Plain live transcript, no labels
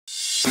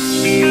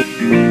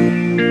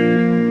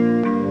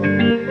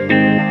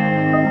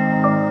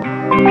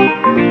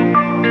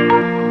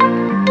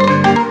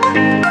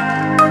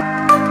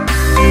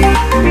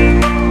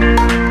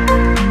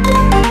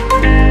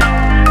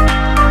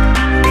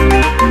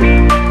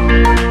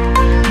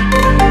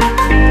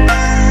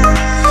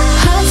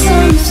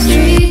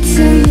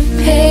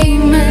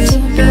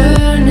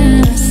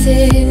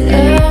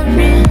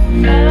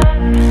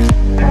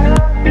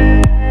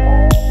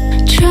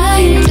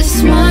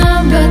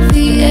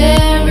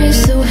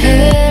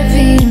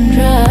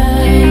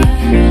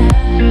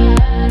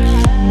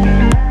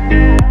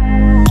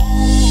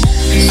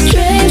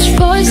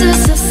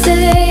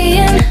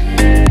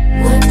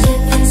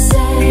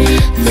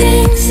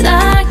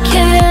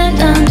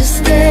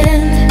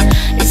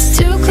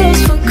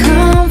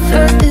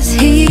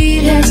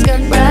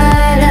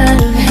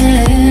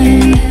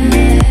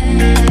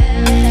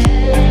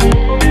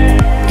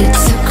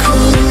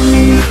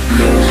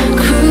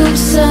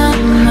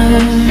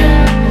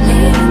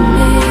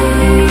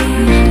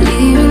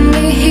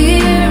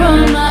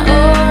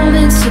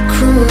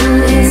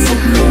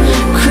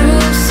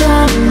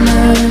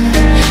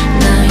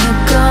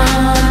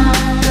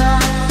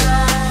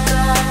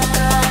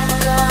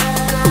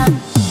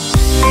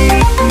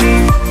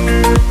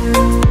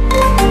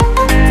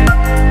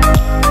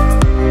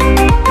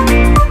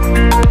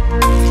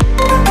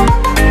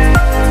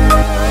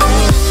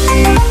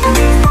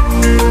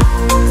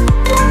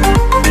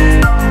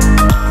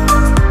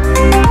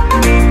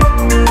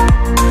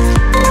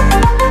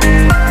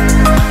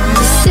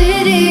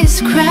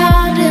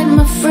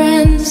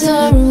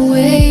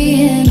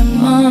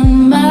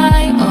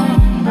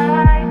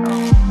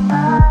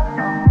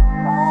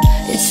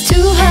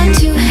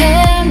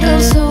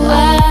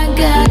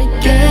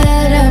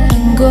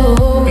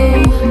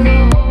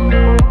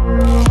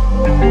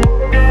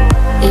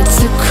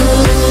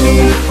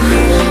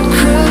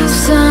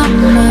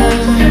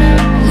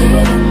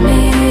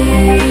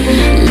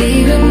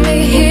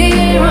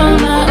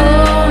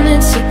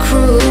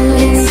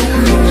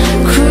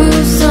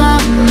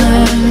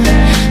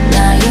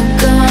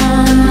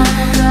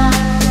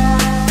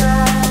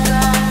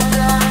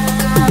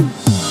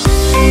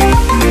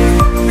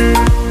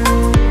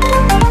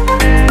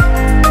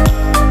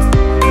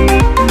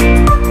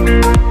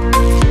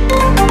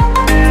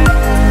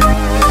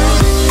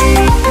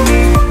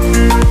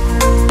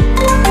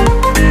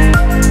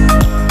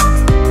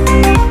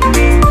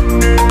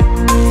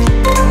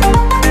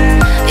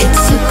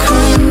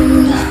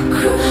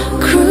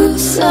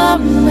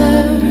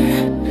summer,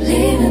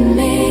 leaving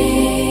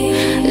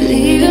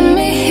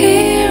me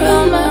here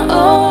on my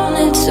own.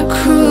 It's a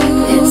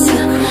cruise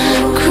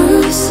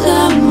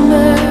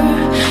summer.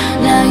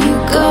 Now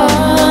you're gone.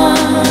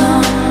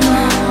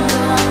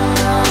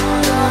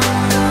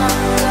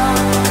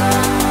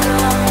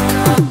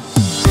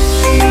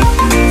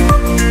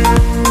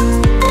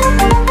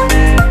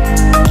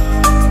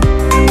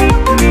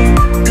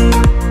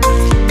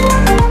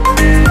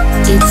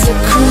 It's a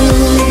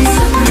cruise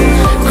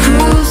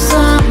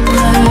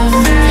summer.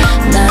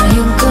 Now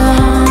you're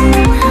gone.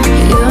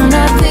 You're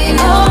not the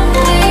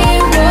only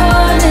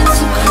one. It's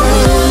a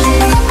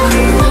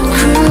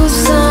cruise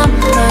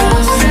summer.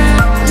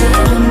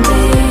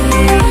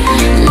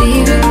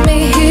 Leaving me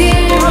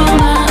here on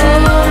my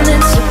own.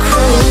 It's a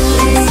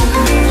cruise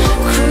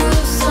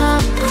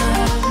summer.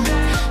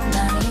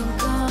 Now you're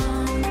gone.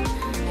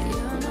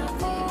 You're not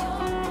the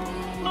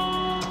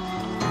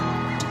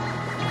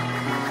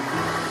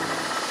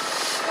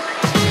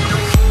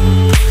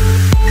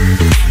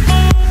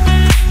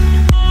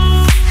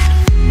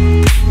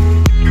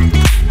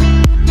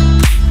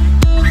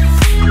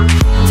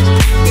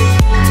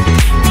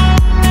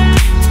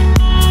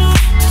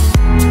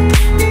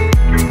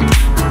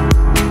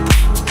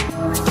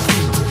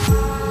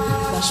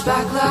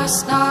Flashback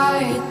last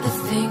night, the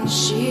things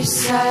she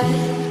said.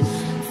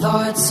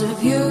 Thoughts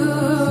of you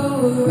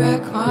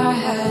wreck my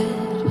head.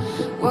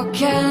 What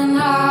can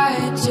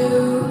I do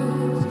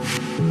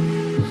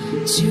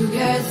to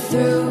get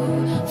through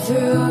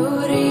to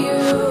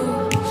you?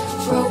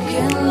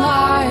 Broken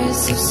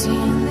lies have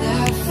seen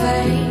their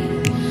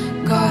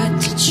fate. Got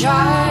to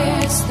try,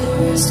 it's the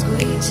risk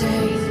we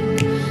take.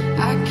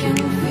 I can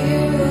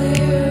feel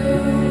you,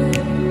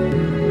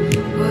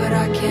 but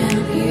I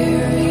can't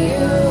hear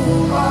you.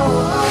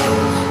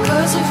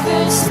 Cause if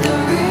it's the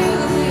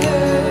real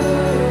you,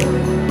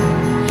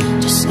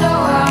 just know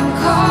I'm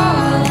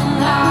calling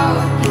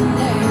out your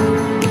name.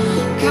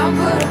 Can't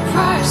put a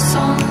price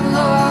on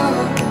love,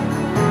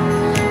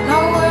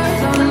 not worth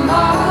the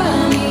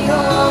money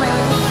or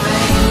the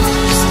fame.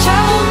 Just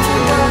tell me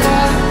what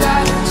I've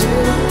got to do,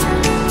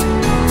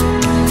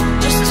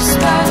 just to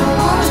spend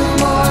one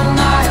more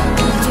night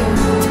with you.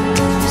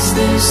 Is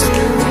this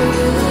the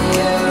real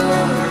you?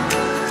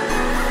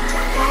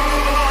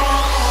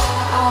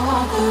 I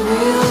want the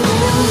real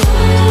you.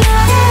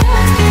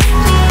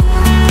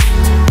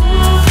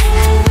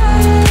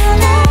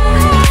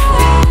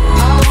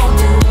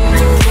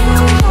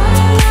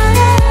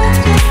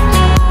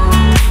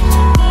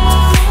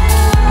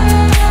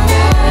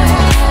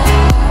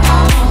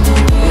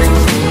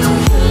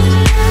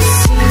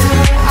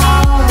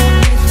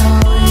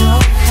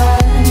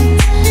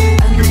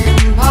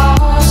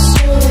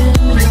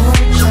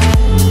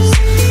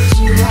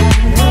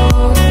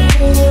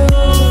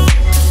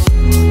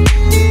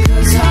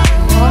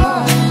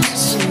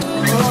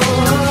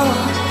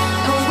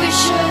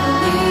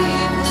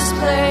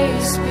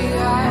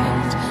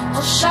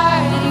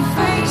 Shiny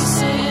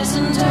faces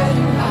and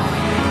dirty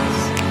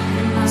minds,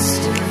 and I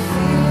still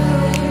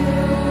feel you,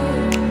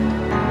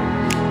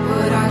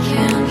 but I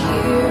can't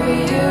hear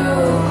you.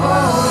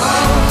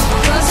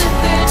 Cause if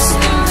it's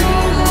the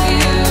real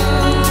you,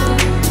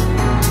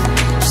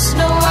 just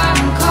know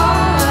I'm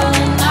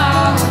calling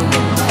out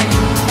your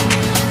name.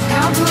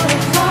 Can't put a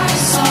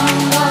price on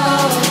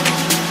love,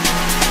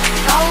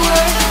 not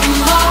worth the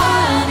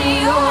money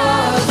or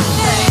the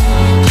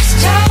fame. Just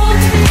tell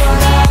me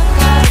what I've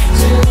got to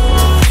do,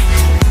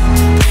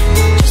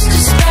 just to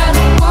spend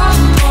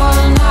one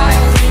more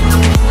night with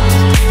you.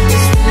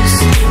 Is this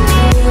the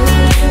real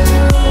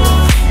you?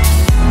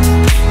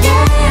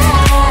 Yeah,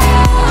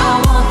 I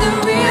want the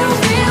real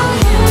you.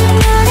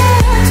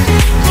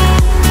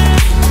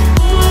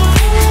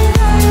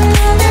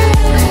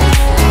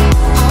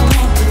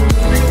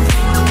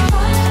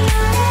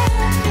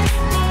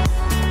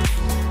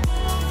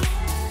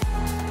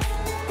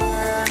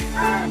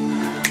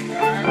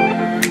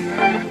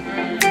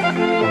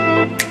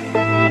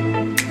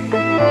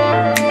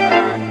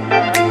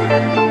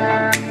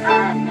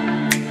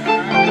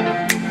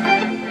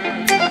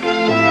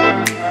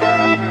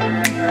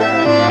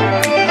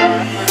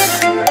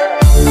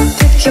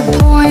 Pick your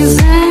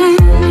poison,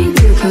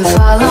 you can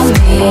follow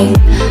me.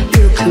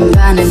 You can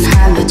run and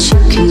hide, but you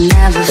can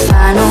never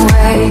find a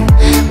way.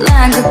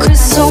 Like a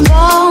crystal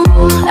ball,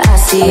 I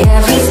see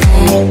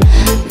everything.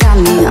 Got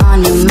me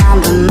on your mind,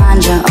 but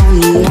mind your own,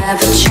 you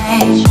never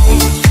change.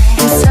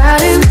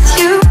 Inside it with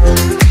you,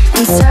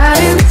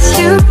 inside it with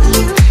you,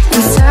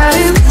 inside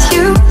it with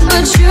you,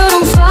 but you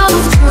don't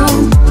follow through.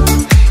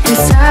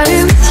 Inside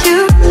it with you,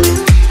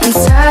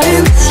 inside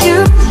it with you,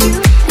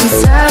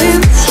 inside it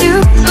with you,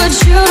 but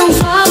you don't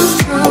follow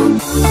through.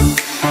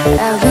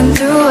 I've been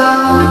through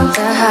all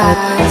the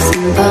highs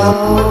and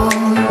lows,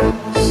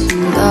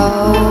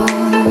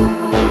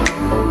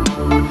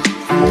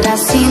 and I've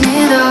seen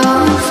it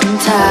all from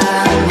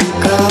time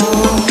ago.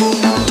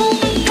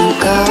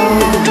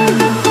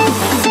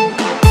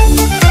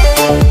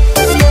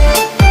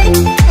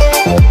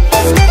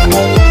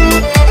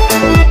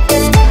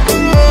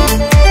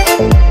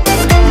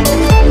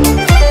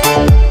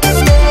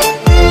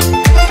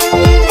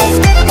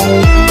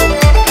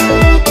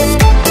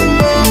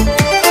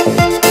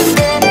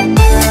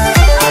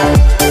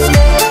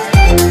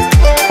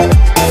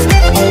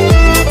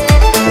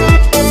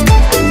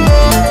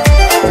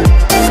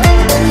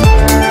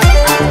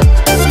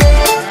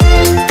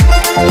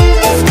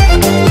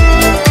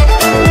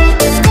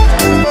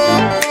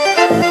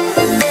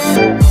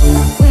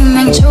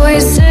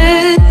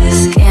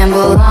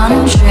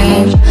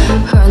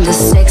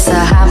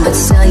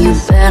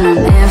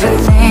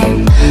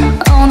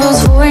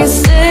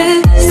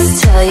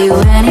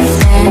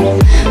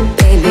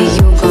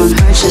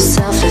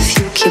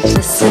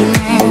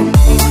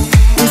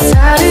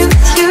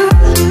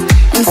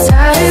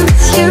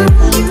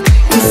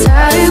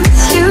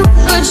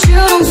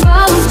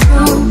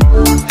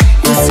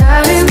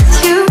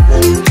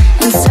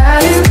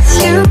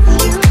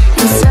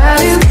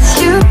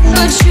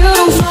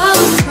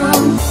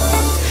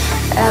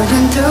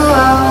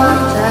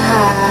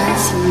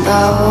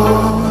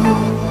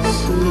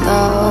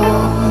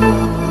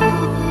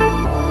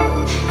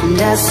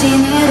 I've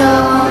seen it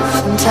all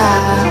from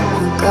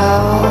time ago.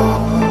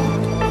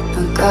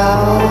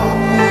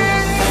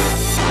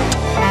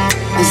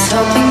 Was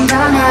hoping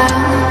by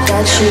now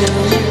that you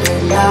would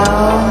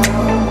know.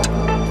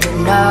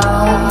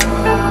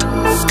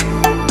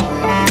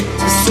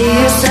 To see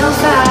yourself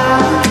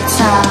out, it's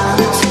time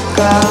to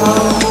go.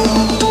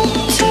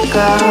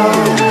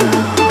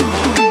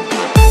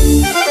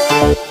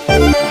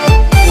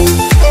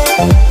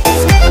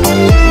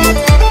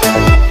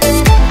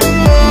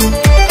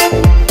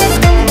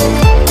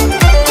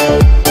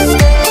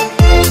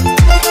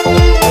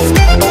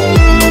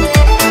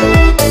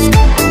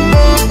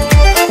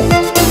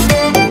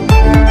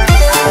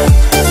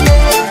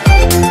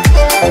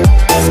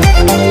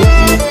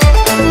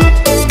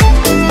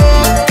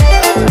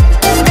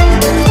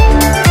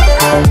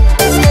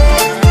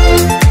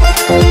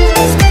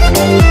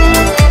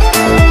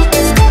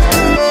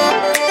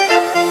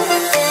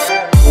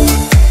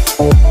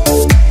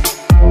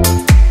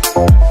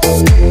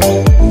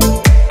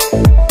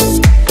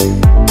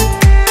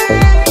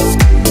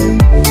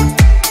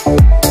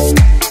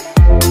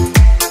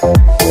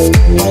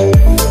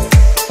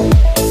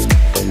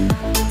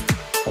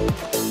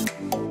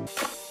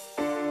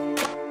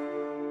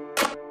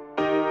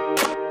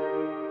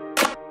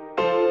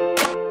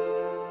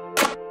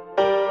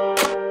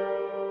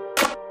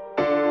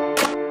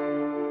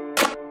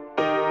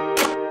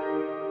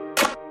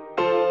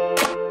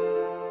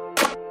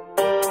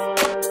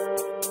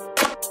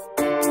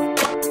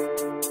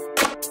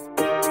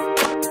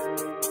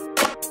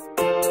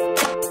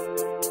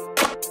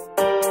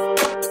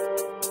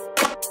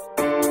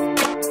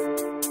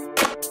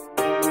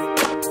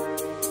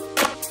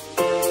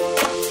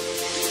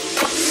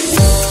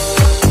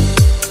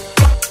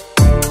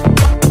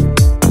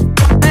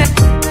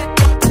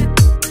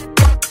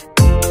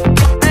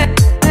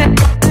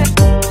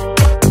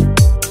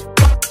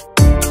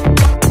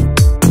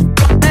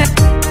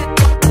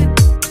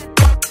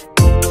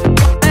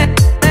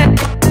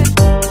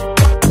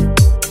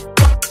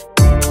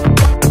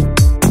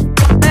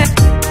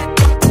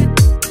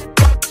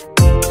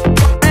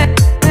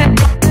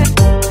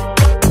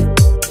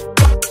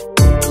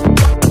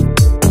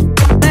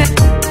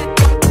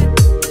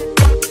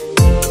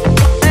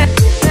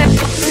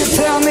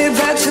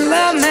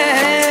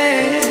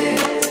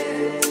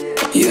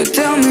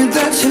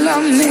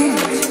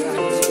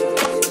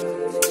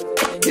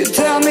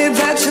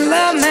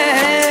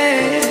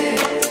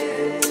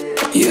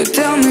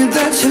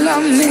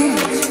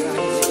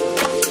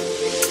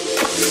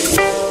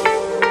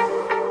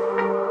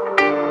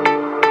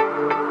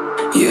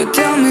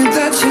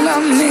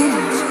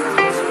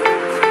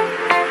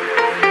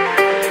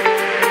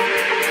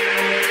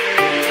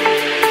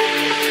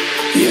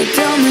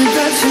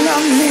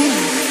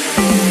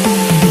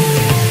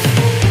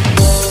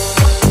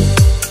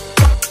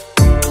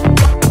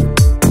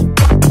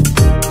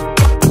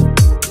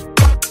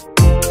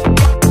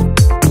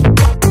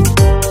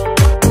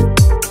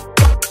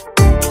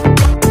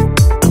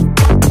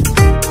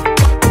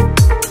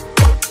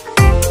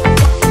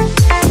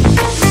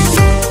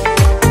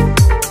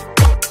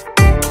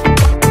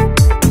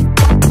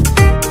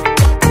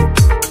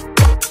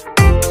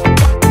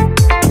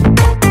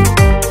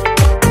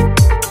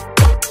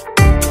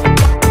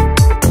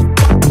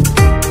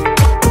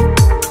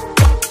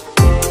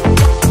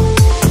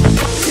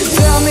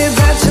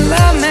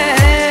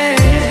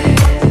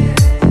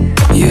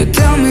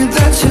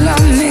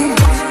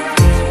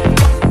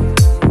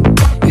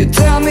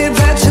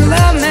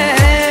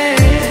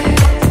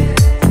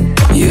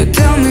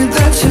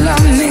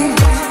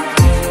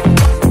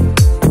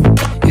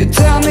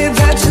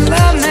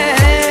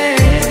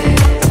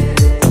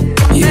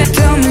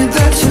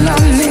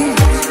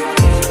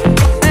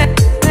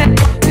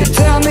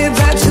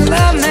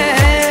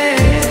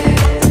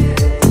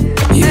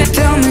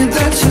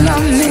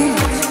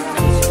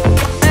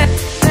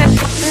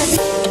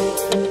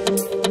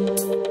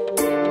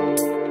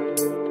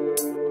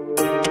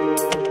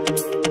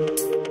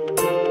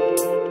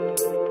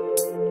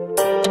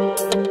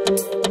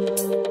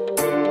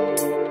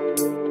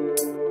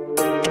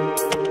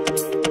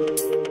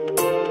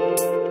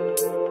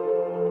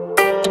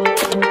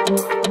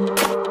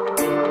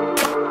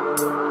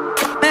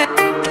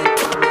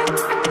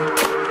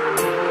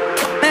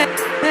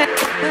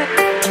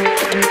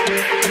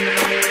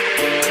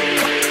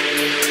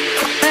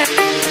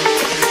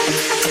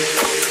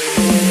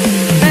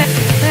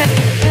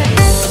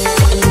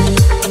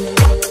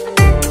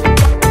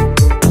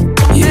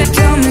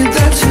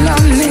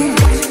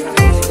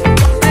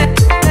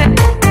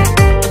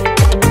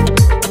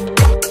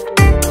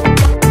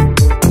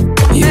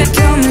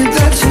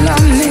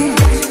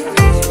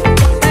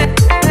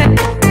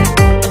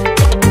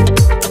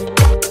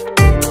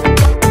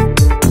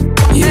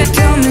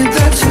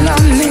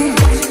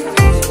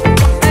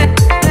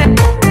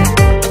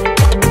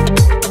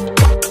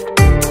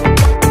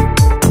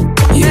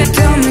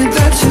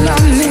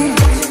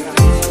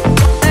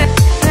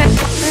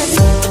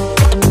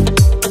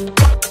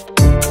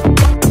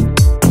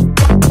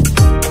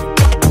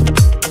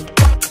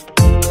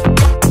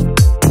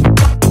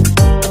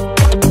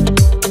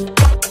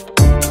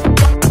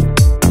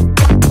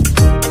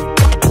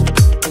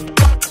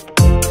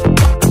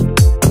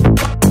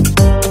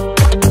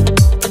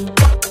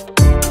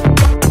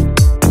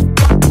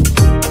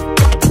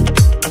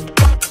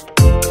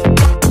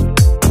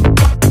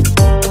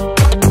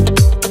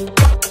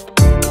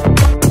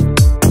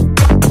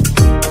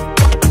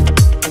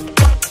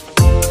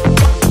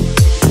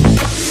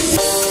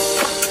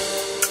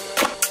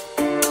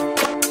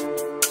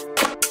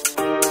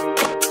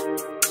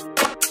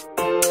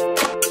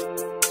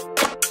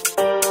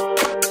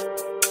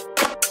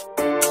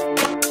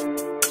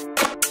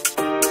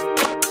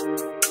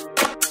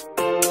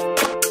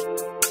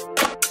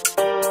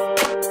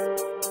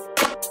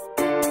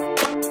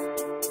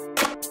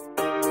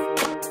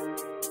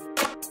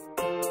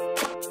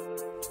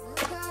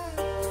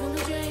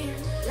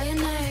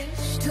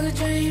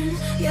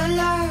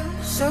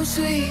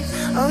 so sweet,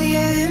 oh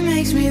yeah, it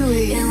makes me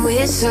weak. And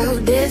we're so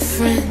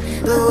different,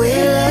 but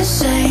we're the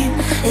same.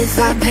 If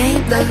I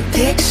paint the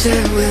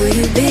picture, will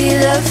you be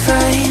the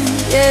frame?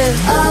 Yeah.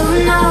 Oh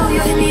no, you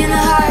hit me in the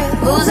heart.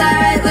 Bullseye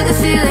right where the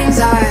feelings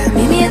are.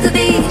 Meet me at the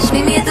beach,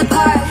 meet me at the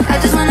park. I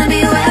just wanna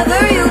be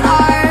wherever you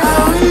are.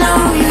 Oh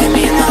no, you hit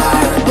me in the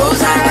heart.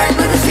 Bullseye right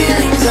where the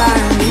feelings are.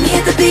 Meet me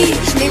at the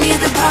beach, meet me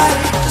at the park.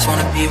 I just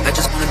wanna be, I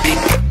just wanna be.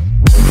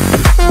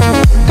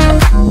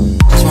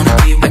 Just wanna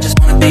be, I just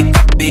wanna be.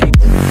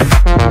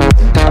 I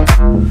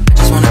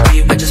just wanna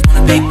be, I just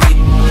wanna be.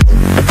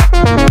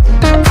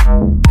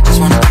 I just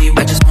wanna be,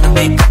 I just wanna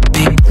be.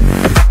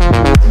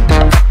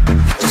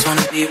 Just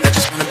wanna be, I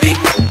just wanna be.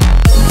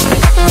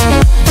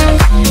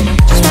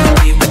 Just wanna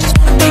be, I just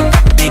wanna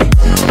be.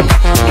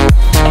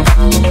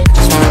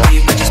 Just wanna be,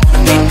 I just wanna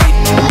be.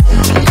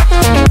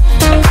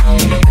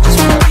 Just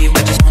wanna be,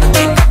 I just wanna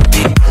be.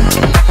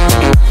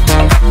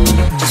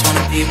 Just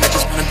wanna be, I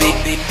just wanna be.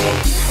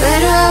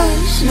 Red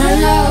rose, no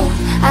love.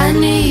 I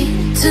need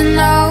to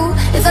know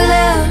if I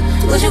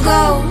left, would you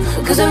go?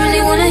 Cause I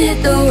really wanna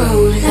hit the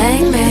road.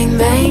 Bang, bang,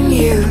 bang,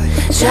 you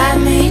shut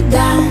me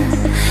down.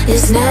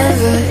 It's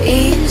never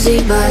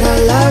easy, but I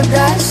love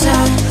that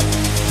sound.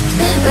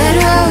 Red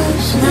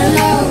rose, no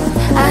love.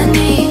 I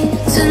need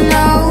to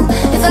know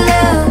if I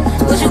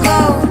left, would you go?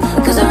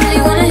 Cause I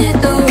really wanna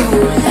hit the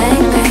road.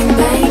 Bang, bang,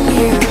 bang,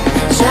 you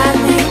shut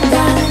me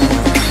down.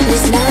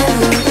 It's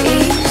never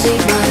easy,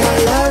 but I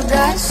love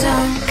that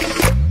sound.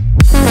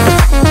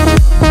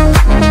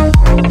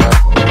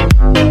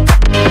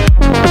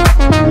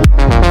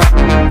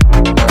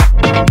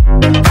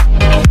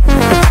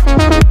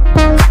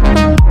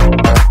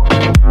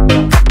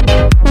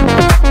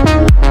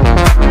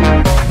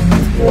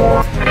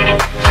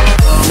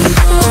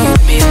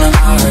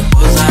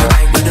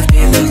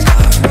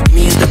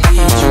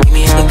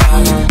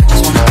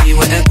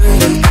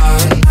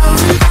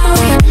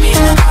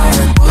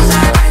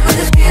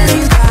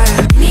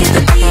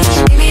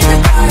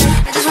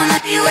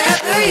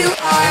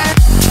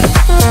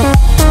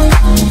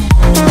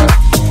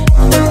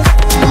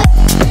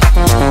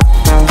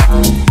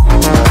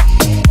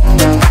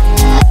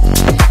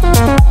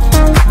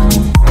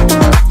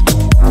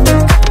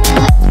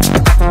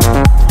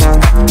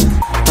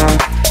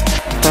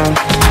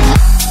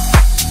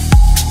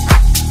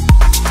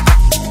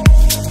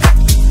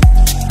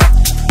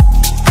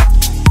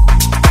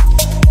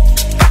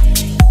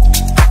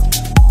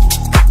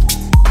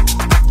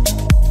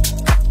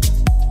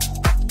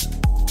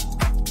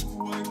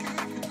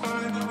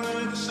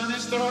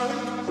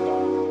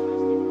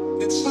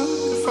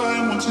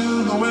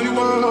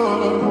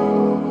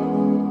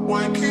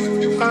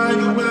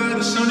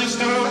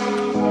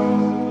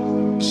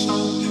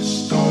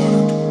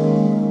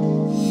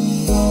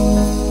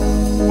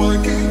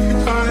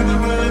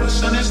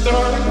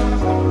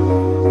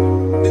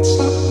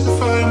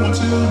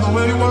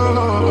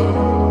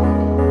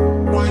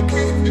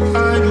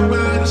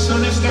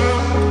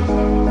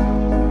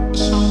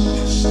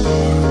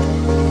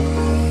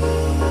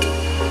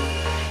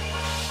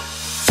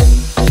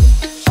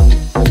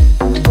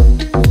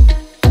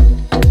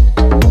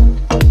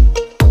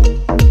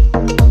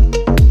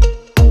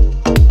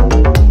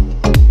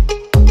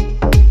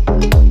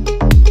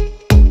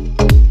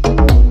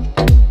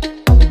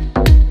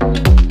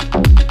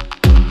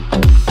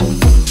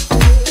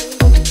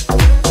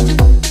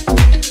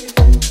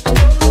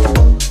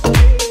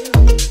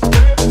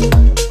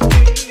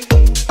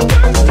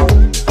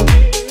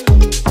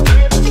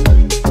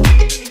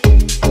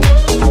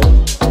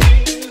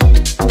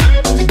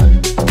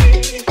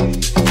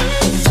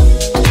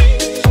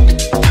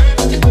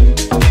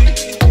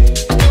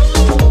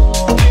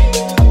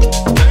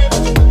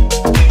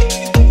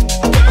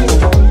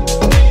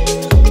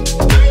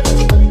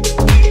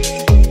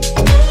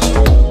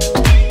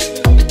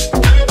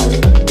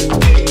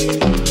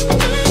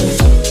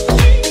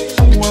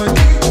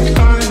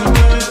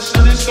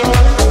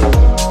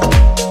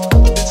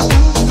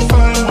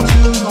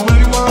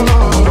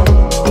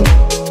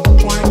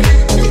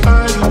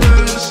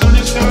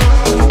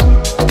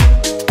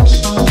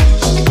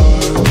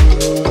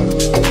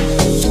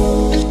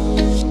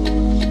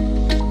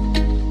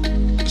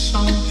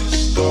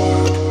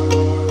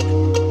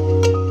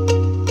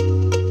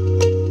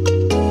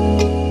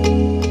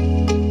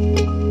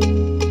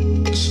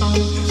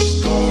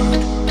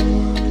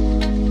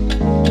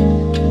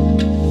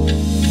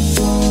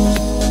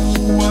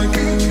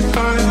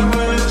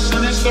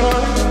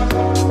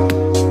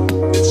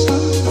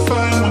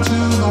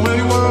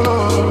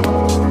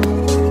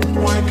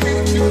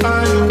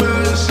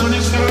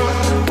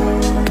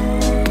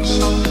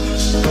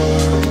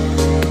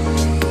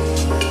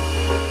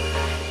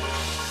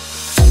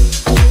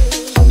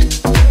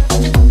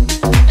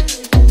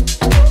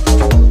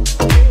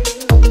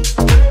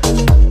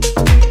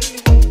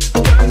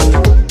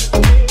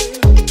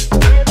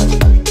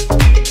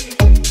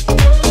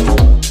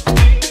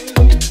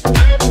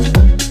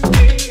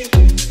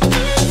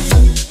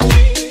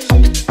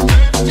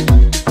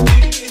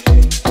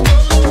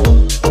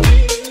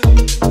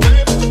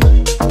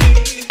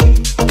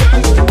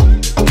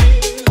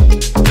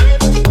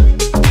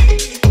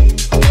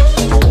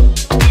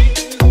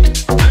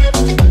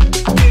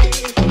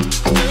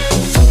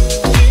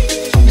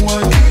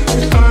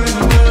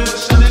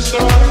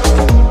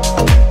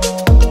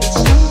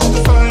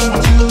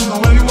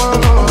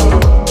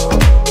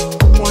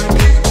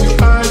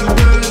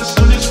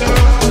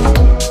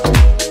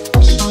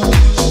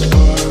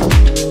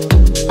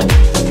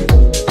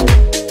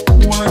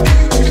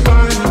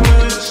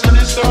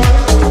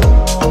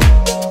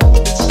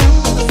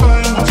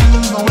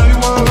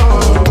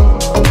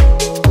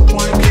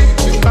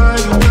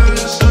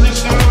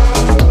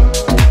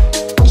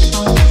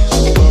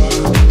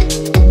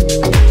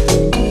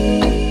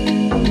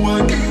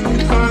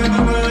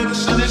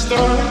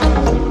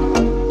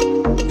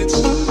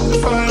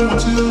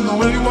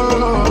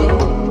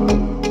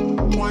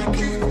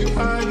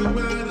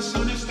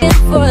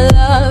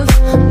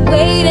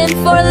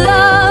 waiting for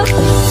love.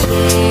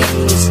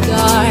 In the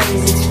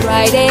stars, it's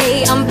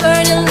Friday. I'm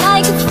burning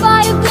like a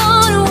fire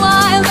gone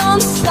wild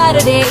on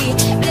Saturday.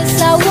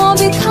 Guess I won't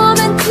be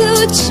coming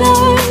to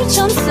church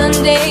on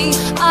Sunday.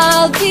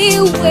 I'll be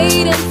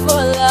waiting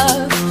for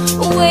love,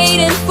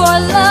 waiting for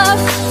love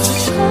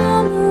to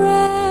come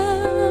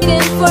around,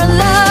 waiting for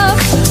love.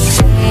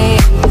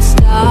 In the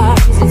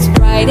stars, it's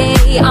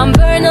Friday. I'm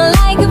burning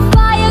like a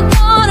fire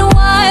gone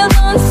wild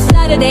on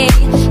Saturday.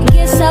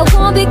 Guess I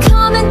won't be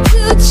coming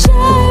to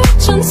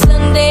church on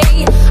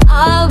Sunday.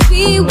 I'll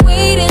be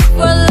waiting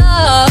for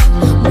love,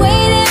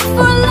 waiting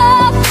for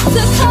love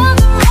to come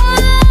around.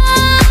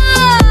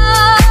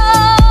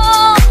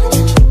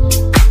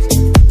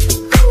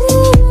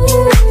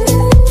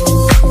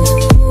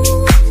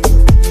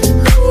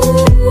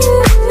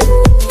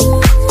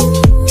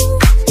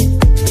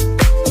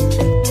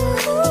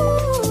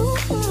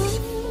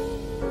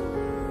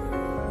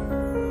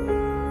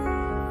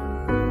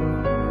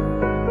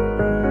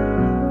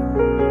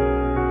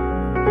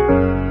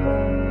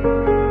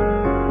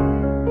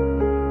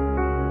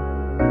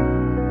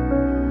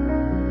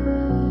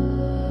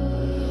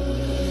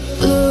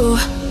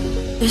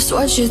 It's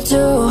what you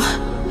do.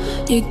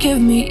 You give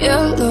me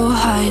yellow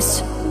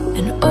highs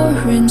and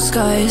orange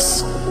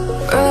skies.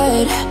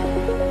 Red,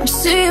 I'm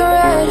seeing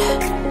red.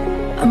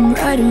 I'm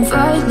riding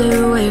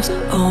violet waves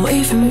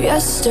away from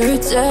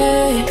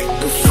yesterday.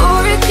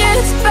 Before it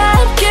gets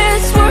bad,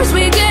 gets worse,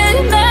 we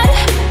get mad.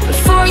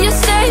 Before you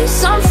say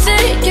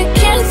something you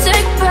can't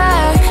take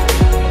back,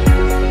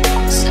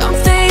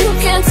 something you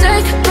can't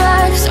take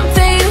back,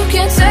 something you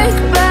can't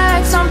take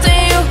back,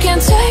 something you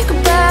can't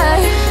take back.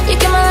 You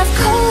give my life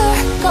color,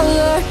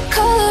 color,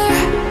 color.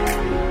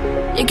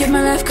 You give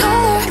my life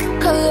color,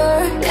 color,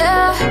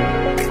 yeah.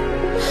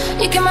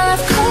 You give my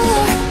life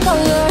color,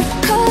 color,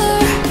 color.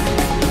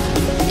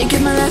 You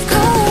give my life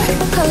color,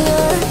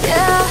 color,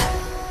 yeah.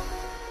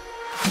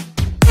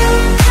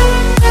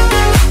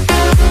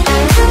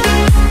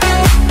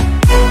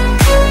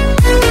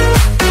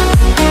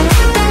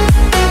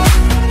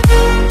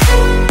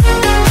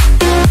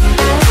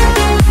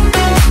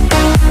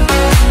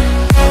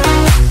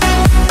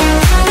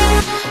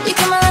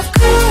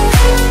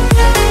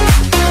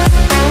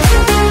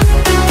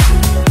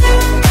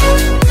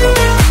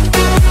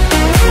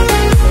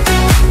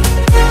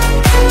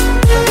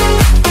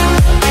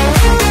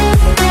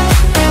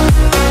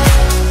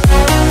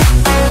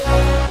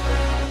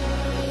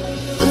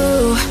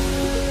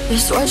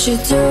 It's what you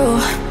do.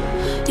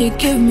 You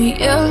give me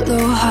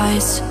yellow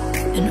highs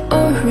and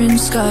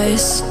orange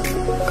skies.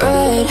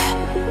 Red,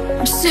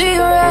 I'm seeing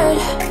red.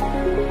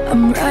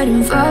 I'm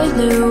riding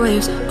violet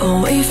waves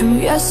away from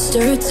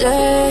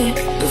yesterday.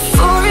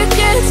 Before it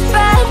gets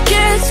bad,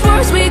 gets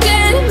worse, we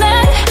get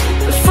mad.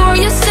 Before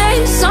you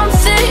say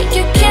something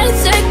you can't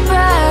take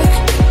back,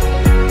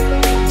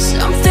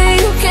 something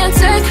you can't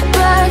take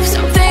back,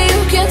 something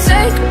you can't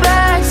take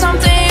back,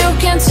 something you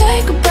can't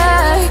take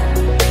back.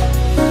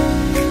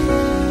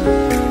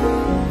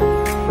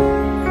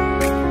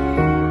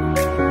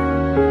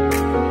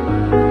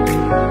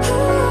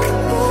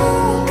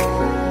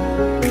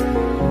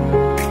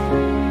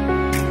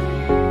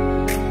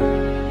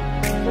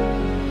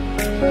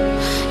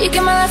 You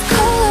give my life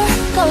color,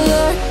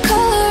 color,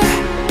 color.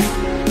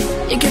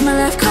 You give my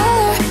life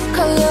color,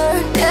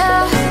 color,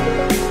 yeah.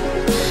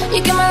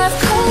 You give my life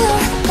color,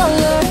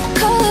 color,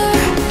 color.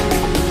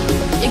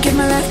 You give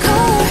my life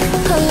color,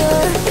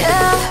 color,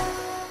 yeah.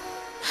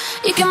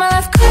 You give my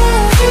life color.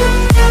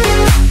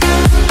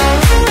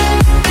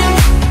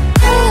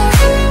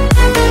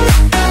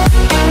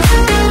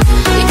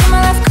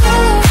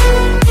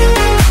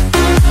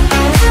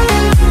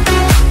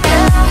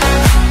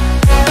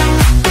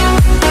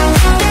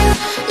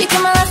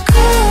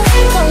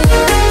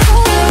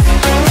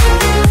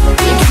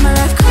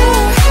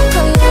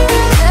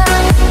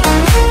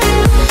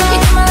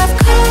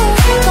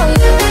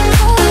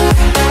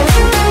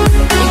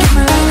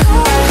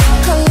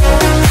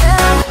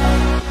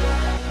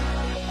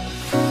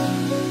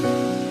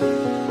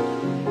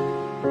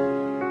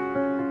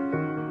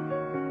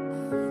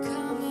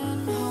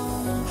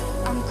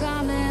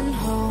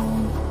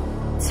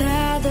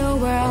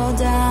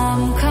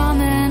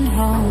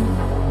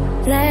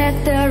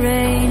 Let the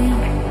rain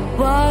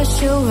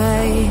wash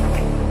away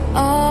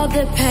all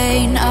the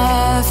pain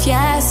of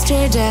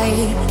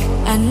yesterday.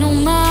 I know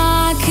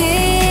my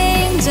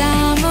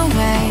kingdom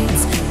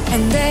awaits,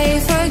 and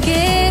they've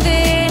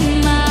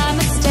forgiven my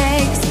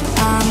mistakes.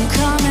 I'm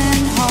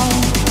coming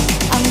home,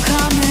 I'm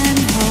coming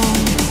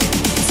home.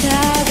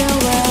 Tell the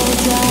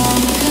world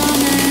I'm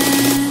coming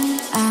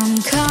home,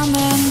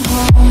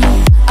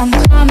 I'm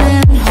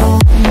coming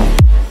home.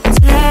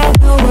 Tell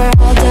the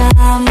world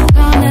I'm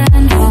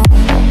coming home.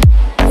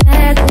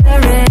 Let the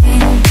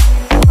rain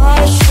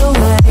wash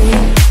away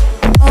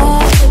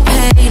all the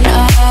pain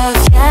of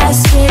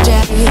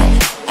yesterday.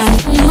 And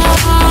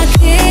my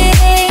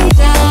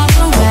kingdom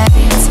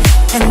awaits,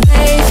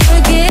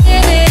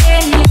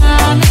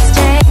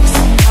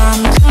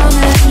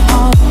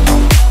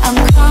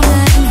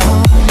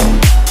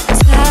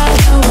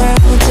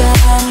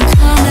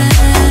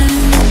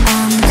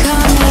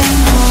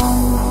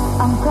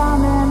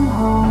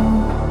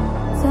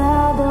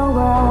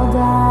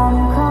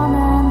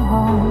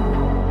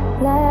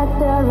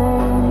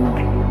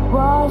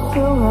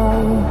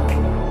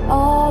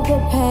 all the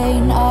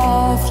pain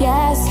of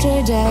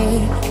yesterday.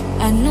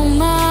 I know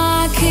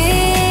my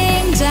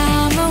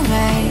kingdom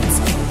awaits,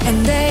 and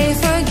they've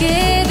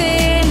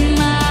forgiven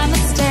my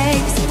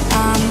mistakes.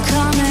 I'm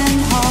coming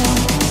home,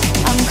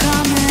 I'm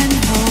coming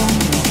home.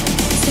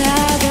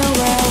 Tell the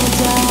world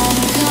I'm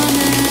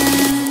coming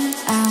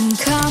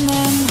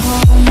home,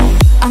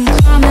 I'm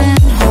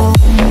coming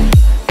home.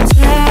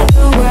 Tell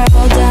the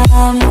world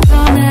I'm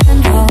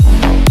coming home.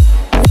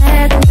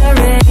 Let the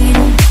rain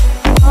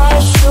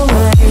wash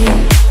away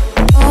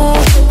all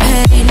the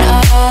pain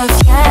of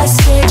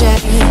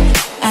yesterday.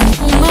 I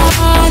know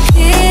my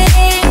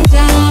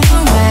kingdom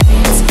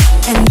awaits,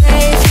 and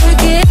they've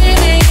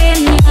forgiven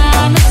my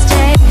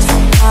mistakes.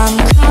 I'm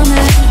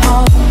coming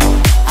home,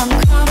 I'm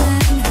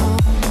coming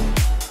home.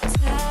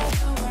 Tell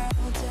the world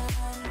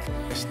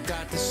I'm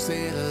Start to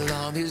sail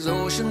along these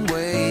ocean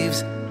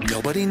waves.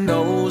 Nobody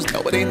knows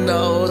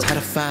how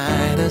to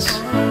find us.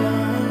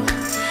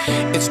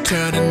 It's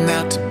turning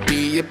out to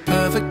be a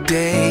perfect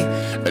day.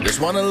 I just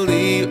wanna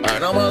leave our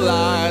normal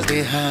lives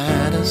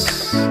behind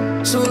us.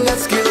 So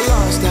let's get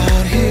lost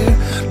out here,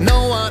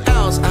 no one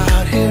else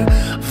out here.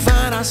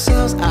 Find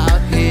ourselves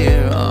out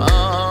here.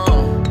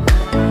 Oh,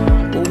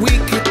 we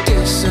could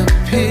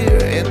disappear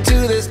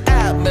into this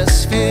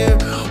atmosphere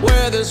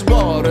where this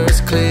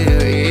water's clear,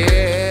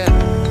 yeah.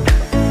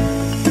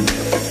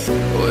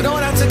 We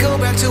don't have to go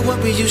back to what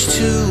we used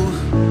to.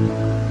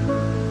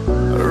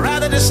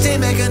 Rather just stay,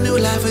 make a new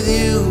life with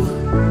you.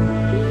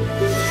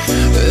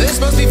 This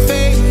must be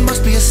fate,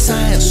 must be a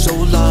sign. So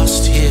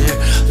lost here,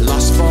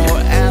 lost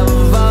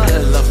forever.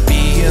 Love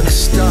being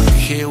stuck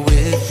here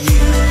with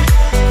you.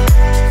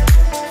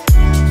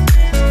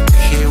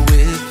 Here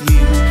with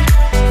you.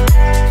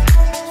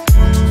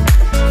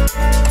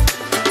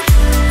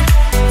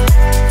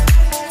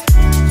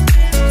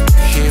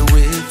 Here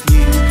with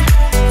you.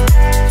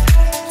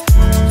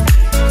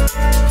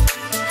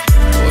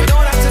 We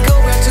don't have to go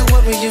back to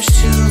what we used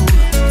to.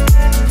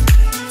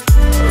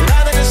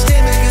 Rather just stay,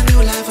 make a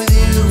new life with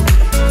you.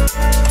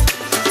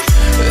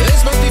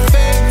 This must be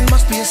fate,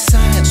 must be a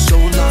sign. So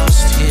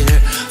lost here,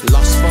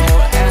 lost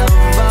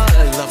forever.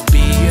 Love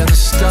being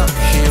stuck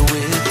here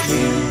with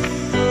you.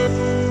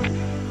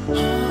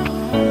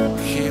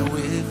 Here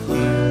with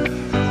you.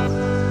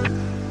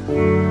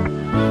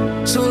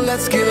 So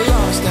let's get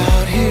lost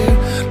out here,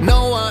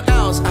 no one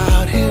else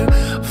out here.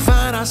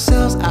 Find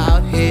ourselves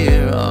out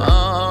here.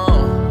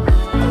 Oh,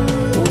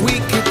 we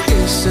could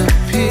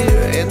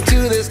disappear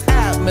into this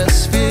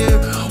atmosphere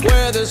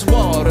where this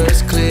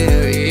water's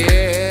clear,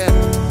 yeah.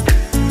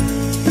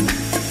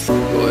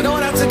 We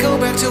don't have to go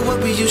back to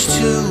what we used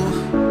to.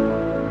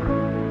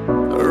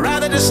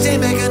 Rather just stay,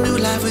 make a new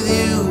life with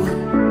you.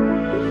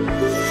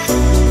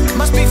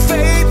 Must be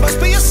fate, must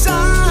be a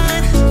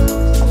sign.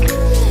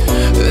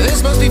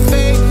 This must be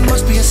fate,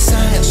 must be a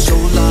sign. So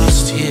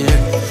lost here.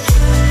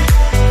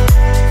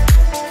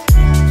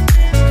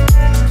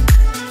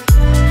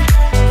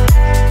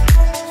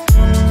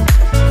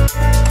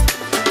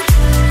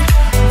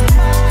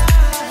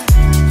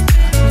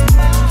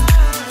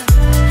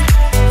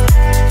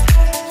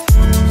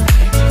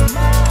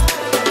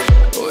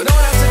 We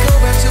don't have to go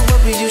back to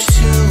what we used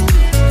to.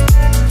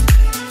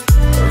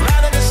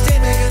 Rather just stay,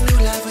 make a new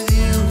life with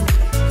you.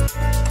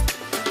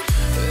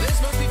 This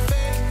must be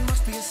fate,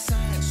 must be a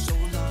sign. So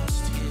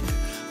lost here,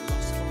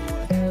 lost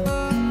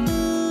forever.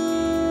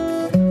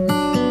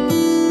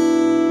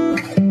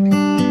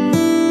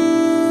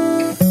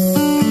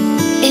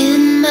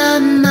 in my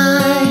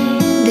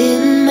mind,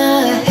 in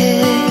my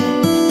head.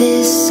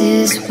 This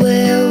is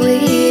where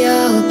we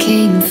all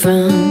came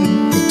from.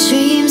 The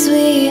dreams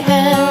we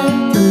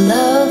had, the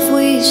love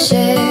we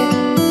shared.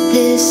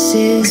 This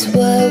is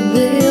what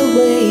we're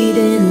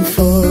waiting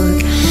for.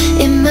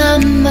 In my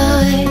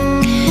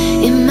mind,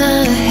 in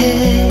my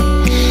head.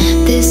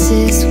 This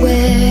is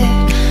where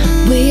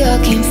we all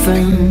came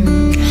from.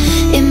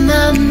 In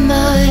my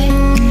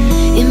mind,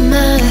 in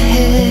my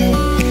head.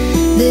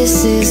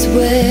 This is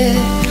where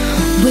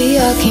we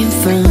all came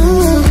from.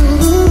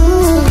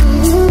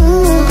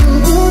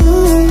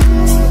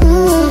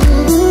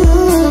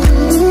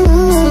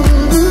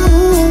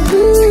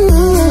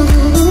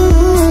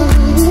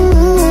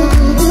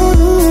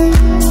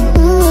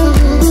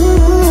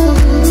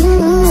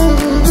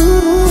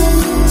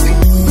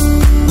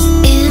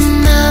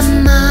 In my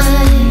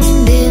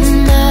mind,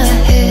 in my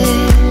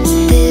head.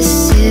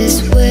 This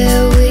is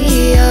where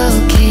we all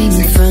came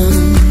from.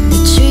 The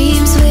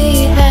dreams we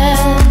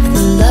have,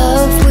 the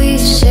love we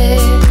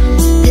share.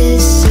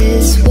 This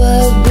is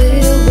what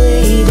we're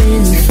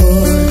waiting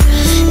for.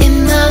 In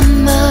my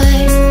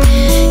mind,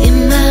 in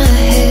my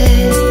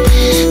head.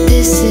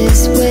 This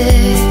is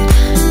where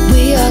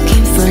we all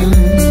came from.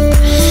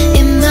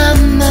 In my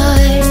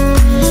mind,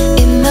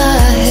 in my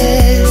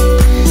head.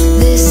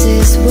 This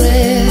is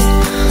where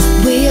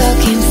we all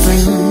came from.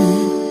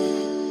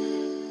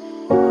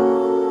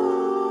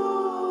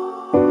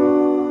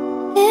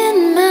 In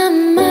my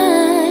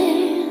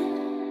mind,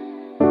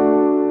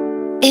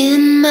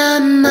 in my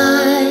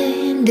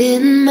mind,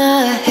 in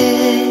my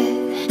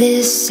head.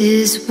 This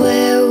is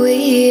where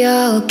we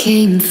all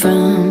came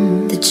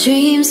from, the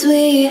dreams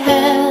we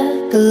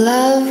had, the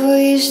love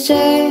we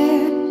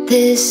shared.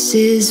 This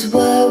is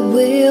what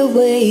we're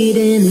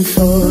waiting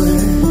for.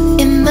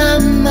 In my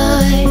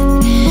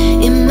mind,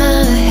 in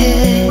my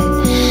head,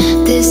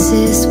 this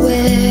is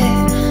where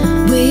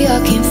we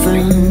all came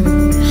from.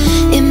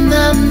 In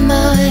my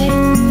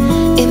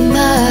mind, in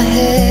my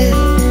head,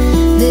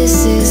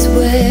 this is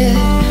where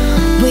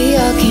we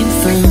all came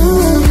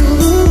from.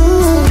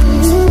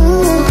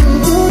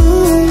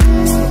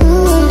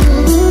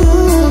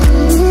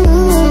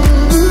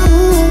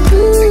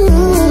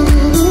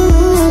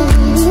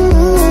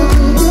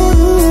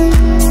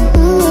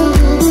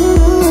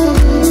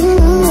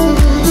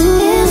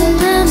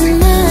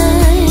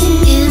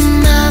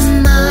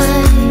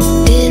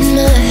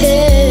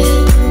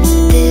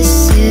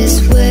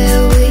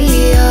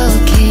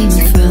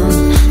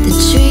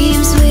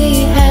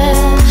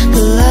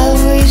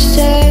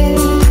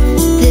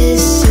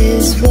 This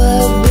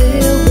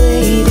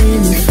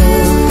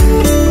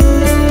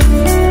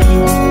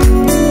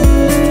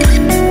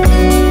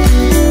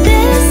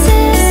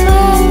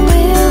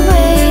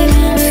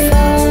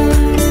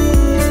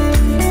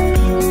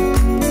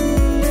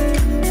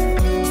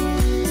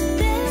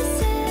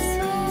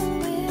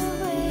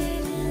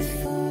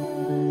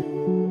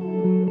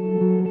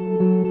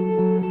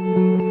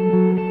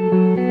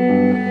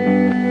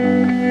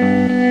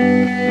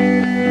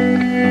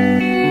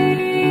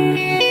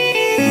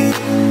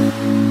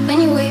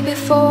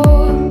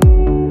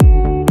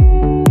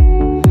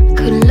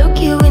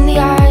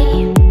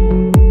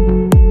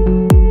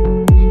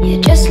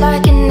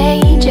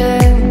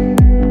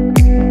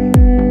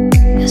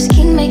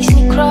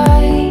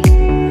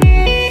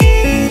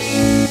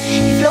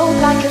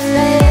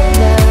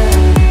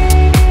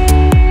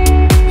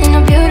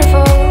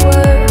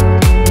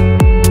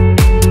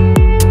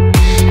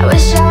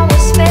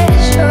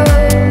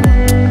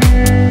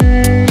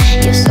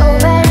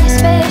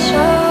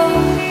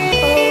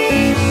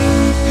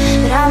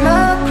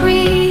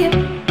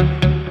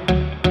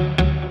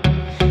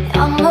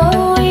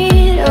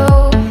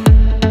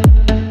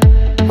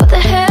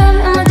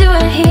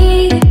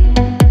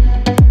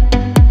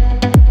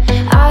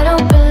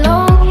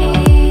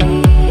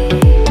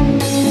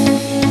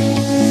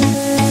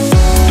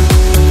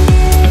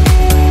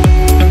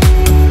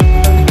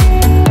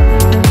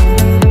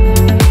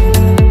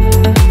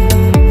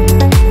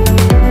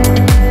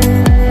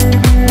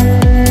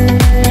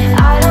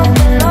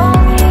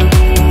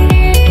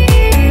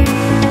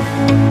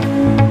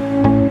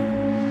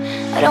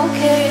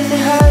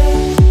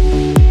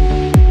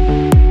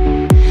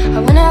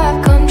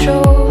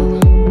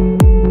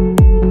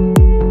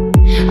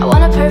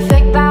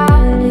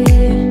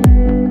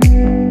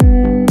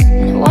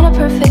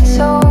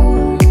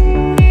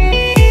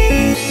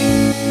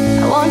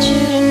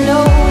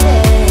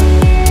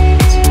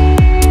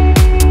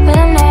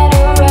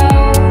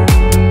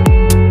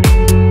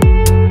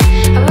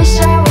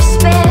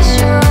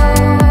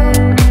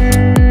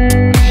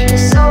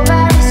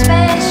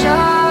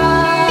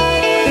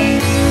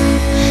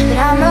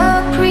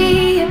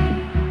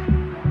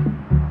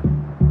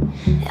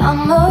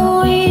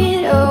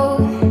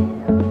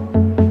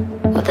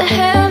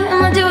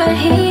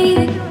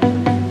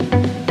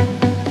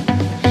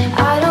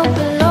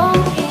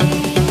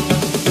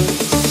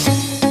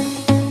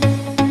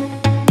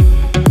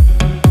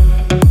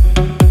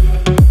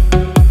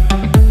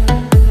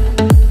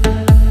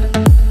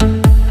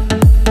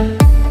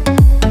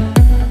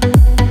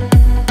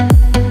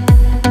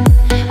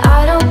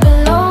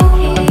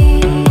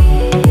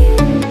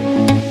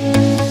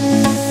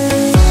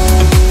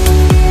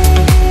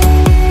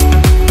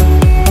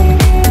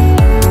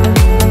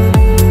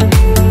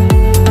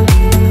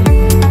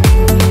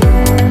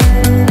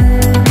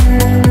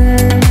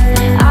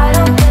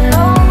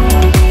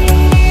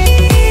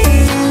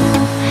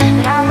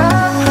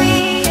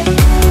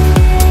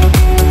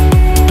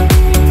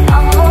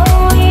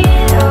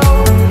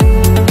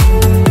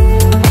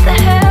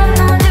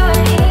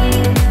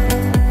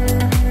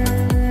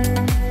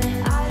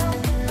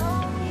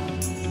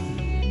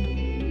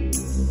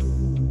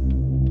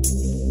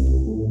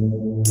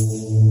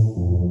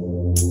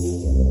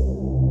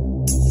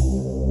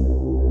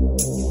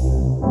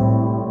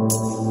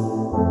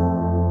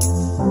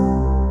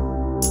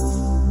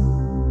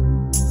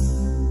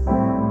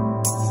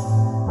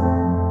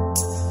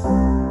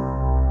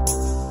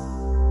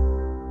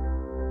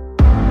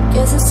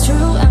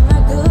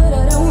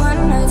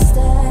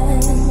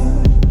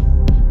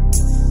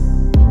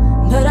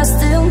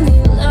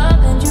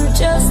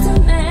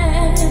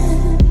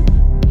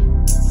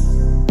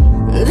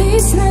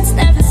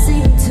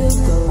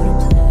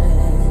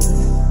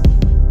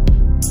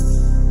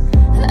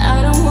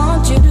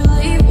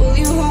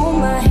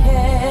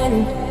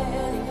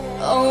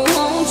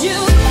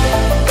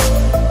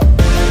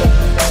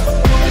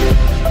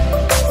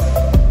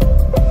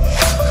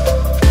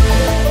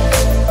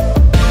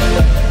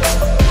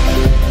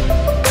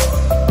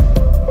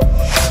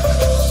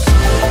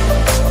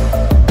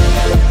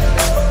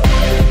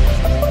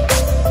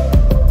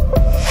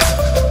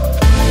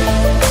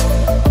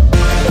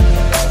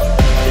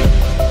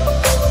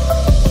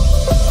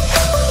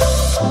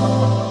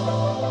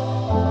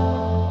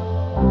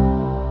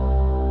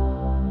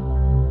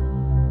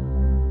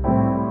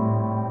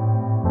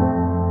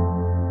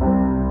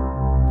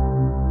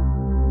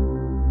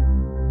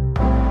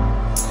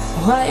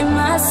Why am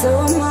I so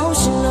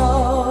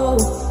emotional?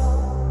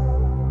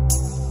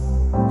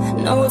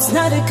 No, it's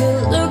not a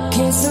good look,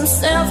 it's some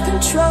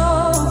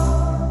self-control.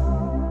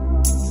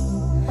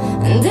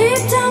 And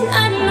deep down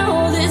I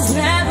know this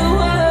never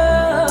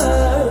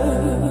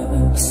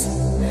works,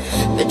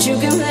 but you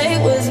can play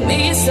with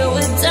me so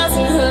it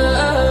doesn't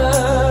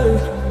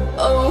hurt.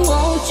 Oh,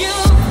 won't you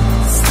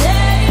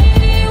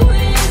stay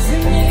with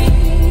me?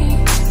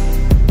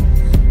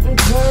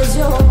 'Cause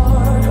you're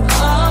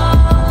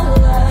all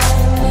I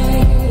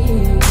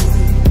need.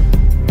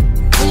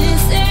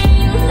 This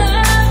ain't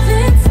love,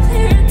 it's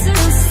clear to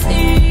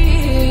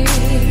see.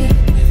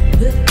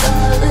 But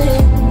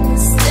darling,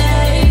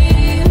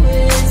 stay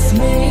with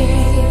me.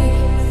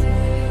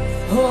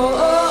 Oh.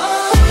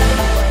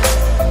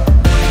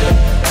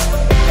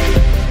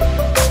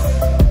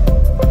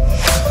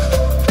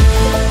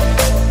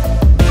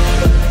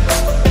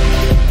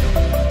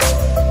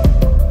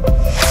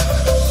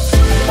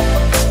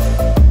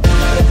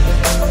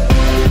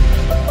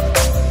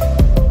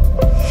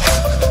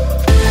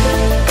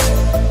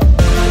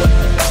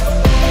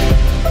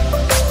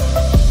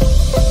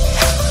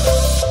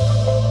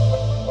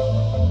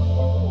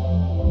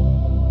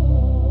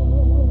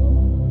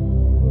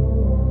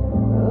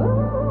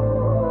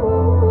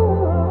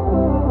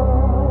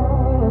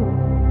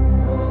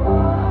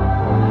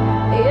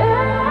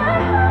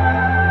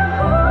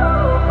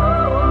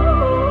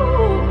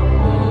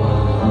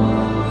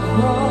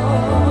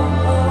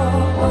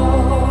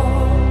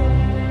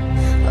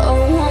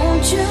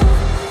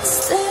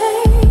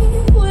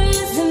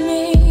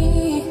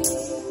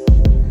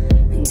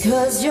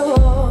 Cause you're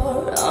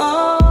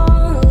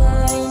all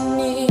I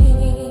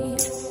need.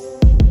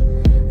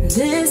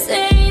 This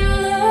ain't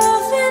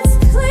love, it's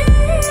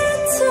clear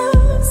to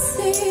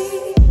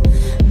see.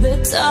 But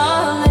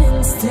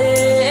darling,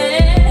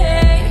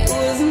 stay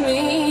with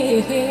me.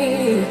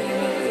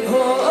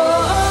 Oh.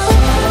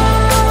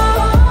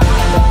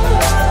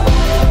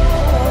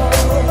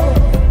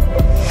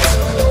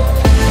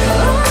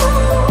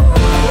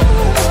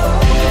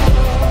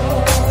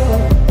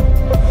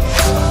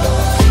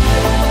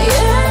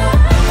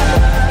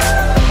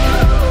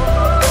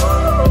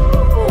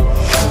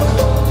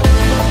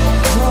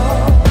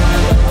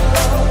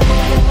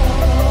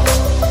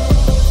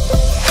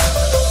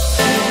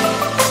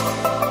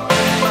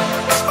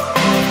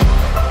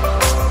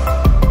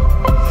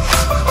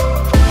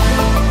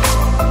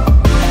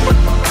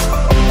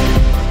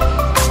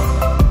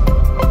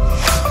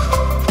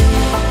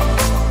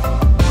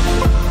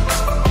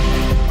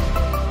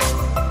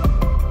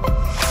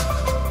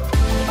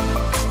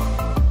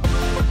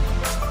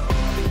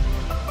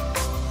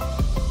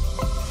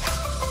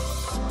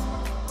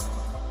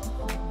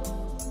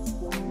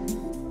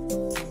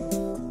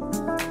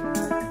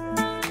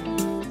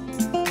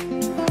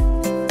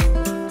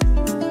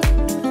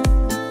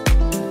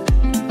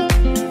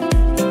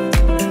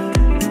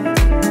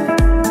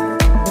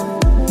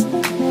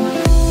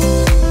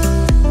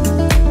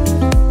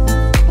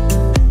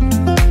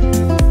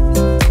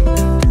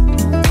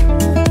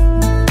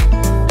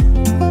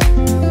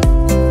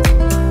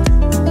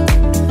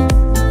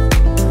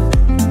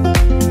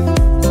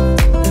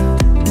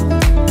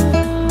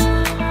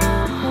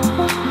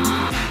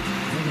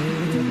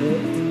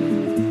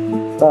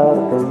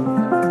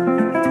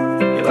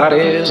 Your light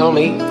is on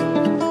me,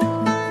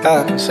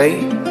 I can say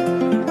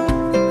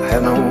I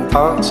have no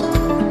parts, I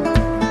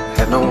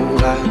have no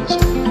lies,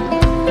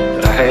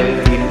 but I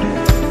have you.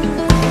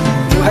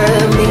 You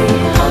have me,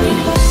 honey.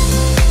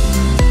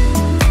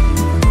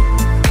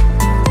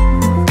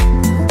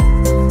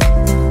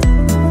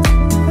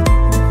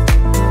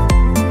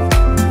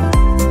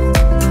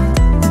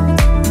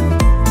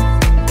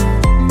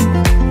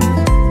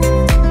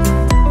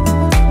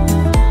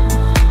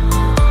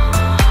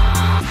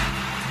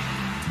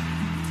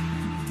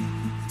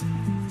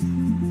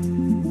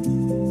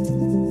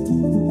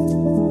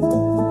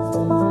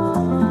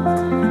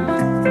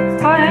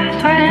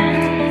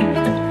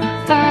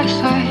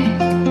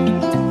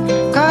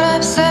 Got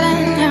upset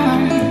and now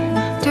I'm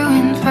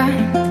doing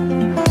fine.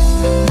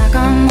 And I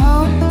come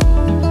home,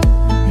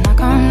 and I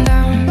come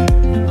down.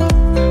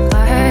 I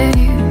had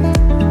you,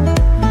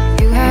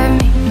 you had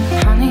me,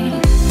 honey.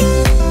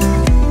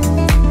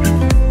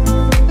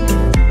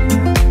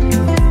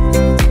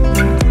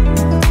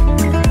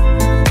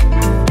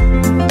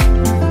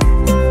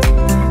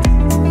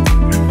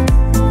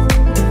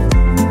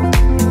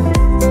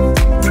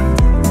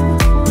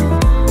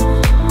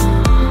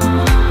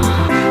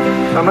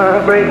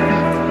 Summer breaks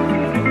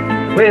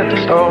with the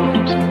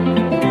storms.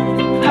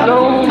 I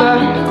don't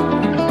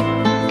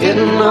mind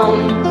getting on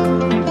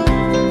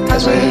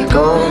as we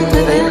go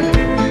living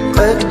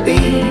where to be.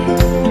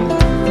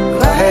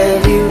 I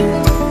have you,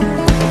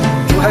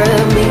 you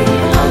have me,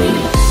 honey.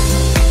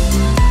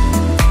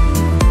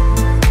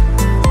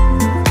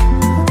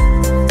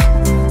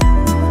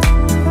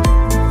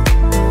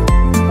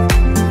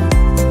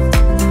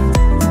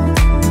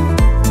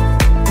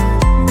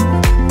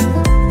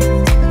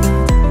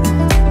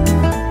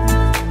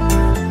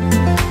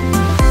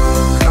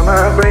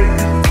 Break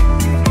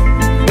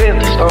with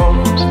the storm.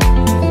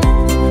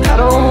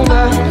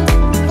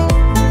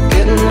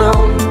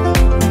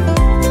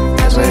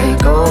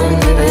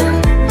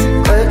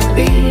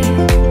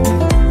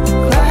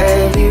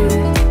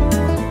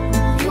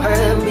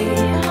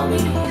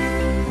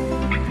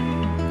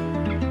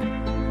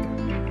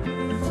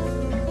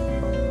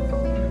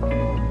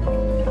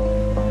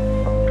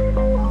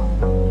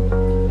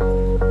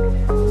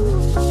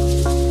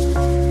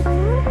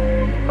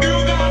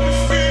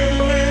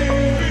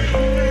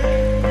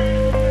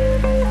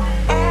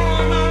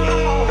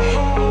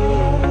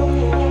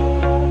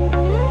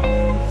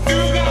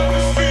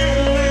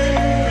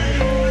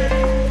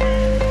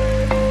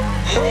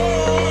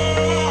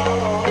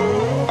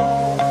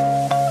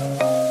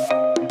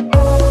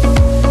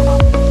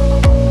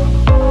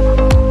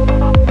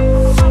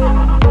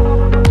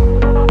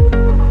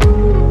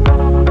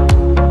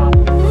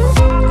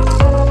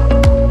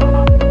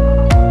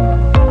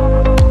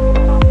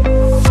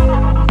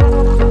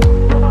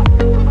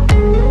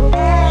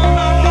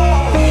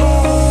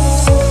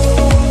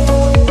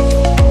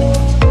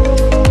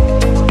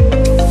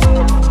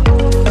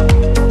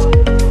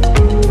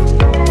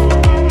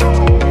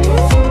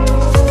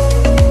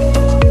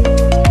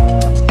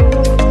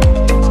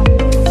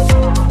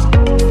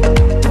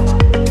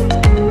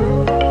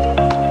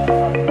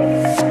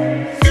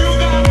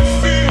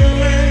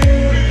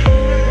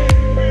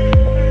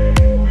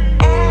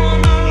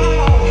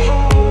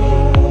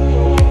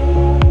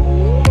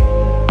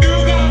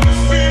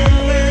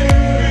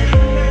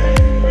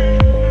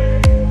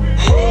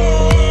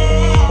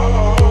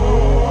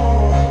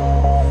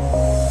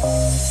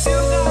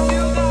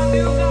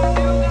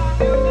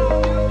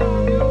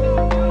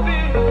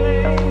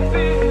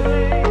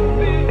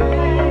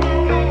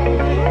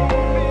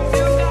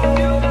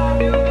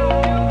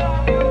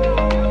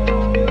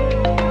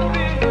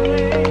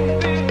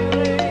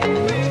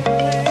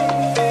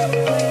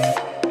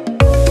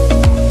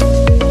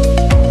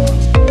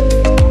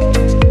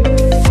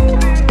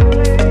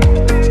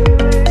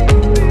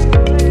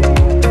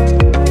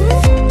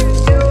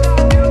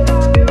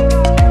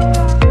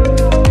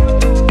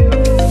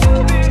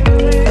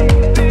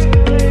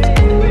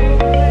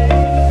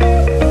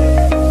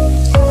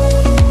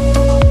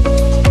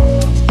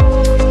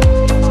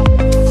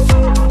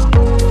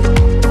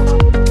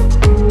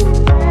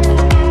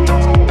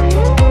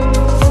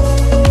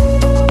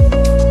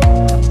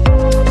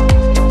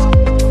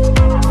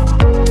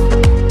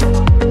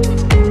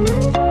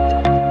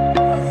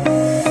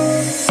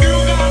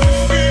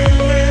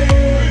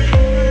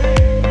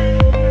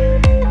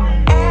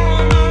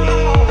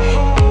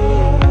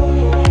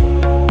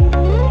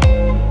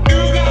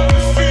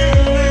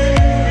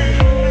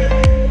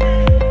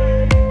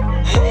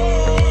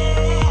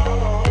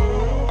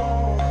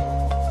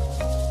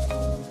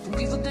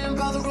 them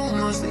by the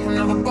rumors that you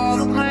never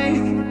bothered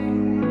me.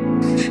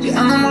 Yeah,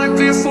 and I might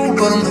be a fool,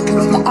 but I'm looking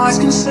what my eyes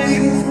can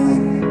see.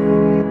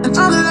 And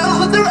I'm in love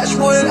with the rich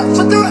boy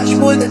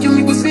that you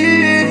make me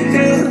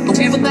feel. Don't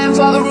give a damn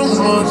for the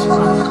rumors.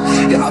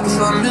 Yeah, I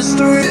prefer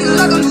mystery.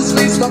 Like a loose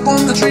leaf stuck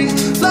on the tree,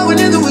 flowing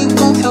in the wind,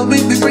 don't help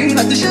me be free.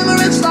 Like the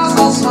shimmering stars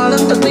all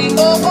smiling at me.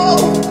 Oh, oh,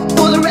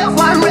 for the red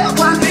wine,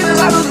 feeling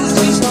like a loose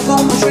leaf stuck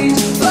on the tree,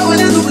 flowing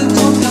in the wind,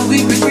 don't help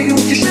me be free.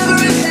 With your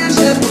shivering hands,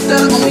 yeah, put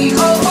that on me.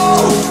 Oh,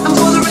 oh, and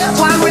for the red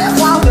wine, baby.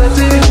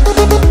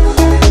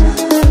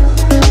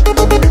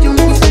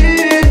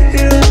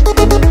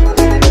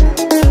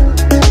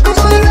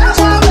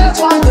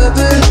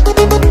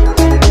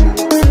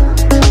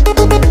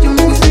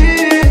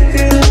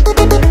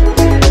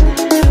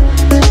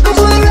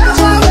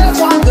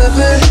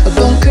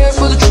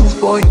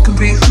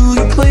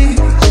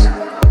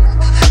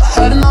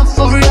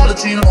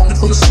 Longing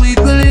for the sweet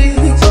relief.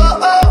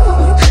 Oh,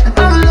 oh. And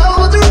I'm in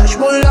love with the rush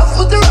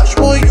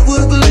boy, you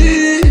would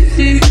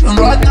believe. And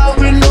right now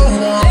we're no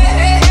one.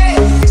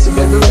 So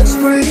baby, let's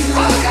breathe.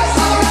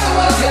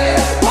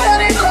 Boy, I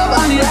need love,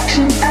 I need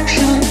action.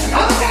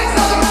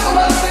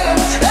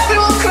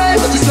 Everyone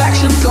craves for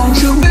distraction, don't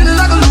you? Feeling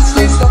like a loose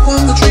leaf stuck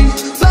on the tree,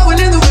 flowing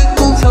in the wind,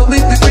 won't help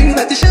me be free.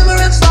 Like the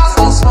shimmering stars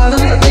all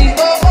smiling at me.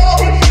 Oh, oh,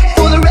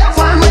 for the red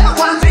wine,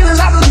 feeling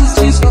like a loose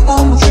leaf stuck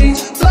on the tree,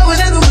 flowing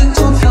in the wind,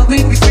 don't help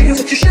me be free.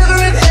 But you're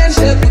shivering hands,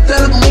 yeah, put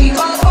that on me.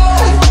 Oh, oh,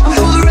 I'm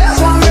for the red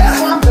one,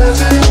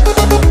 baby.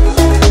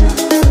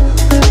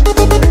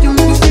 You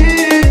make me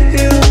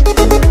feel.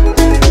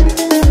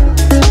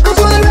 I'm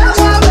for the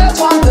red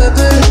one,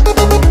 baby.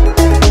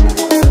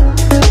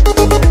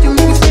 You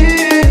make me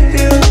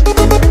feel.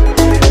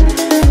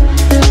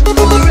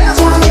 For the red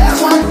one.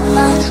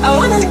 I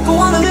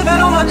wanna live out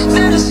all my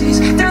fantasies,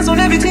 dance on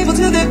every table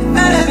till they're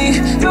mad at me.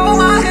 Throw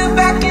my head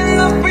back in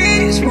the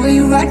breeze, will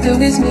you rock there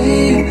with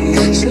me?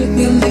 Should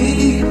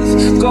believe,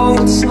 go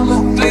with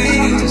summer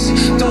please.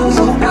 Don't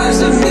go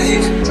eyes at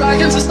me, trying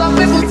to stop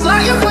me from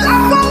flying, but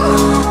I won't.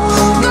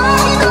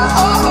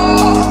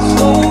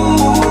 No.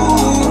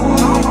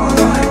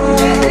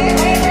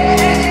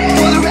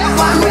 For the red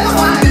wine,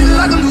 feeling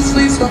like a loose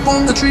leaf stuck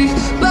on the tree,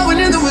 blowing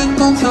in the wind,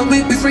 don't help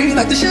me be free.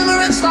 Like the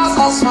shimmering stars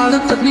all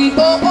smiling at me.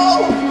 Oh,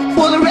 oh,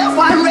 for the red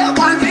wine,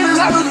 feeling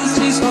like a loose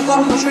leaf stuck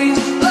on the tree,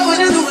 blowing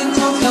in the wind,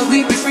 don't help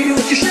me be free.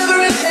 With your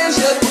shivering hands,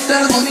 yeah, put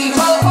that on me.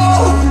 Oh,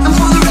 oh, and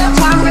for the red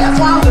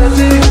wine,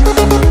 baby.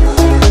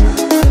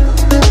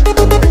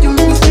 You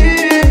make me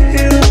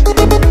feel.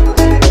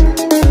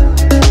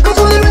 And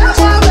for the red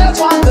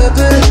wine,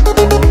 baby.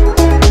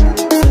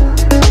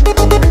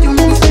 You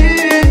make me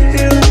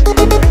feel.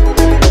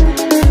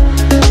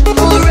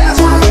 For the red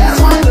wine,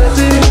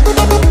 baby.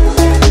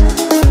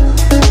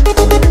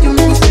 You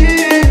make me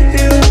feel.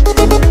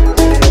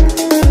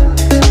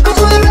 And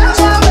for the red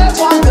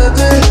wine,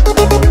 baby.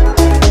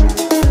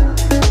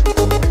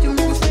 You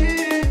make me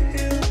feel.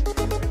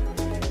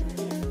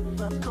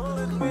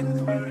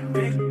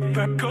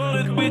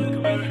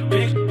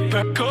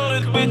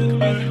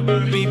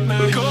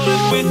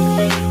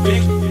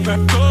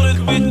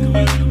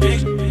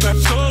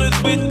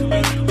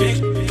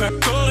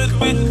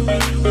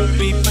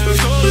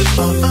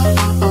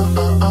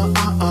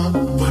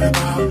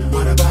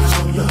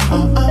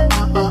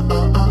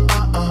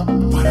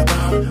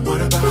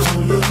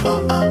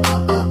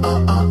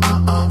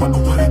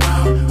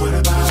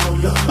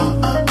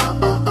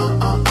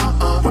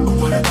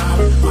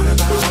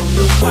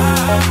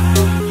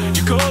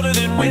 You're colder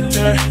than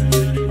winter,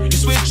 you're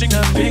switching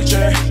up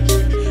picture.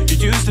 You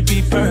used to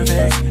be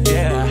perfect,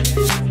 yeah.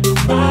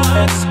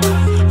 But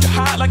you're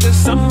hot like the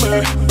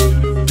summer.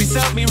 Please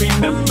help me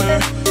remember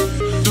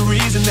the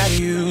reason that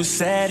you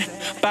said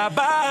bye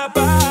bye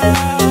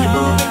bye. You're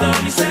moving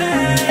on, you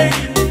say,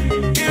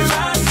 here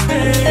I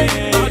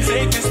stay. I'll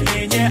take this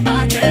pain, yeah,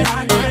 I can.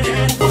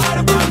 What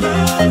about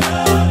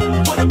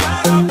love? What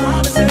about our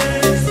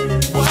promises?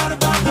 What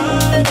about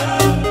love?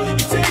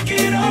 You take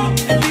it all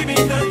and leave me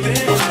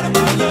nothing. What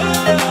about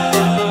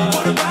love?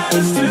 What about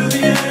us till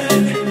the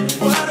end?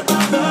 What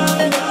about love?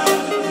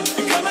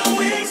 You cut my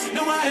wings,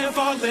 no I am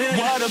falling.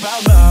 What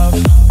about love?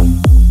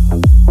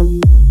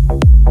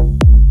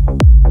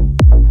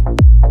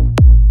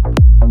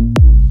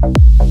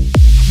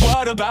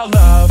 What about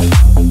love?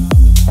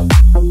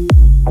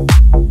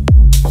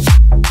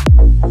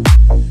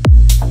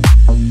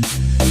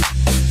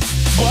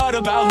 What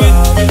about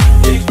love?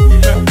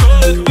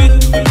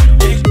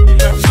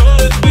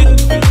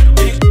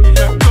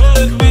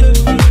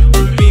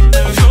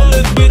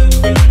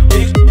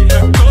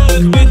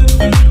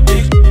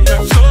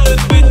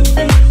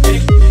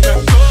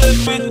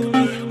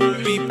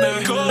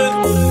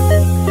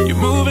 You're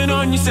moving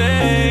on, you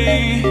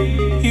say,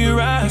 here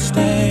I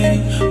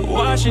stay,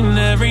 watching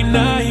every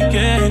night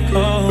get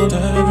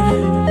colder.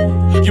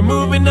 You're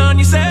moving on,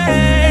 you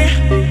say,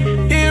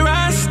 here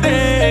I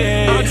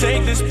stay. I'll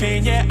take this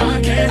pain, yeah,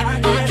 I can.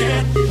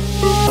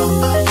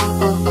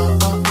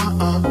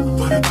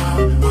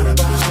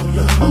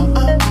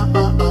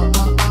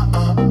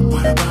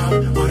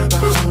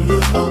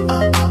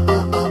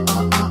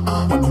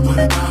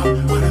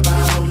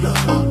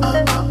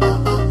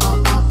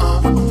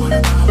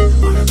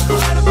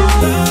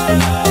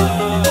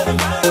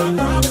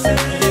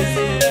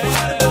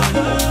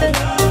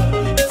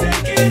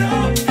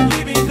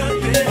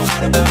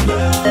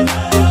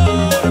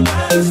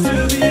 us to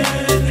the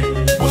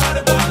end. What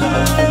about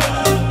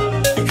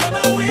love? You got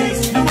my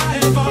wings, now I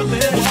am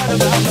falling. What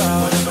about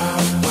love?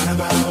 What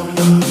about love?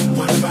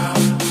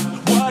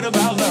 What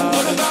about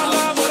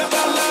love? What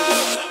about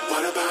love?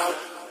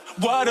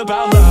 What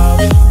about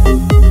love?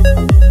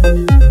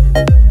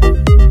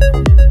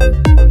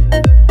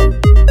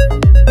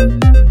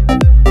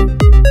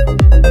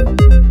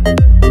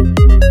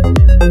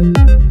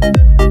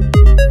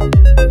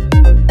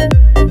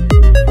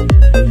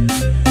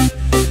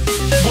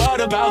 What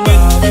about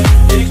love?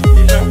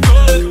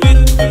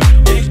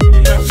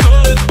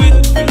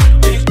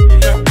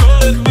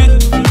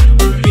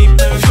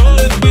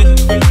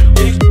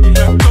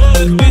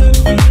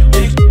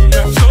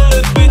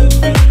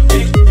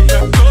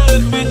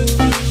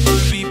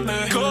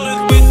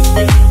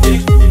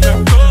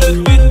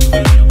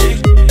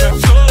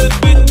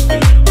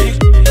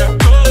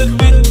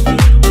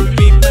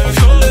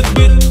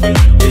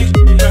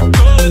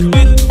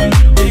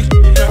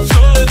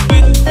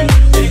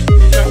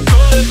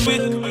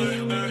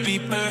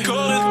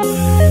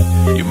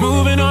 You're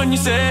moving on, you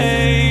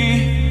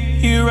say,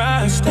 here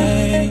I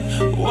stay,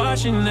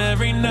 watching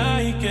every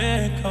night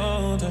get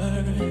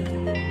colder.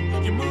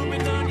 You're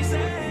moving on, you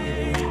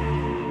say,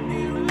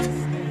 here I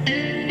stay.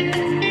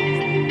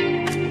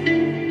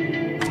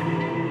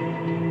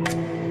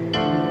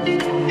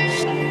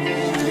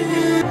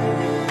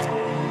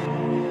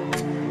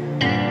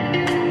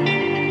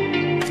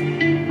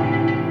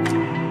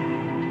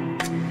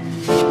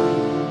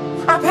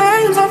 My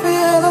pains, I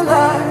feel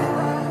alive.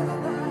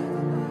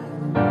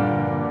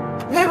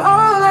 Maybe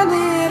all I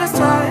need is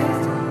time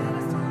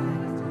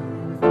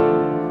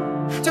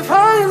to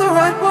find the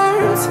right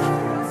words.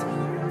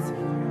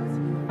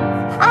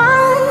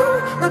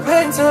 I'm a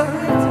painter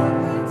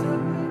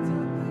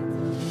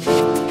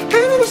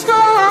in the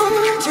sky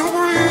to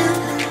breathe.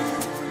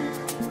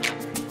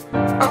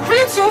 I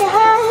reach so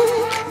high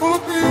for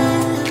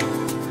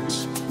peace.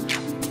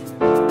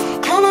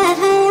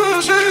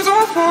 Colorful shades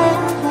of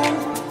purple.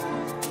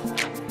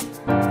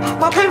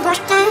 My paintbrush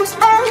thinks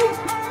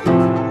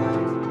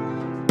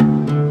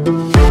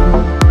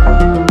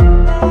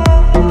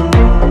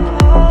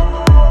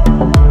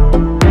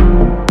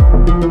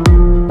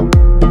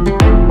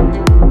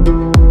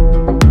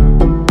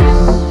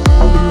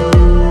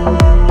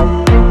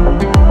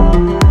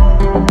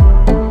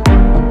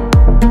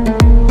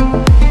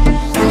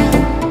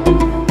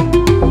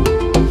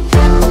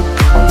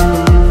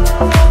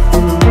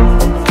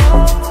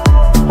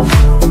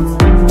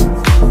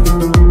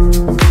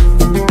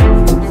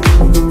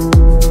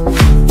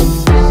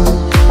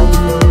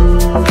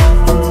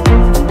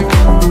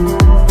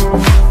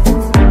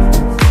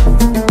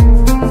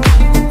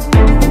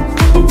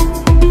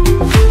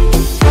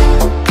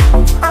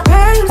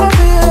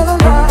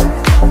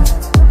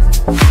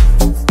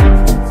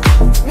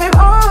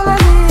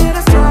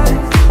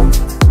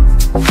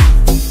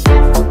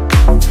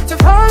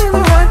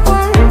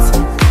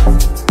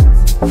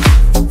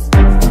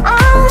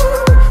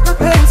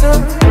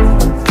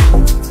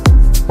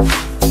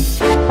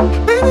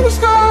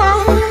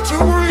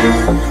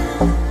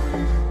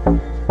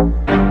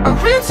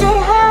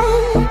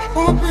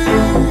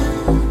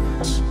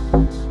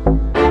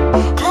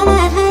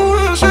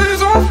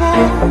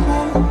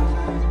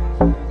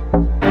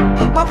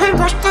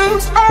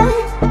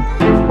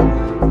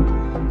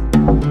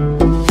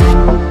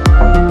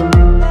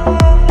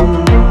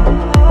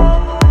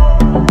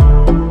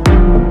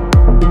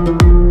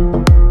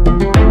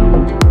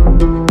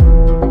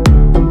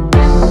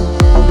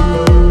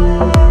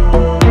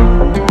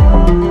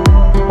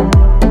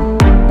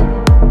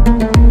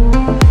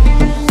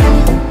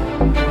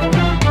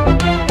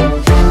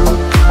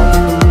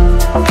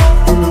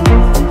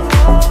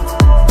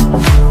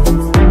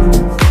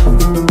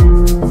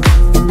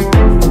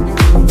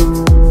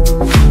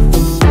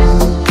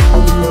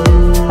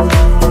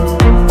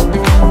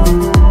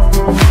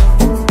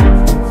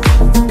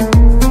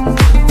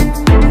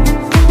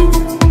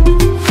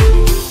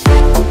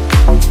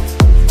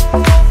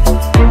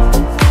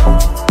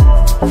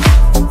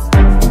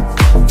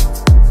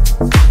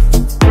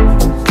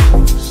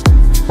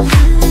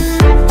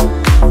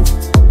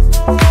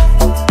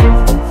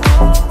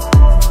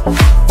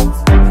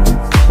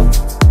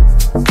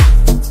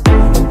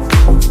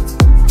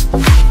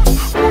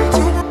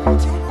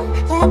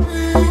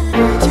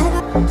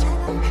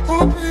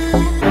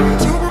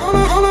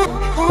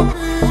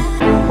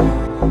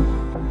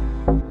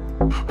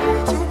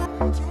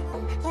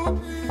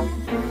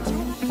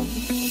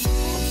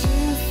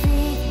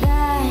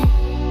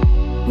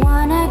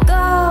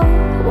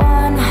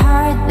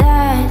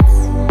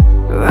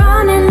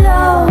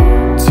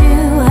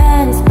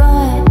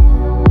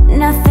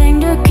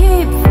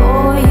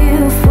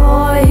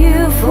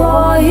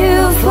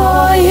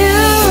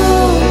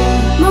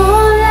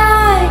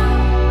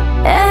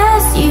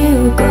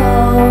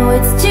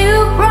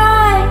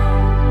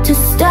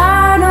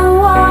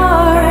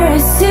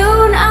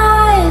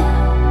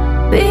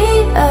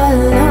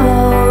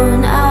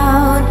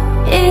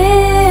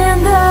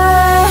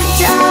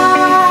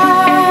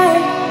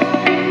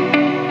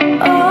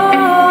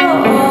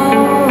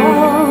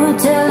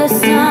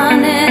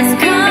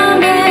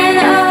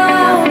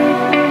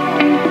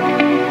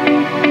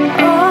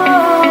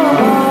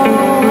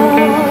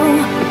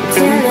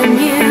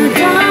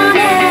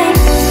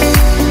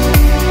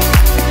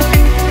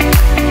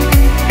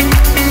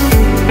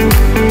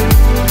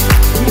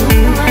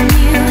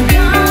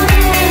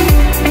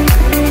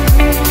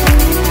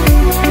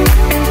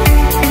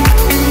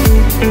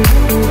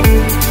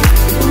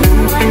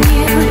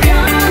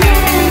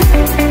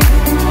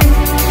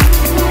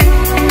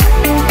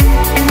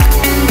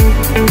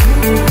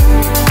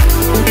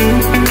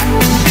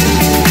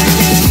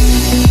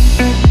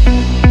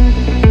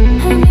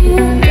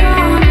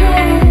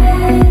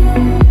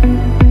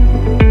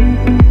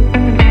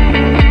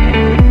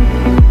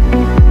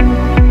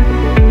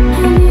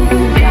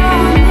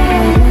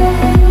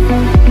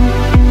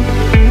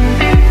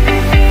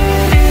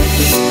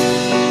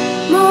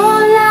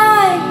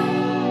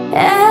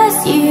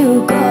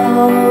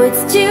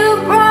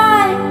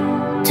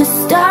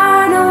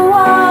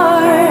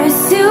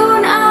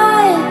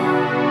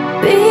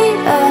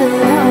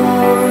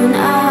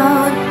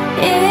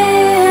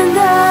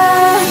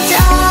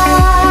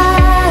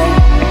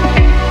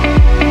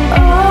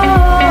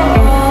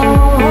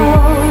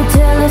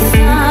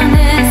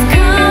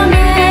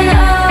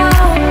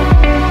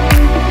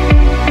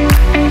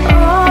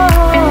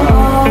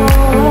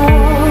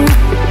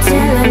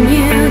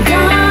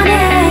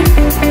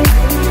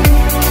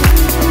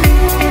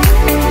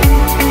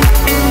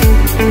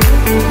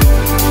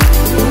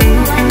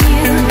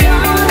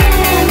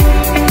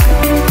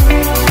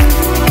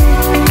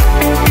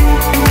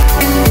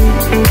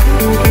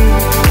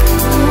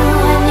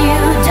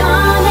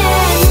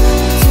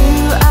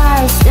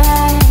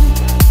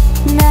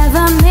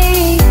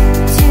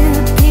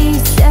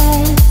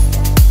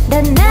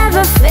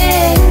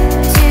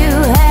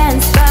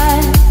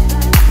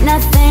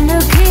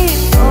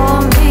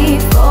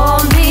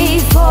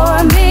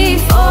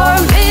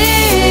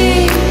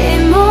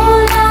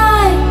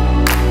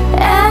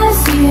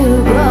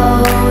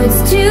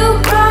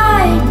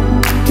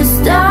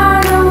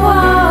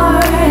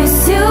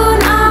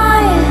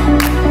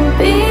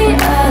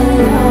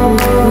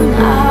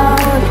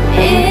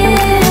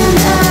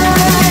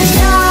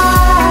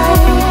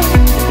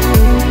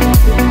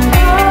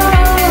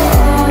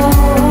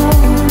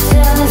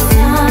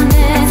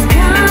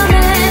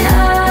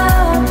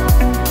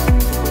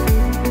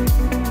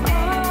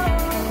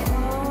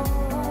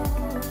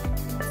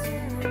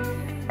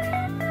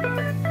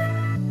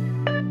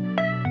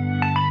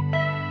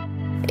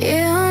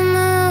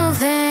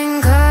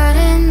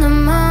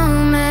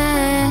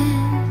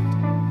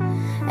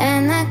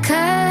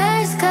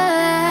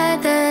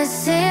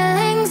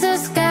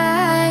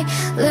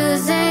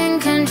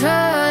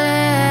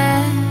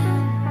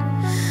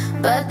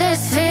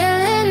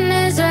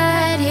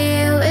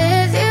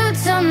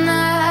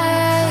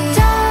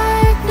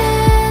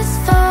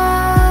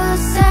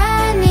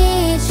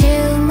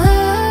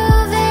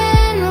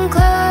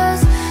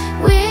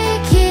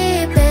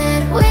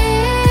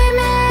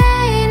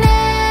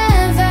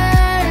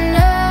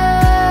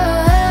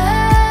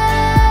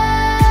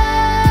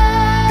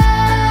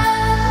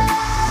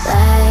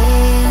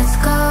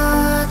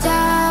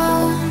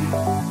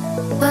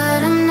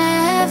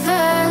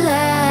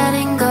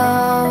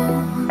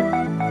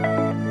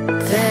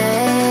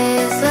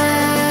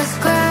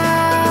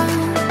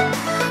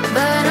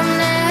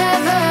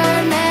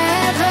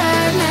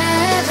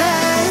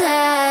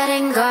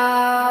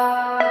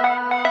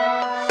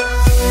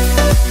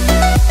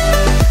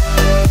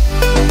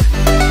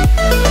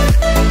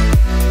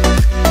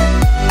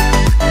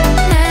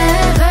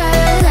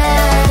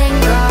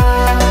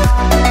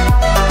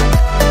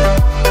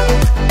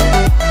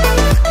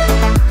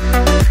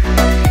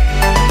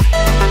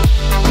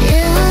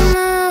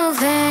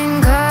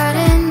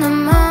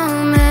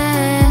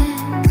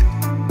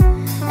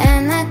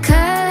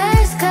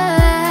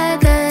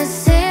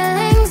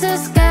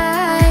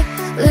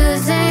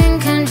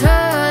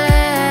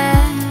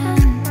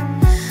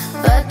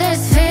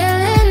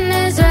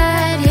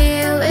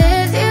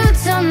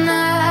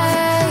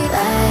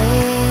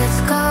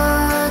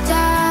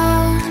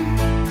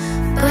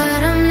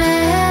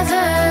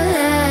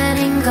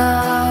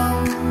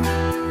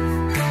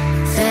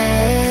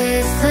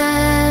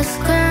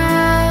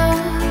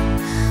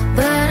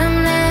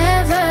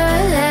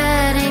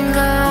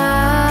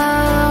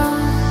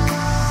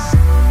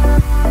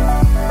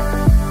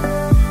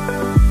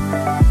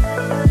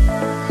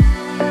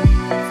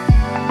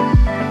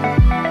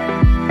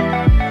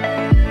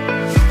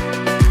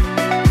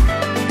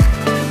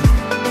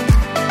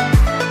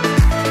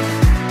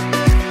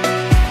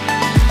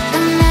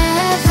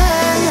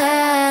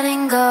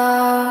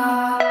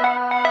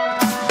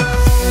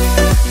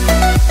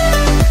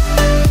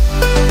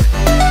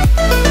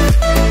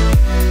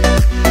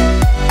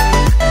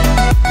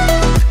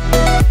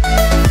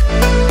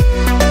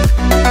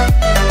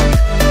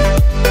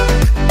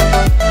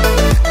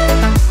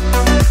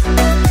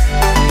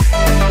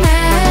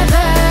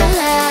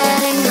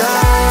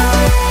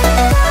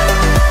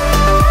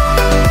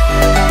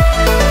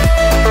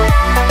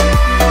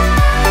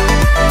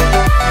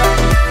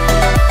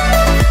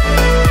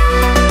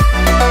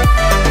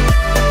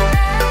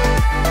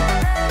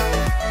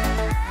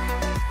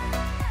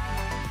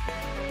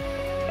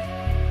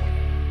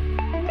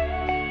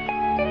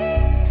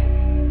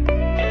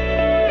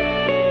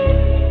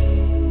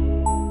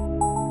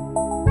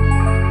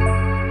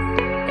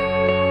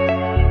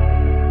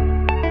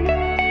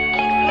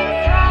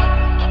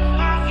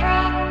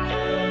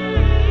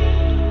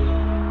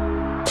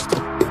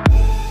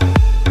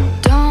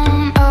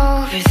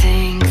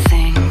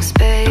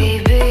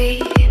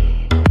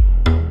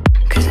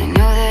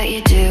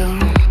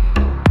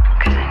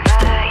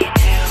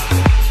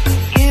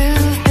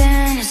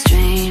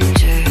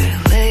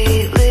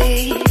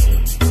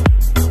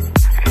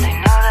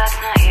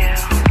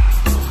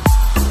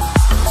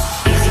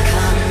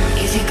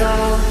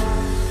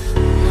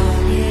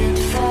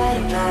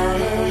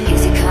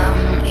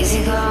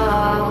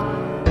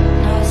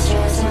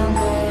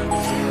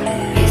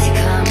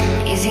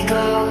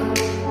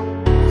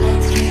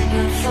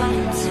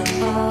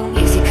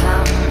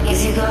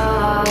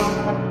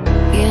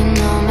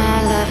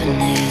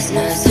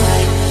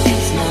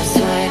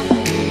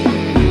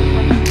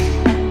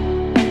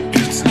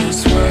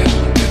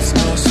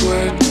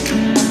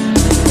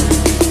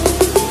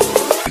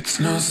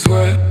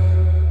sweat.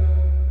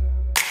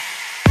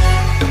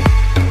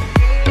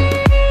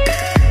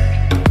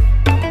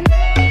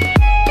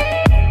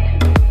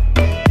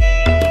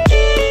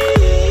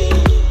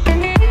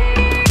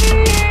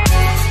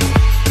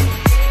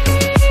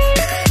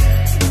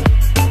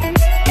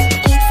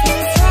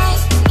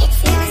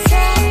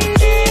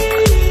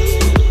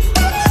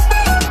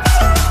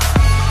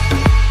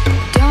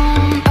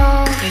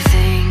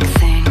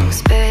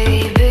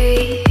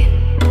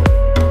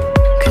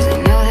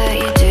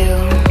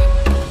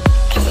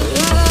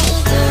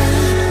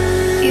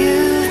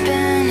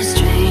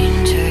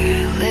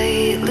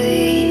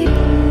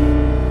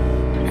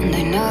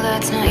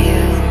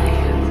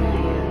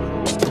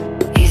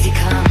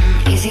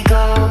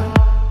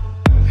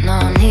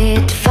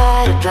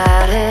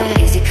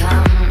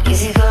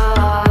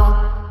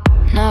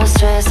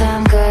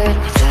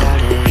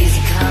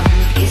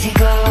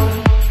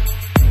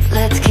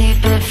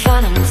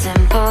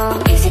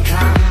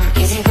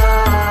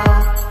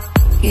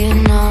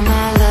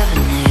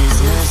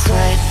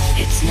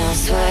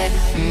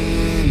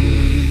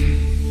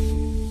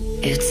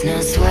 It's no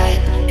sweat,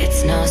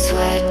 it's no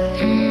sweat.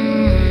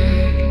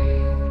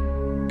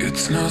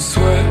 It's no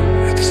sweat,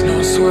 it's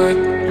no sweat.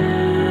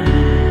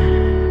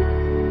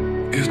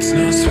 It's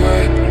no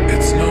sweat,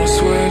 it's no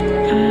sweat.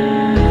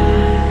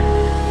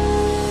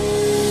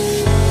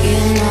 You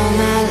know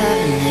my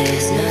loving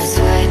is no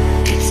sweat,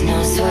 it's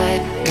no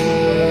sweat.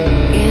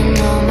 You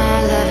know my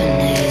loving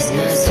is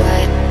no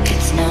sweat,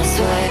 it's no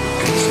sweat.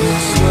 It's no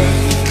sweat,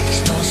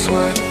 it's no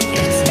sweat.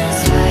 It's no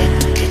sweat,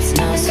 it's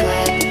no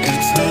sweat. It's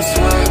no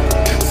sweat,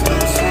 it's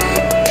no sweat.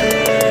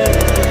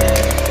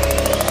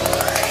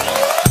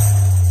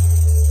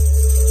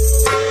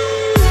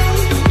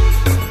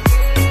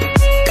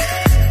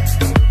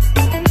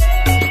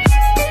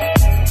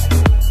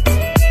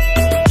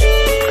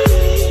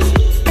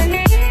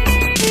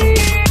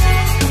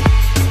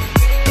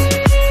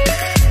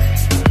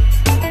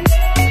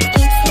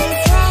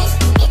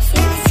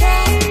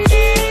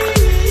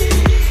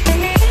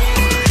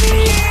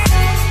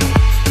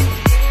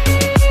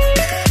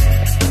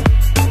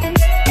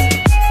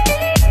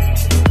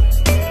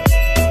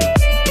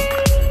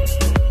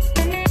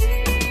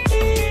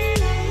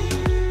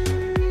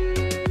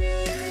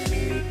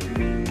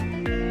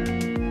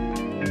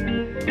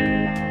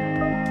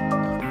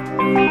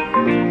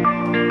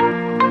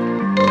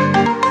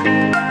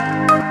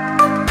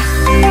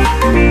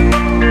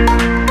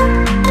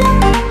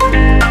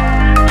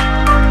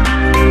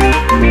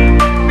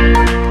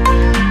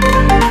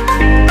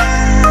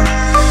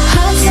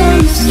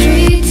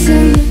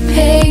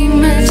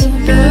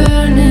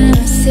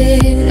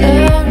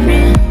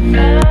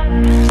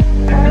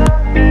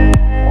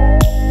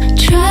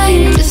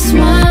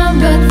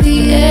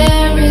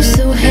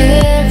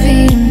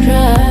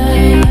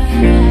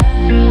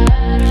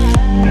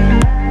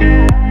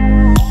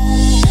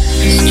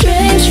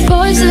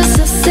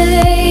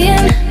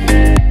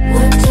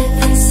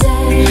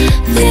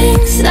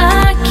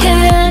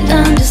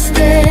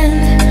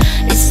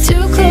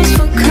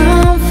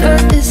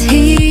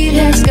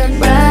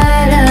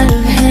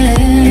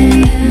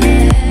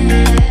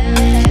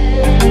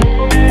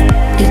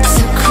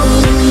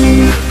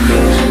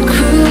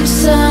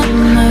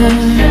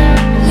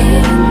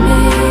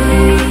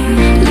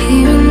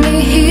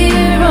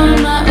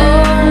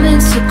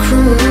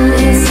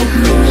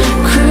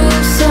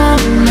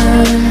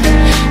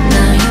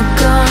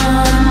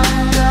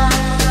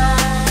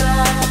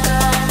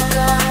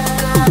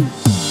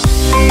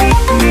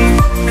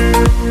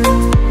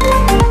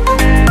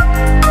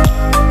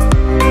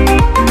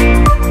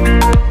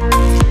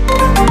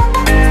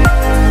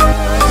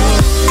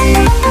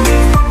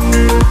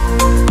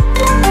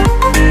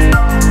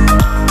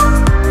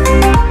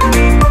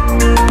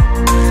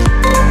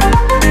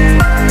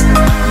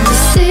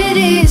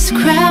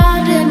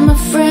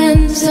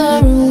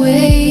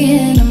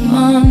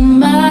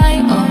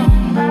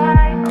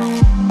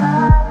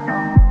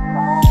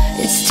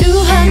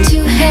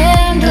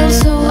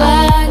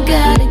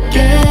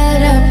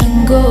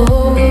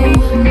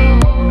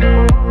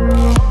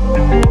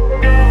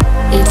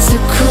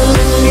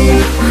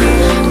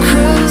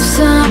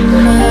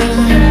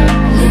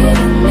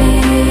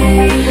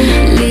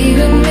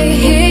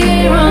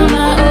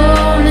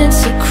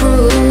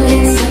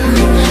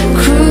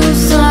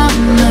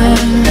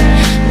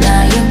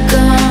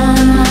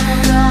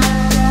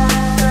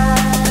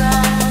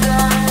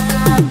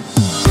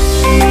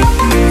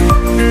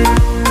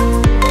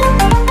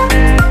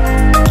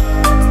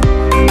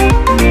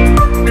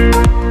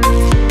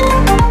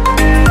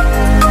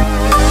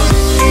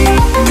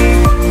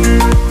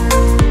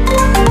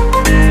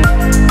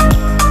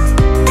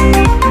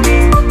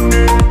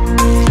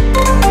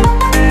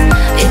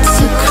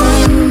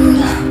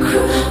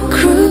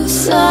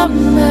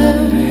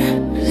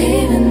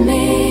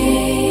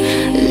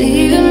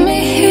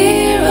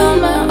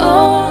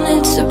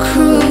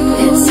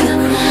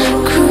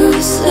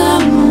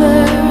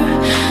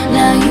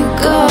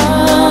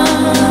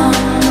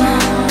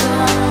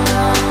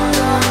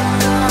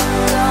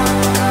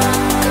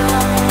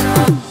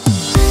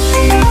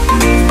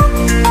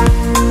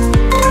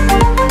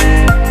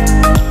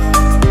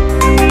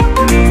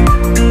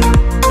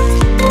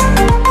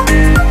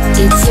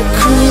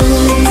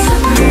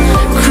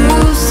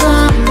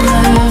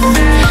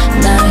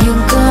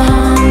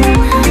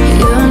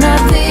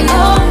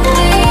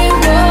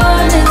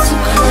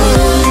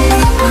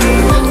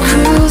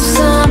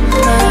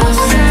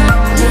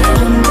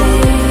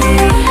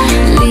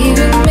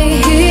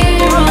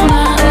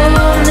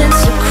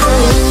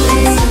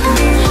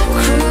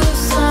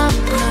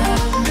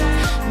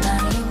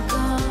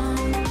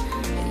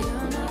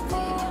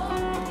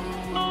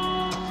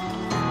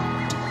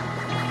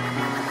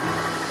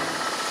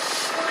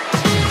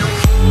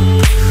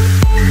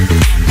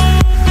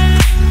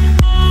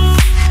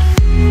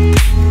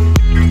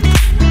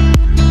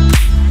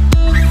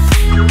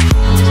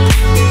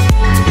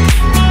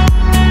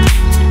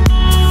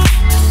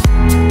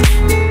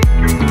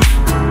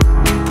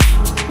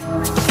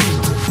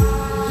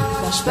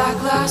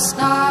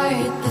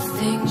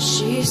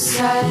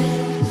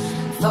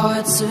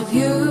 thoughts of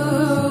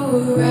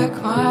you wreck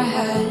my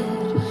head.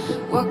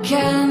 What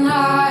can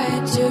I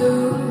do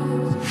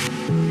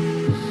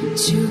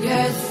to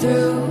get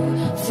through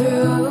to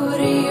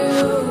you?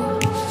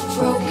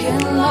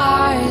 Broken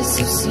lies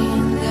have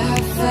seen their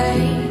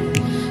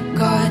fate.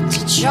 Got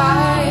to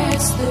try,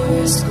 it's the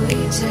risk we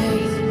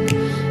take.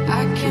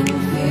 I can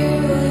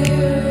feel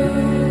you,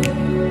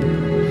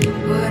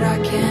 but I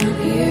can't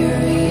hear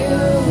you.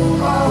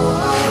 Oh,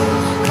 oh.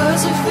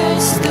 'Cause if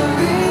it's the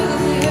real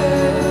you,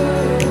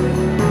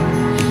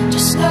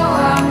 just know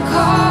I'm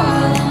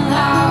calling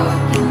out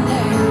your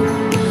name.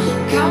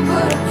 Can't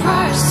put a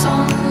price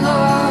on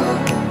love,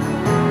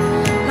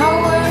 not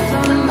worth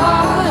the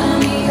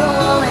money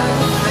or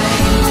the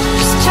fame.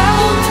 Just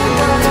tell me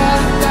what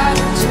I've got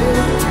to do,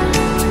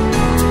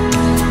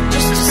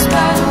 just to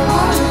spend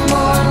one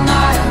more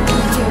night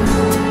with you.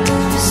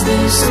 Is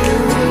this the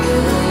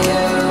real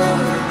you?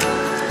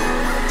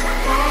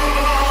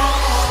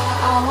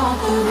 I want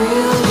the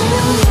real you.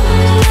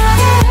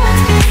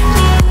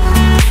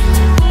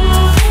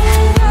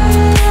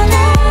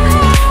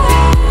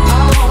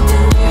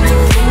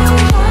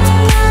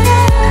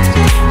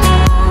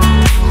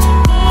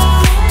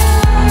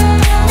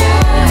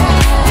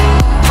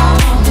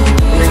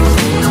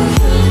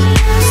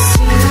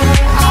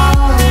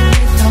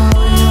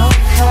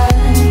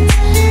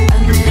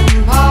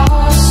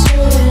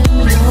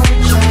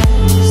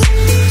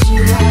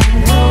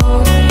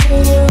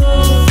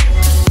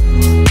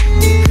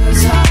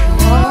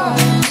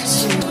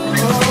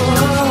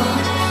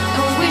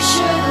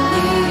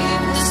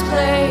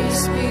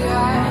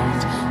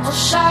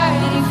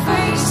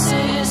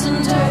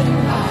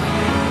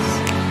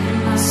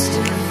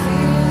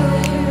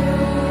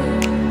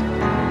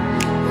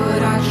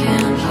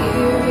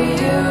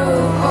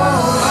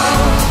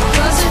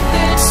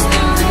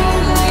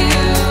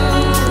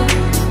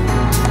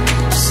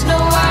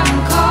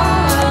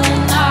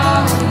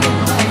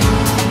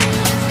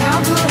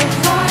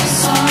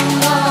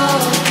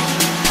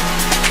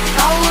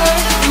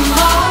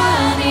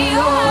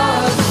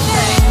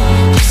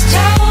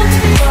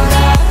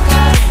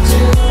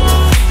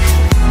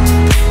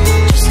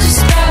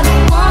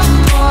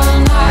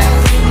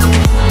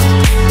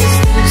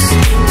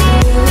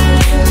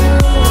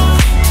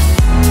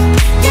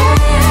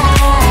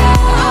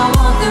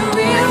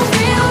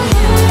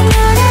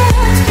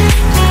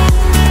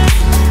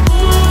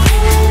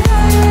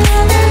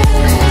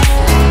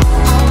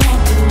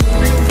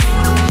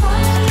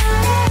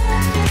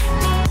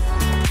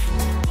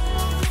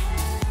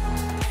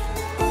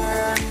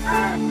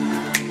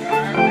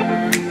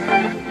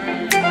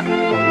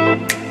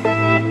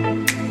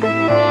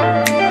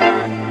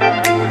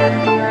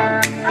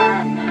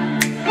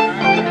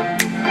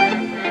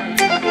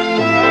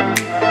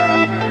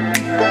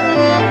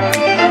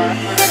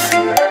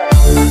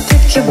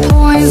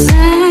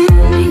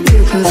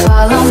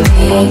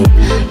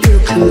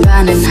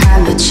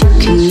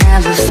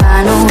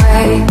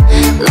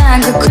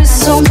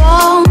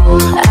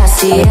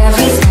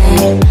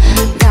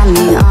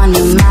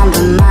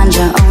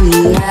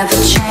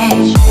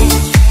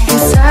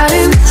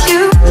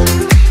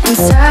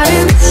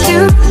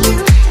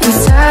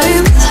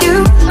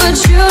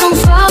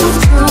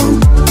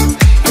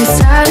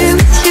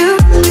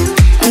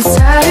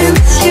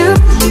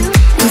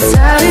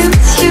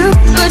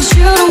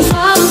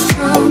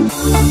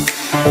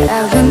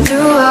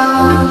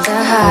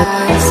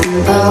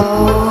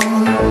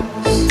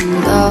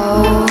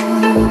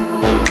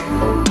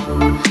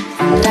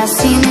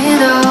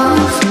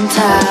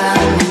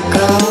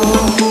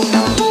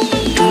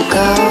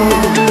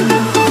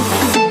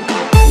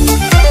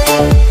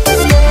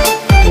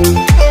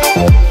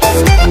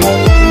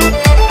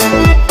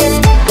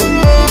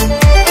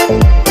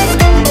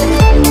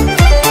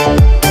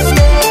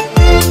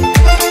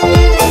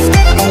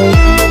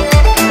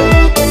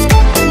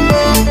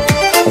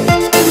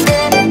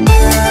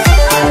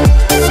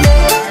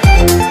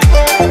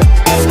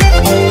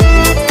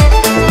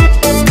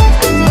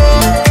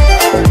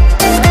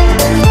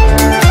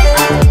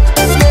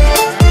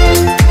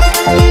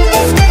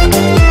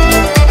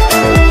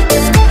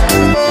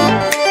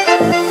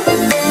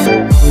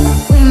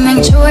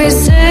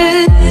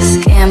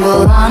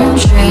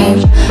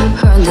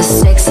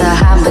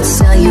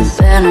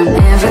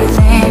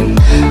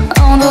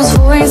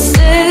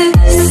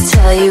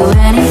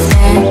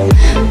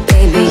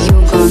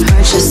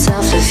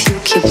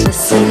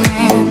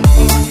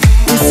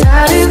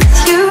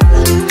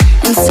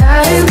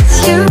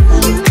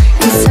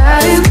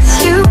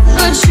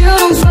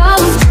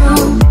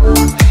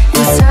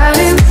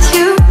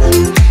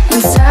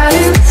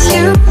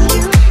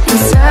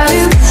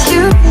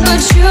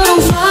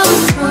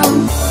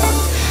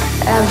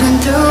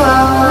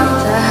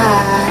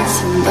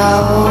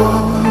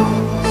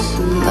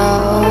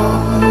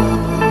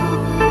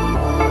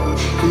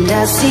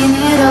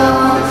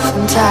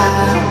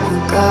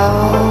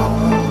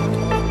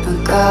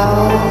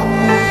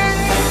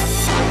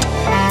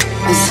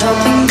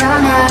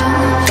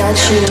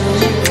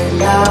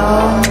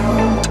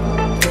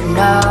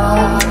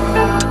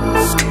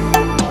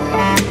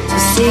 To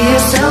see See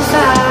yourself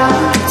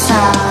out,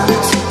 time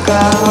to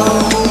go,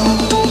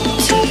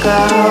 to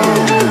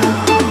go.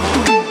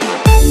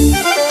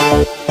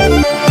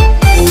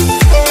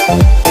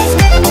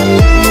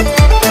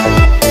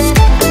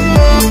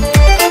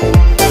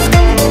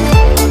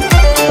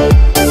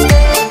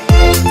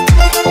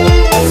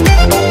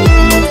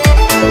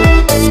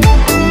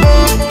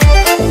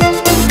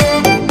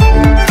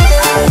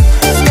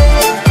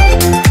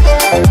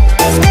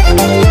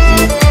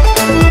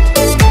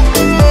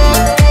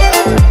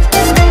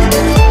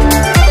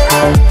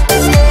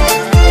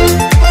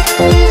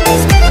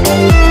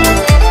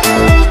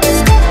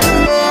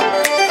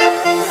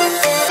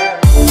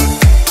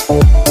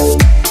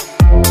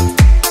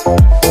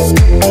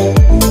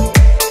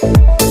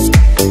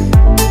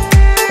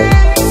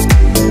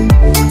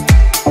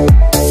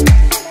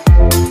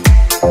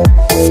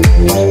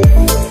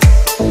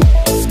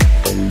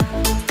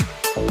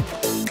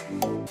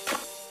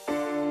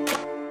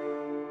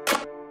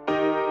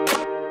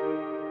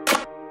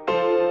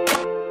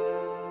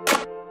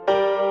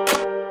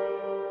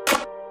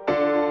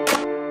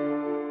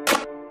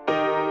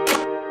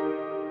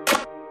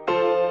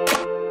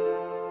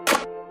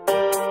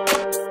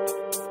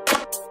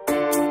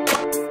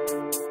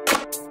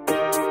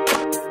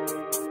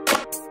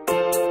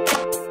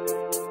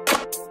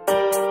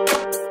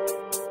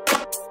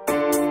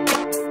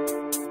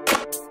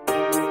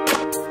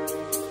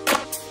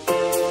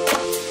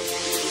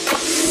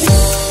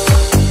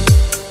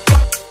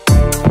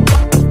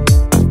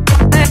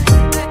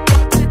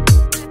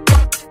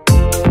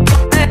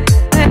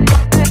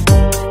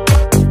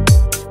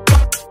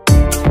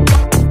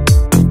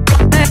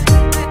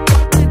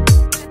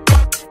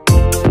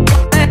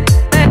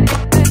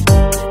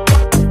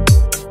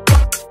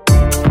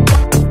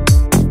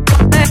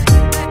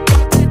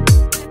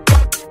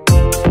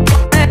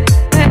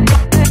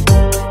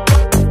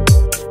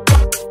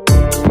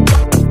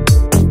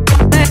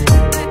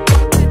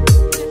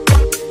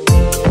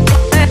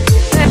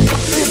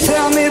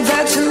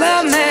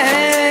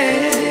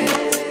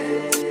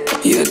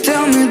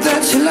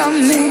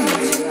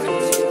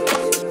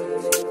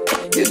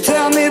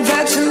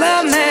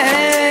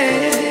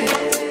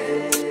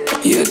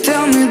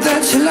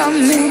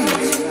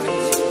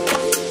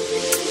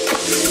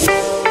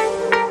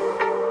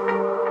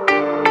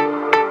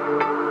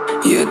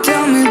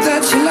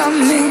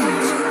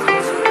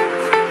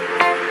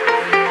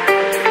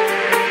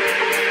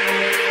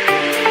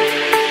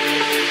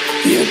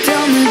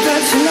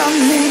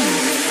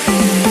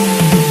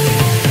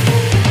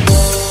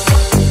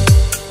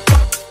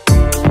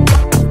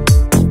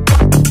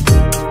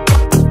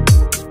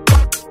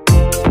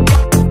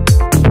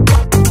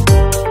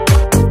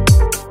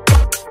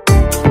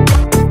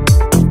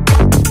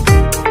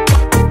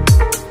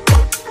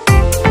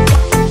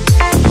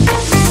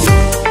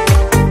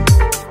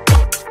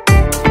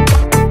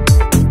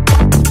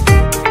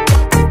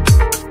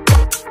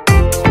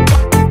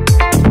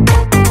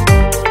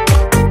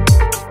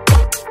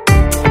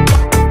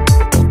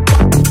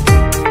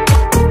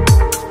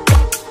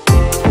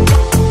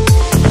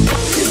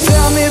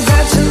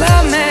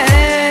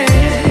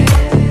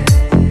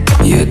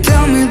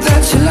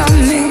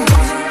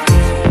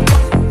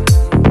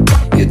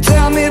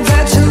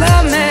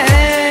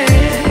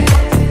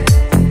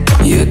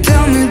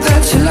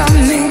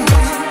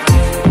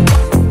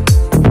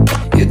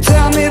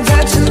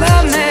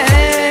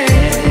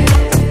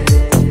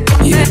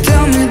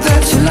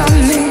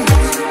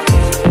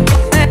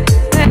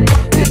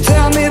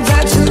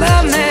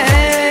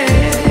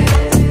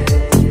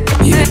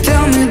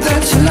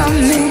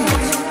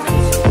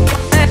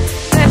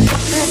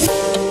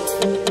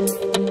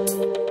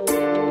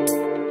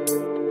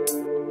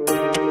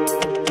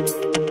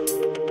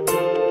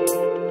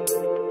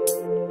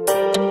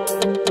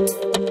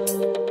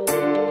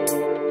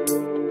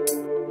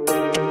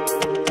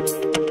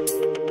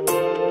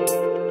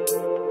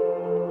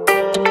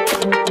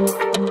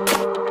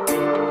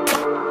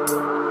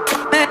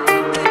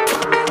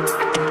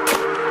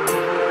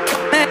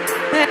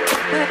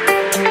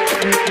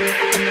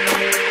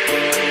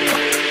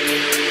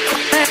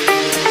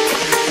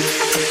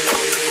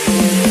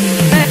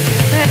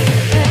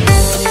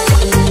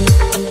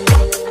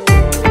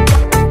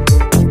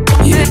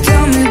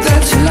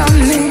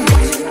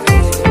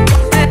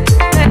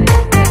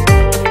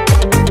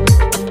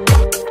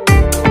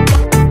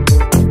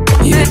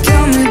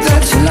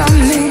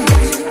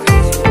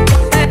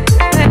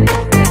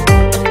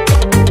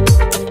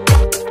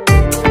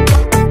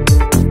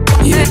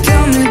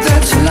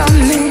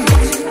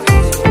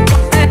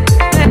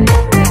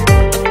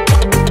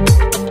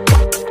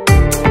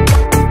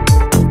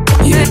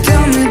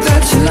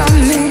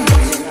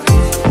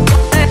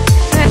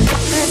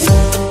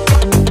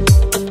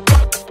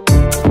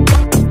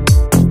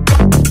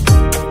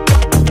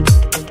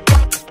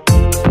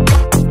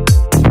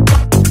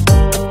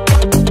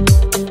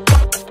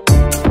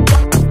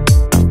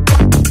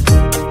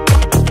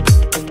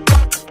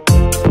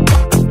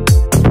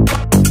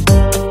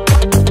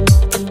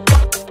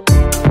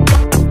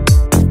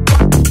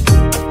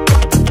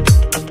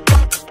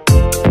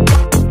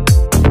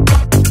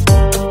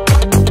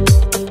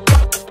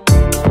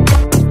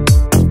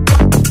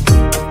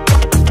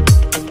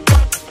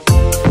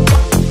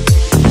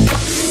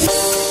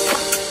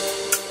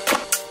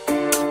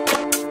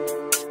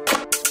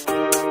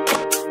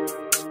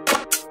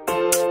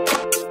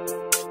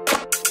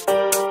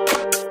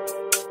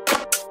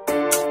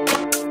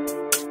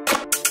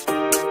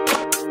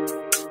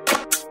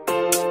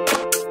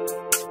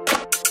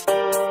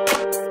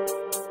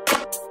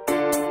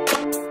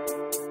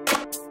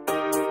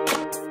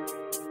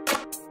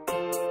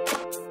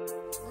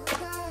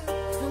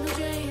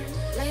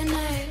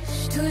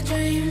 a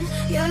dream.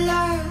 Your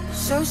love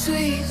so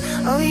sweet,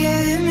 oh yeah,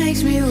 it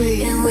makes me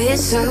weak. And we're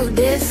so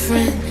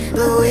different,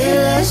 but we're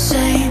the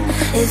same.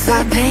 If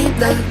I paint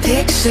the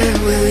picture,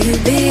 will you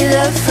be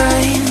the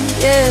frame?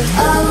 Yeah.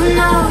 Oh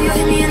no, you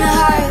hit me in the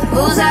heart.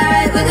 Bullseye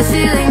right where the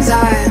feelings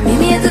are. Meet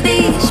me at the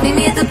beach, meet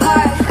me at the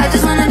park. I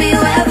just wanna be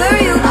wherever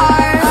you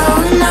are.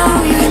 Oh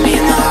no, you hit me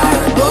in the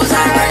heart.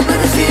 Bullseye right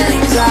where the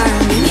feelings are.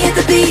 Meet me at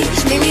the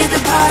beach, meet me at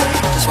the park.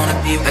 I just wanna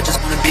be. I just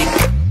wanna be.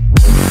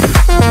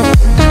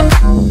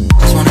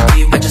 Just wanna be.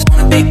 I just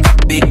wanna be.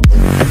 I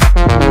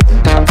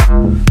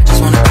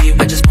just wanna be.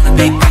 I just wanna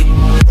be. I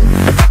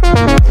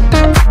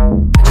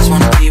just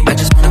wanna be. I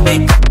just wanna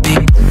be.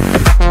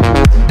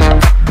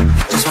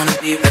 Just wanna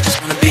be. I just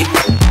wanna be.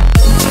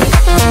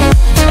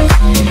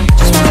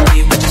 Just wanna be.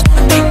 I just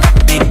wanna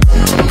be.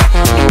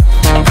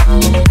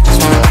 Just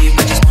wanna be.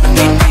 I just wanna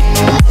be.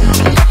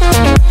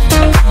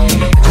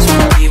 Just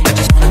wanna be. I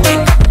just wanna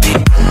be.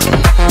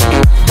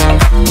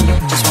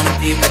 Just wanna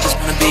be. I just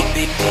wanna be.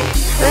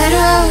 Red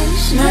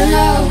rose, no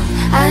love.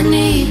 I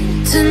need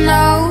to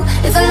know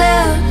if I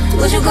left,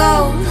 would you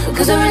go?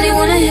 Cause I really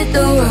wanna hit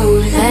the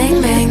road.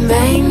 Bang, bang,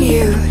 bang,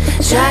 you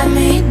shut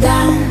me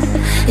down.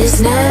 It's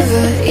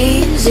never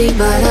easy,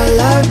 but I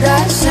love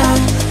that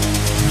sound.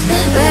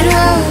 Red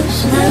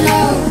rose, no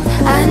love.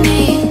 I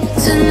need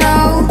to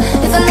know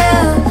if I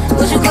left,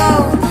 would you go?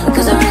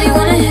 Cause I really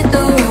wanna hit the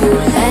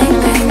road. Bang,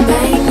 bang,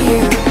 bang,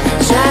 you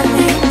shut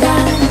me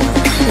down.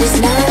 It's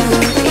never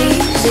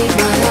easy,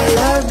 but I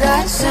love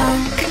that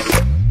sound.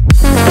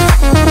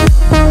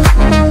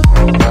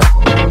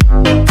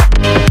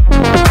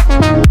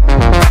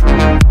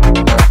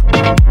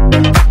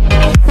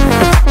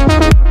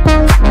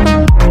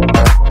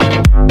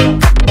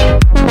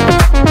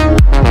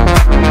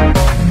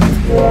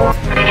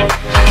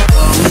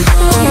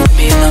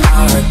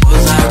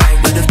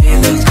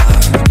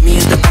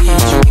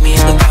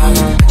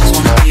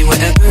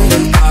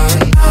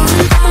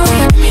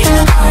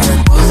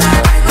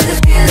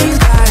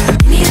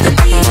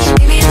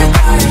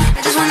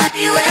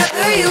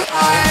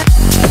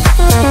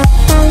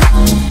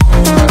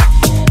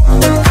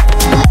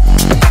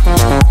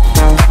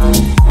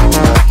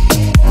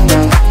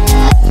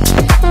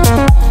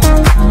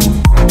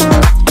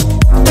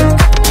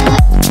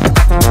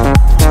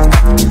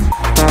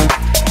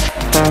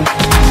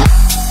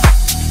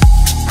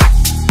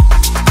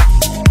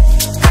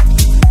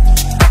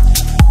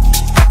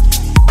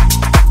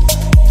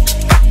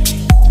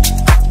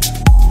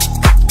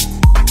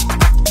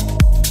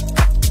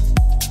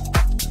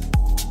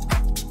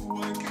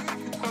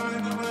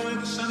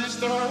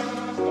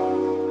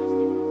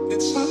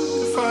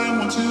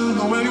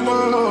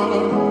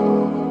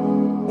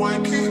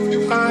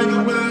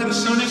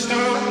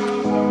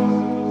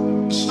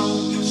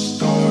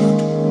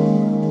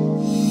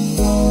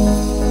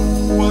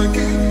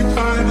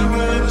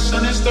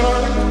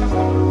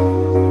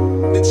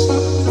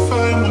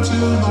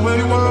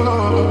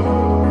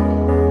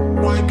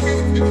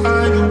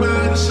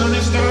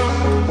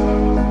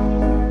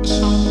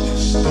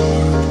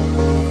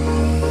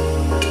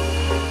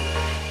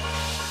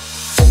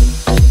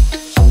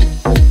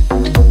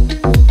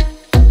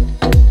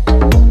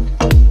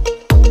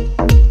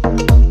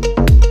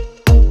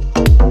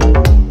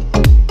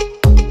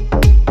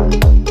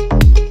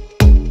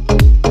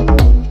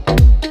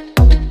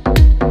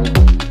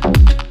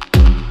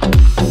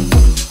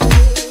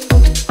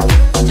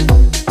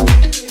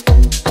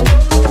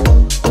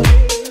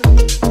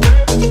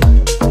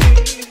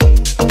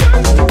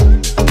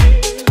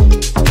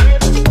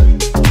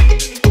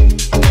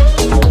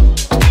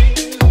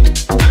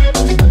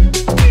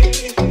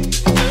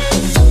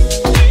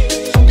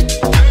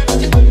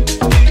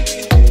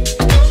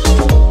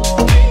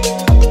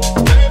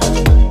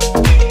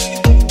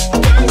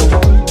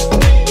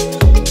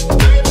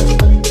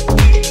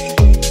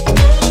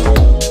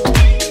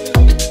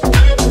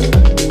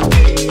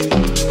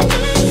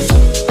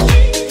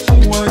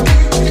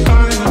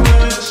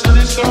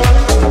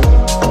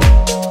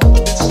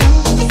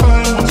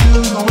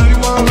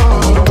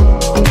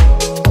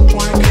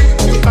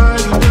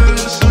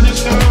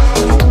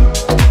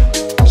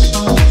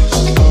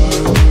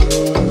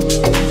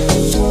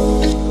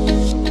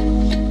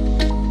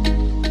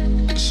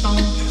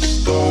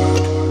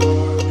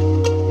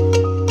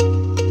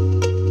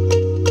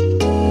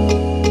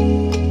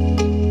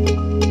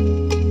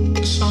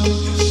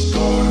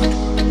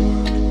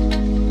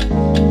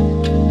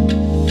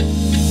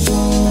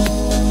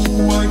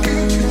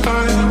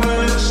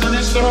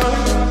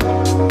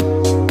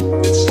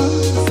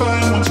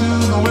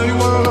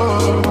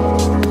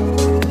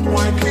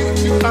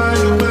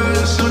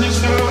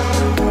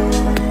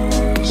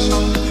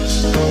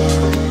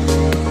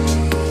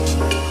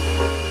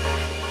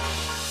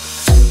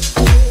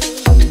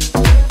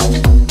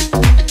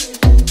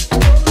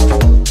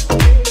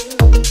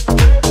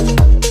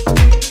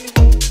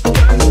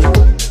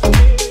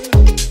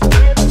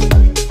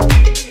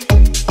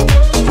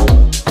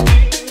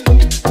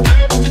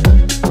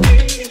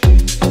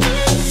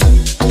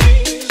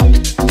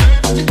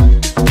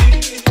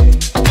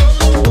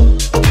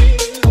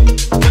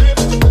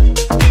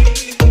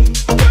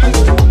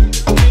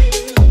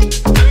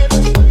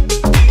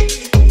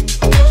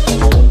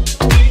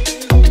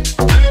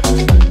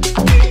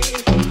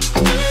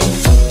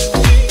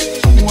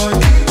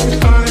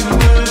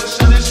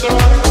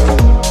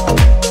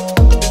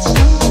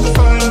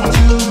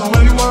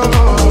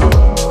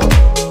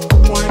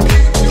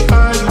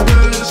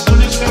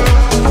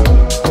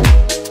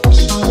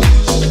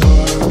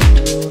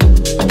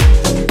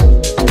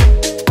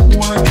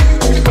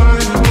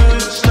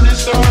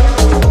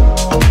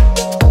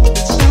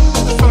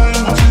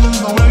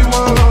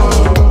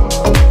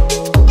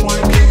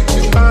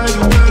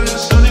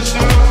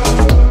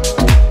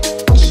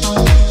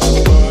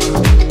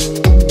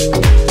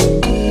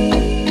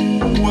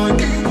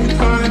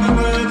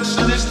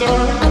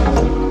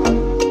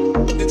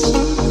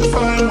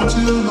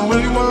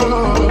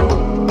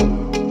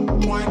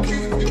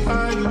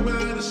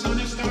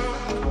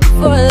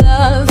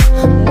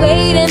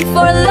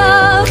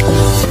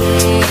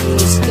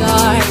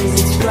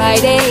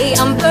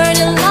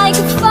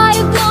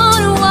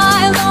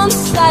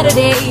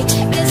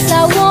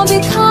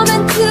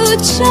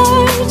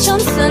 church on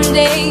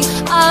Sunday.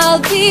 I'll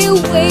be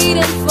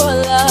waiting for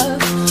love,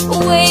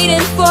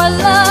 waiting for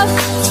love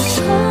to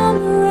come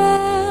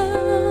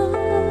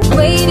around,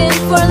 waiting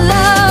for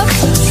love.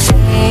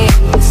 Hey,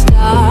 the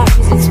stars,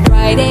 it's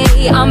Friday.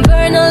 I'm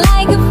burning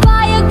like a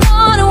fire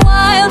gone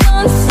wild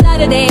on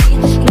Saturday.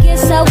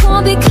 Guess I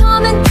won't be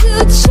coming to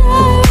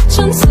church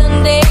on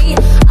Sunday.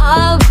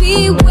 I'll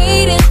be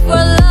waiting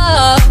for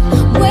love,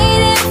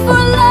 waiting for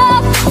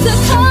love to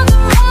come around.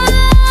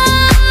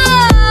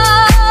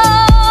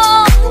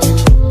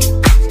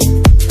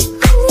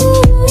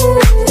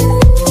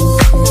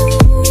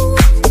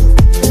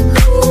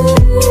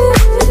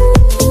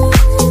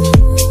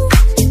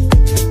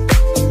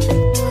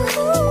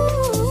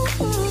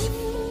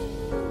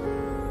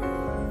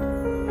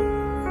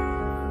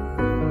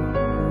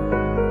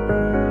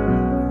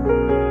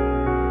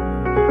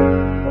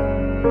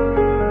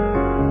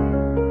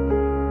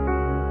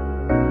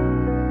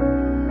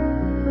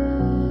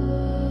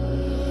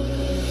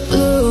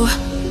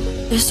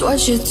 It's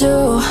what you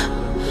do.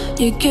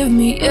 You give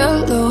me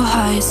yellow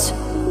highs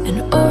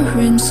and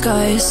orange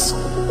skies.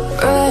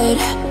 Red,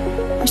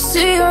 I'm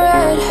seeing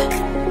red.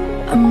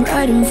 I'm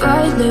riding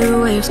violet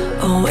waves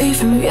away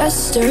from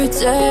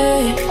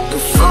yesterday.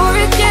 Before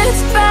it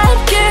gets bad,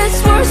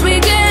 gets worse, we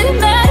get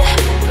mad.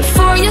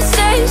 Before you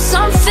say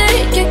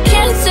something you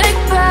can't take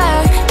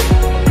back,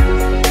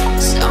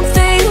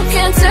 something you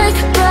can't take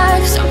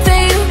back,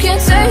 something you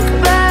can't take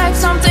back,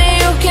 something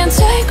you can't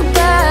take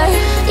back.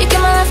 You give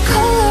my life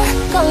color,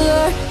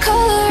 color,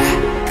 color.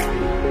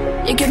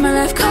 You give my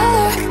life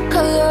color,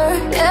 color,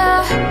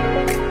 yeah.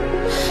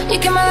 You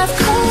give my life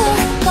color,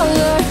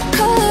 color,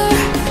 color.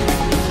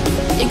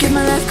 You give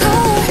my life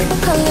color,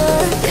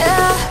 color,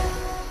 yeah.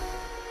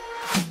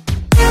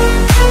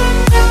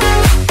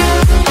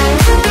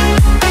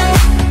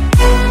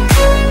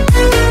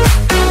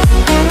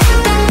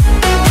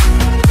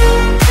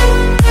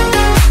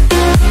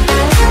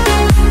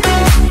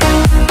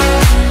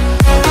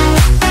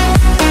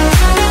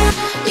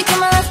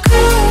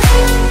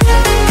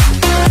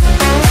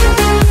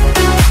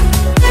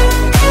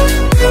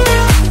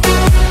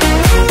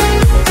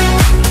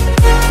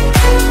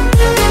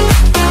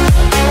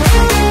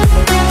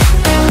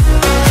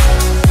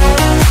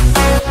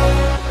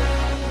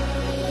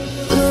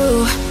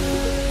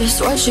 It's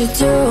what you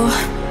do.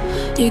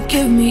 You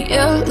give me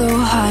yellow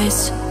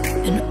highs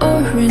and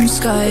orange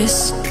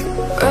skies.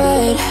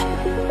 Red,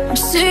 I'm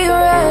seeing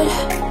red.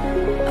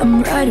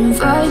 I'm riding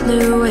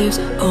violet waves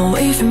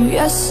away from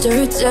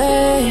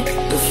yesterday.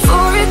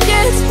 Before it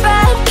gets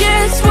bad,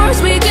 gets worse,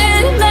 we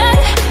get mad.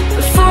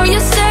 Before you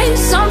say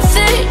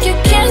something you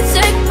can't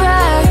take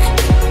back,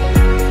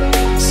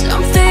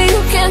 something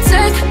you can't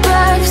take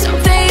back,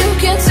 something you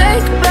can't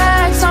take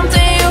back,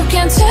 something you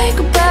can't take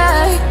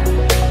back.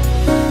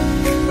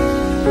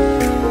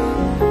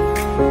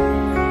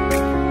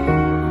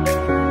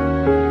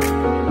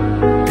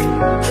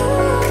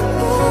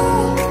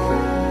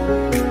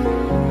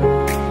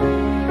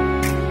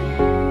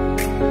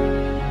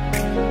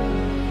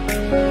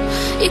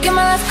 You give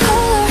my life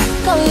color,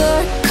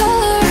 color,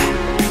 color.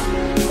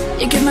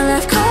 You give my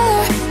life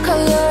color,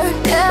 color,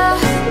 yeah.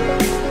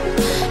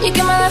 You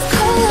give my life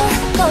color,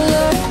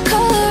 color,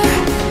 color.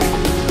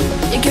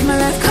 You give my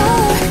life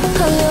color,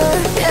 color,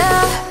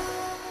 yeah.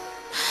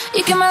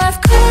 You give my life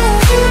color.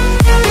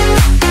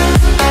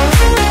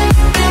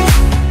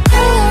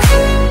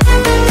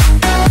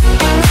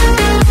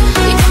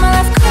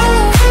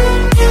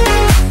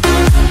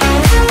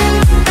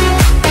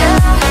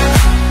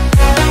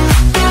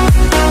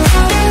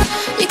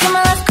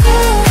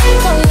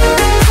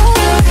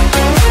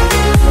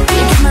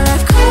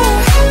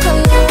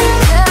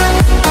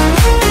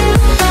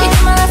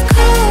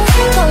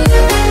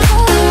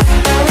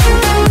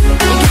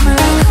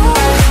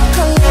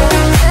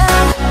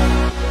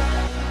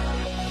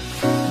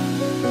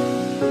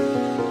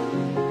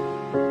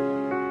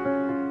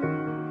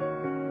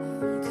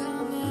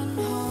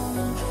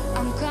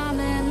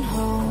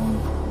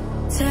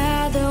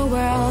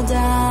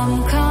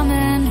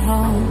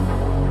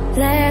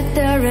 Let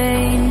the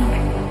rain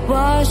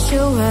wash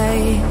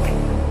away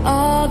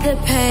all the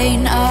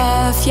pain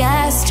of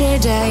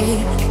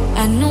yesterday.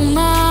 I know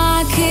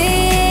my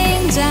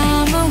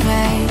kingdom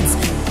awaits,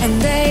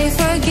 and they've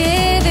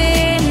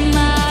forgiven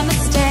my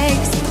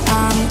mistakes.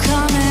 I'm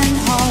coming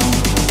home,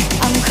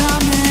 I'm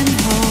coming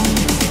home.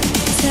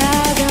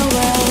 Tell the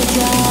world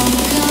I'm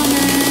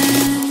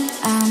coming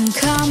home,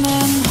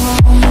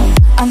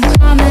 I'm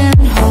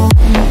coming home.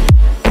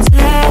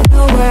 Tell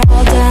the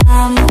world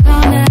I'm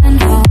coming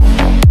home.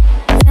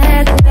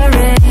 Let the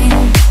rain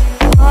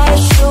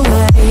wash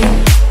away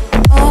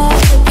all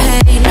the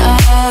pain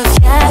of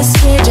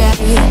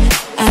yesterday.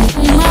 And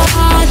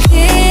my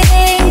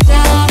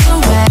kingdom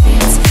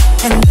awaits,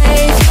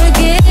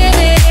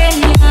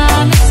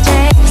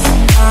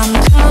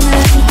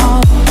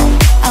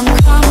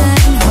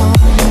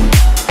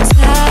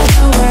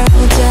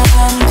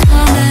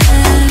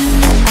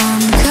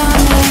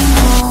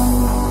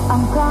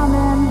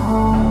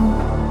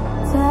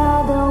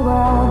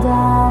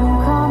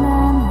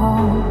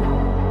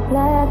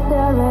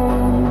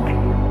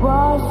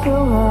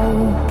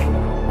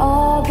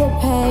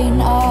 pain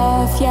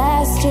of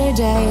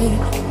yesterday.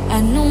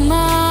 I know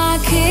my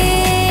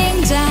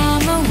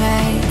kingdom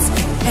awaits,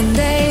 and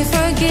they've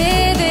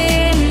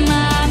forgiven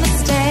my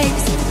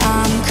mistakes.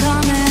 I'm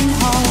coming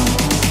home,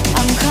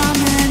 I'm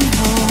coming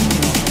home.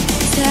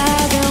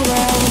 Tell the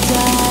world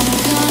I'm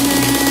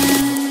coming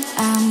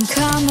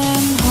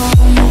home,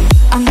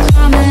 I'm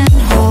coming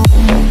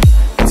home.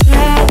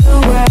 Tell the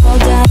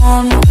world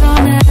I'm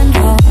coming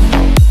home.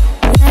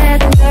 Let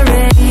the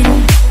rain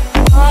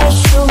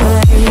wash away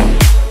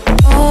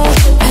all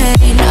the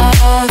pain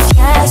of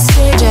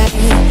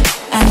yesterday.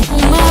 I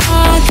know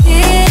my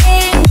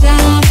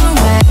kingdom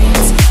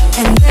awaits,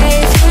 and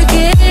they've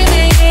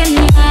forgiven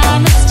my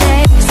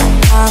mistakes.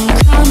 I'm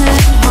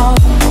coming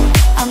home,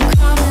 I'm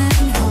coming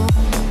home.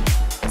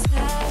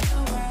 Tell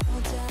the world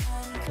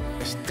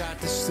Start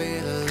to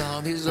sail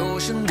along these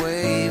ocean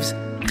waves.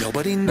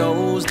 Nobody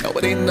knows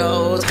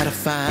how to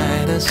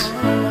find us.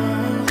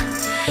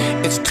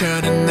 It's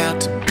turning out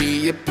to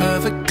be a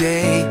perfect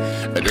day.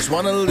 I just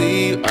wanna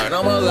leave our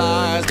normal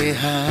lives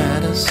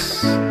behind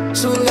us.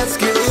 So let's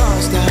get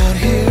lost out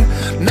here.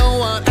 No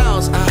one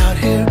else out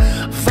here.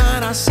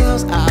 Find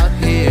ourselves out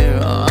here.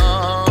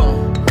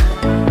 Oh,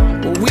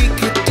 we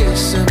could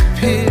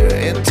disappear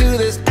into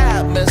this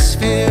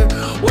atmosphere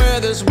where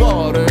this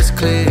water's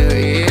clear.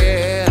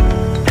 Yeah,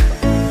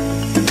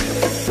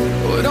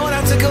 we don't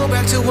have to go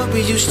back to what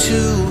we used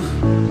to.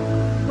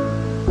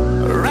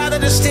 Rather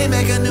just stay,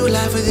 make a new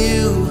life with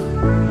you.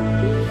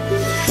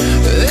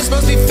 This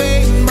must be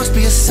fate, must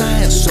be a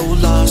sign. So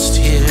lost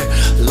here,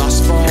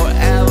 lost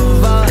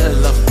forever.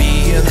 Love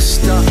being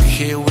stuck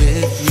here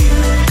with you.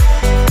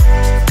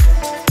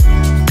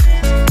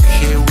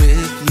 Here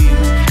with you.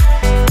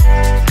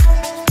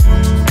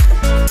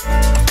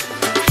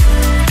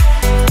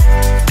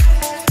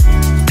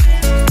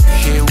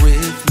 Here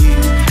with you.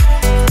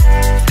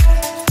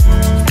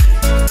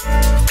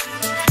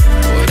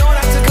 We don't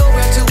have to go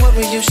back to what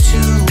we used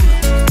to.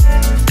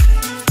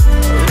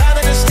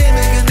 Rather just stay,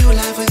 make a new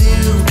life with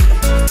you.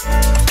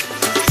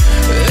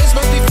 This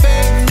must be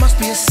fate, must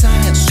be a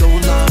sign. So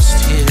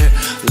lost here,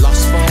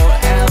 lost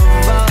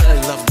forever.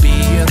 Love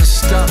being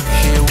stuck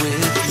here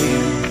with you.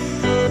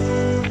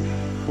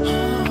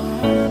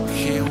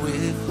 Here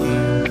with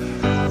you.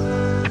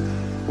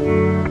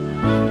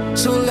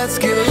 So let's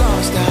get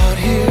lost out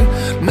here.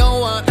 No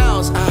one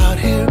else out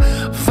here.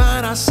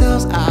 Find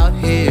ourselves out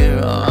here.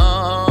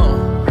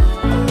 Oh,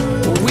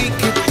 we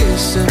could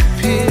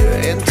disappear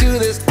into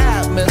this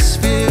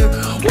atmosphere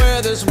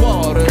where this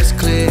water's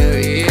clear.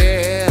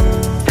 Yeah,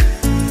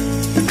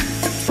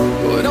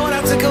 we don't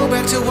have to go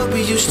back to what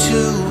we used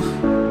to.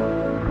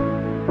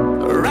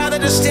 Rather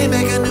just stay,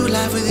 make a new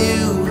life with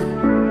you.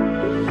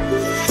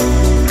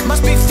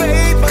 Must be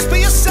fate, must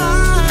be a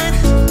sign.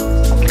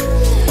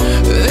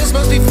 This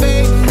must be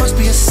fate, must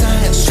be a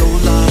sign. So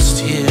lost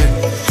here.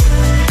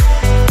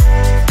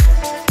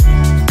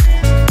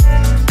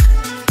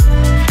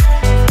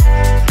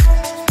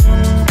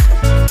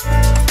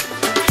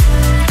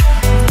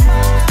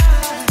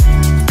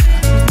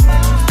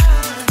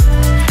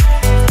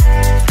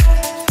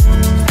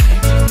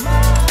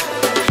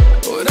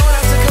 We don't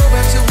have to go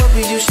back to what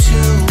we used to.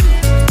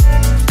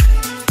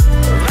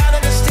 Rather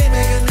just stay,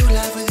 make a new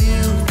life with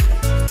you.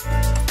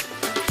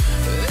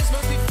 This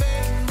must be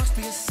fate, must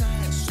be a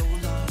sign. So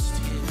lost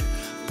here,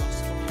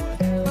 lost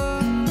forever.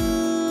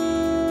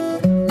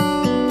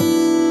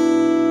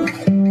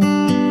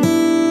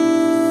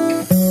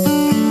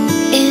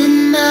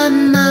 in my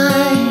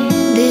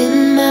mind,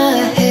 in my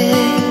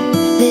head.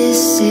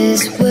 This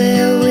is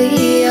where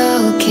we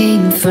all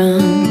came from.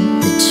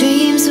 The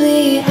dreams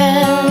we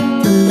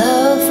had, the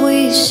love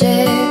we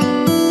shared.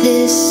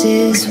 This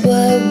is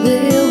what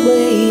we're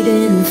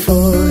waiting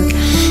for.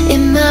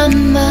 In my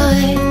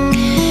mind,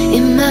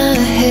 in my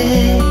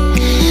head.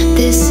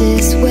 This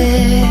is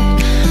where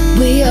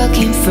we all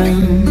came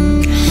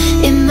from.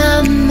 In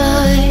my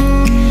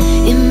mind,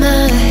 in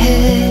my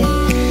head.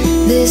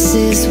 This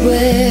is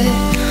where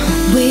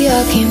we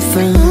all came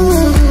from.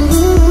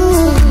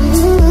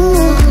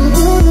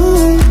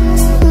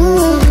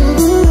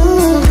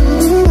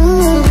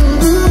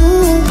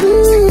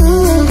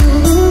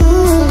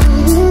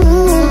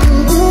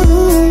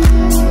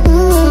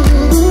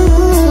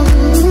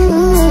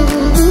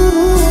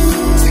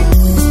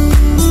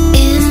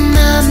 In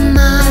my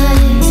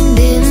mind,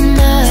 in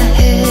my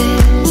head.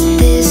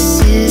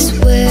 This is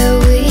where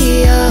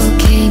we all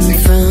came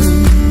from.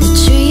 The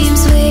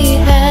dreams we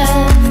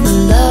had, the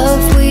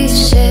love we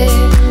shared.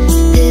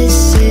 This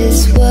is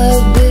what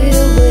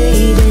we're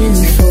waiting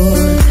for.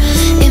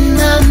 In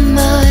my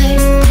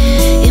mind,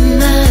 in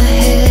my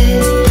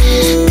head.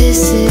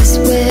 This is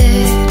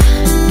where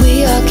we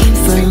all came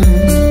from.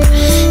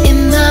 In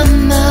my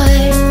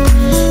mind,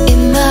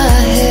 in my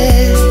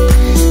head.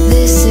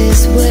 This is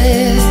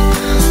where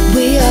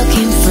we all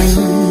came from.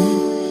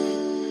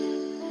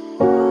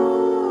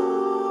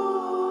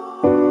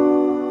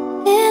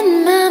 In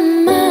my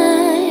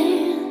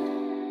mind,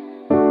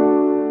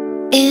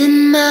 in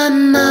my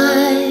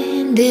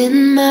mind, in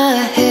my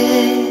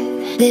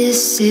head.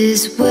 This is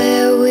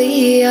where we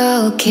we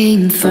all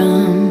came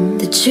from,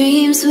 the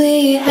dreams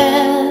we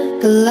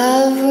had, the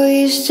love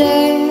we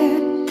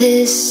shared.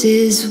 This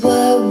is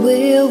what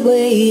we're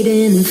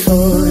waiting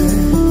for.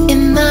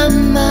 In my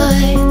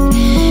mind,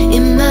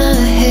 in my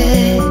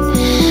head,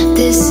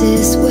 this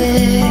is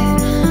where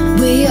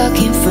we all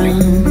came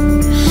from.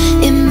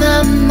 In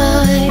my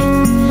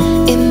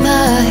mind, in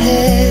my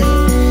head,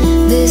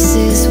 this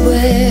is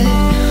where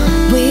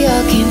we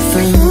all came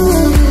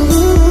from.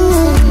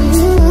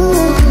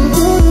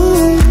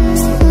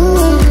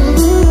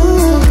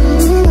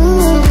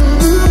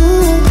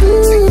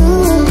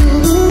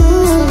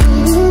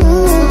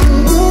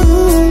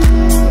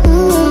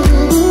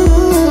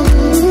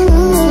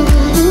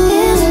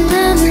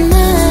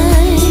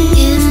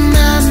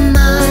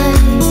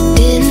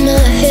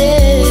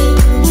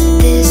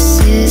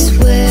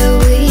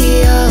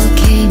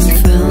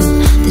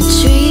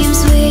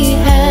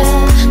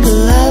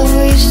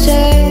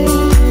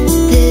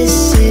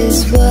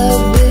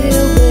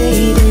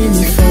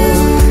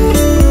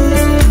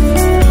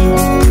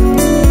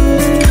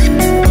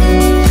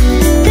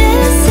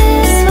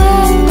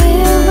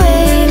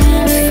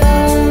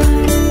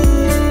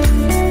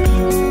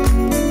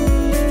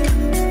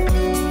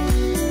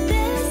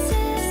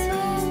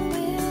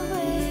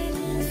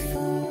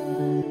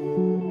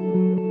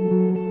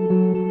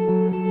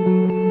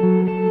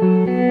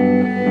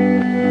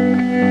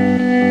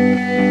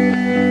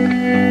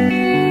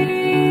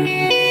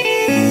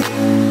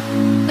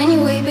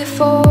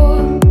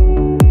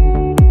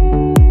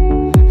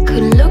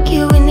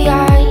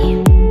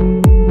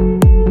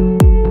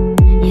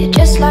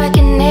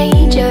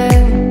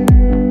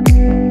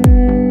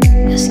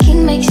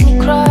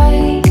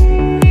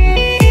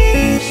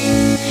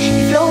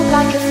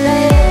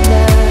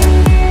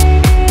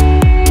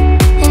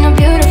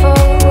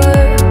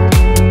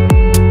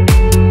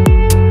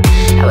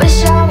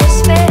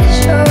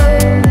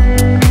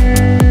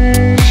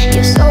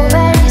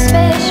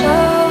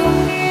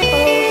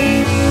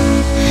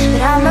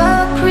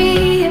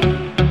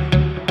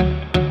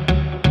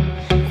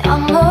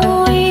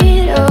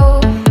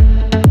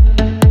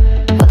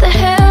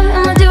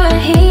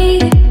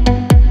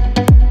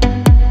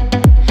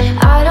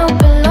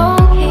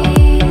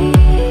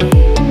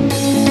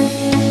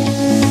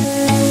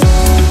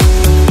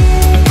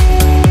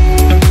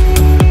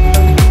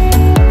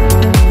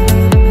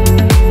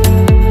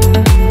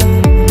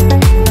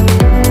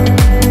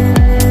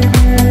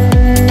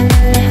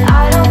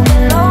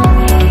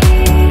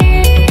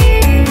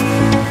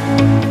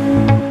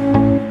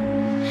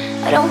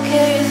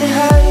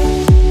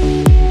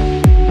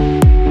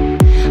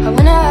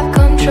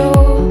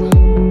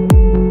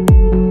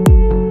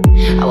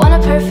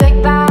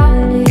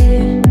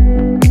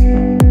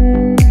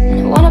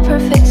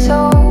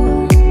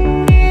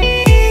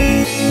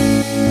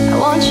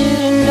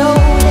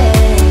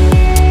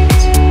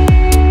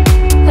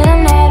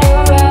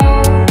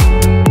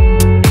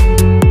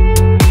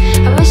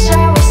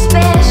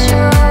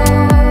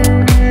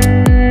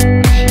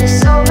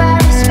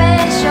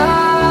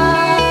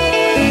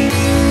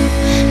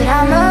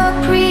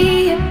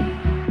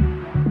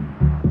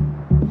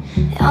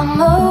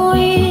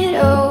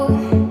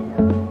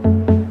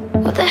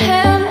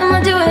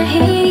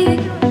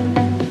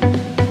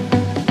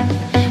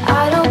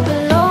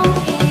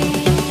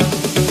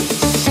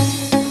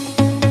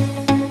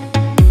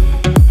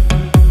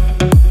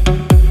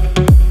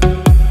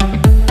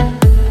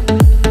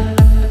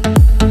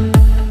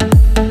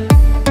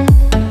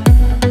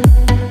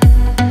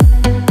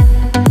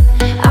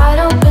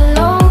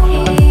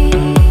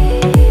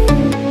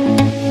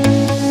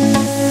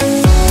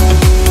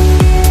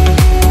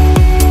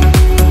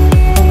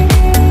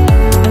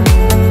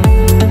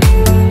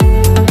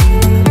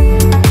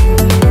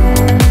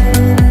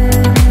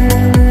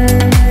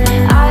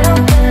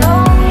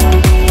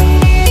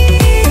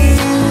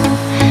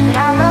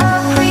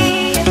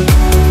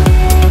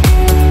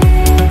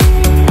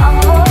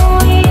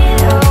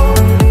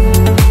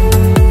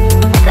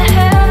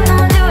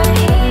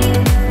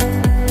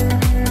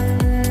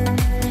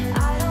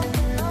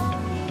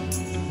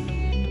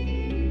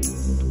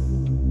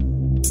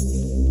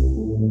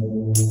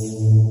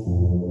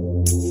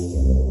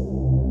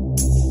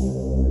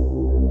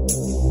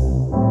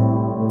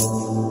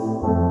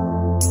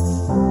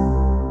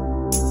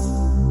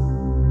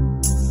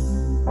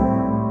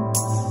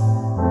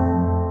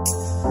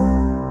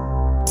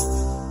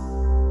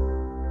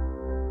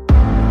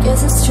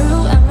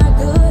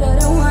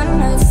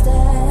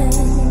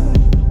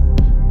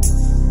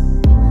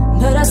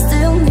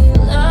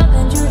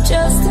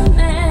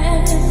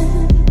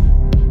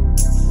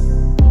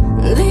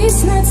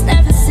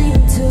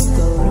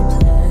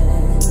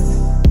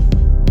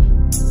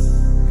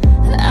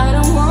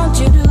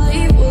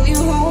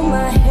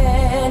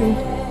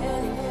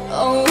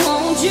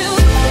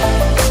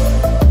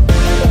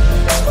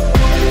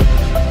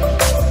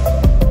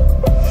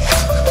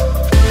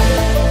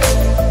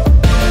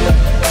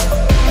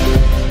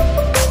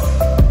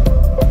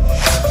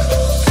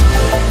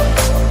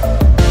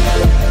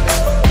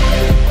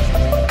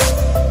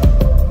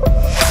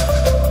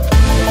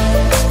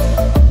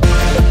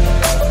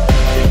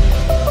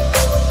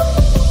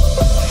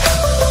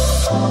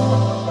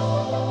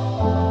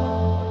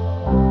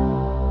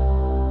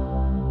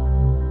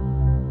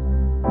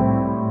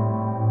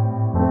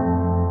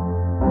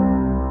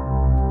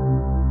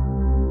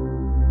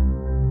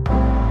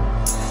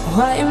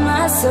 Why am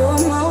I so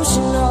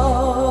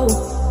emotional?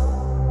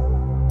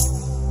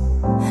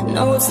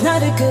 No, it's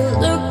not a good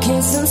look,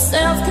 it's some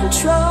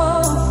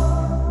self-control.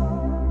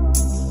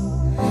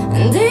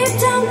 And deep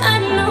down I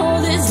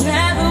know this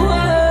never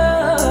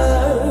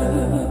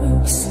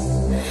works,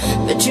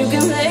 but you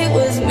can play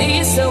with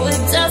me so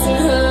it doesn't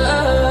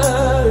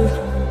hurt.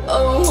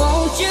 Oh,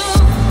 won't you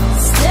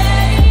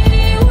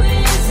stay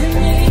with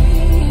me?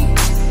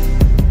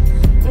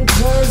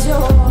 'Cause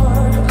you're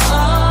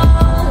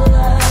all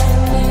I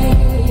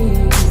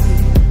need.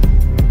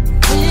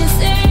 This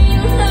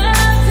ain't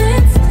love,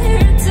 it's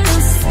clear to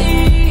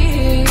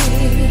see.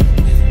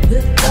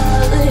 But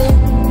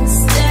darling,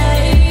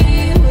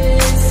 stay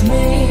with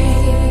me.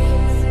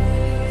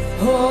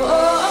 Oh.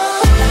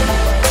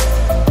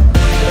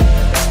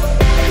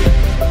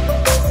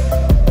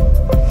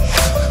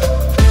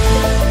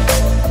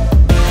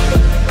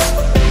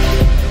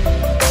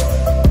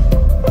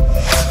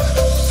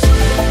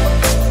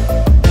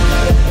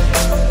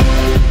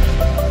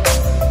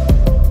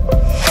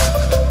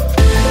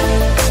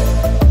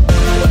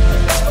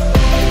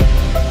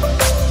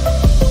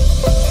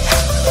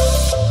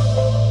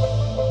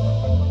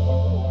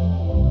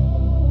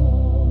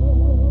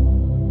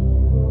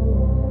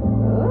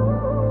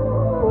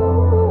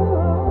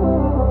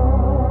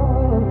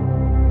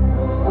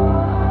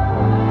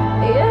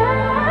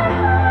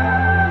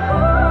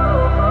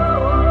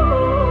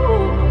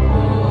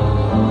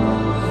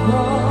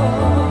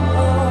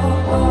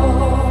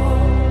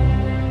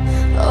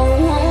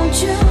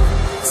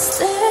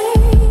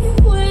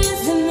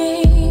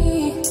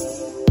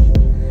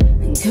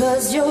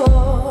 Cause you're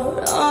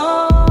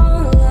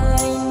all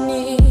I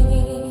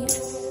need.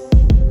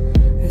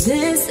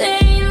 This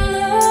ain't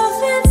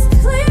love, it's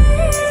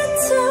clear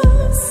to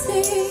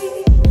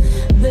see.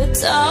 But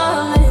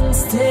darling,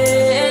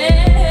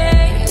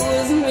 stay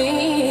with me.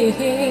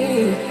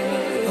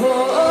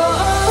 Oh.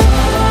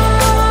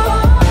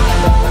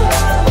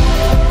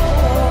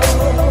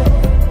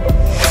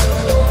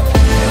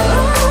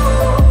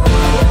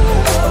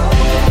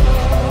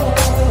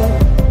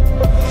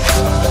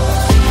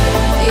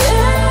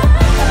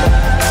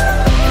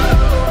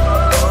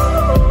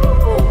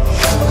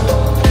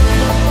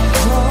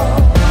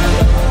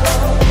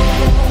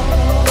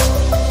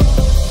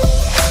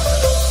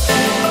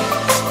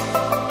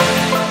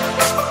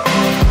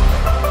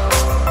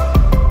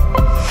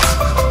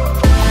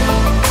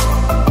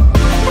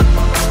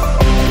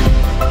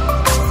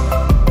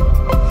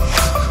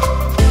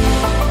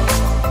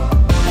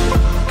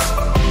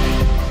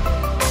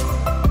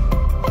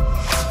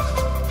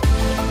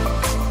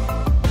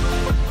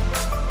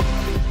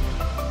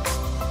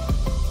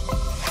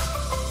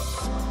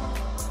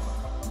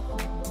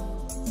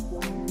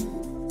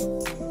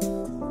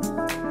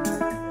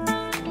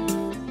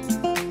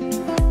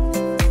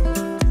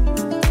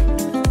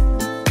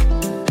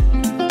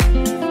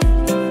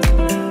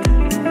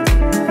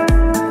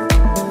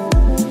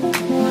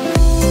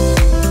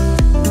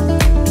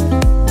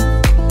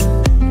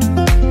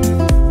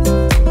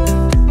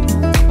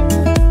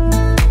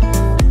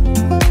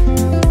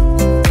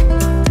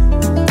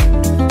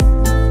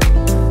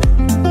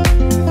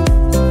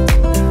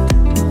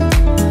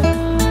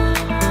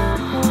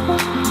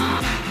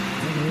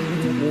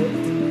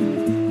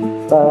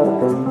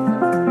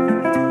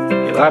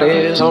 Your light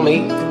is on me,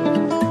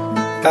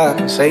 I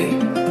can see.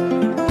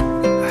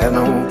 I have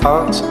no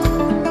parts, I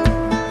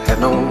have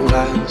no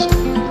lies,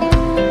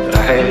 but I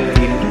have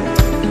you.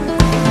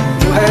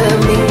 You have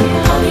me,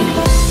 honey.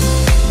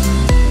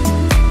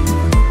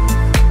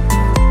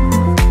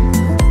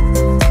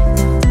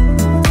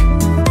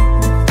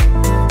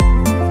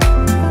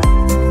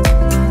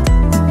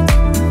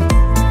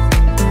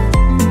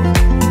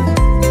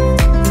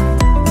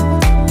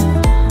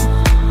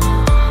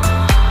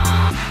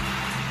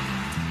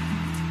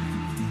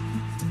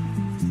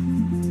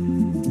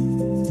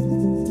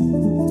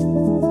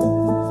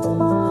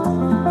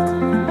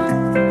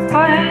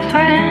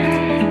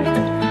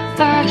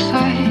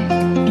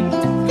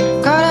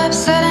 Got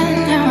upset and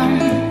now I'm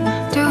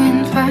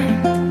doing fine.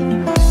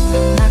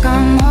 When I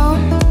come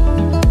home,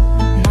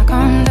 when I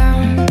come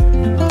down,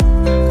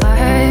 I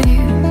had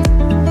you,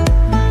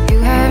 you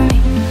had me,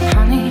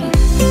 honey.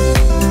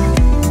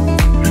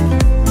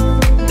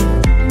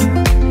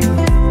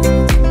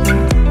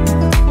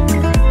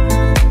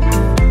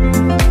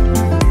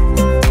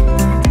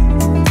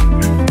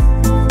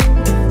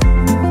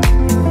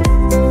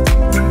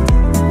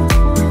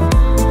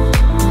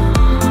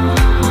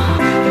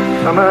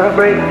 Summer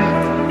breaks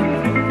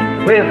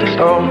with the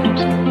storms.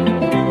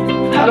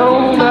 I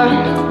don't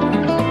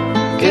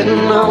mind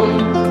getting on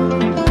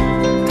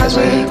as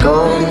we go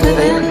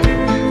living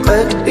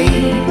where to be.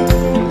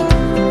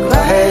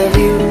 I have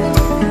you,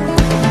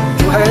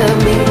 you have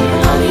me,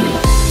 honey.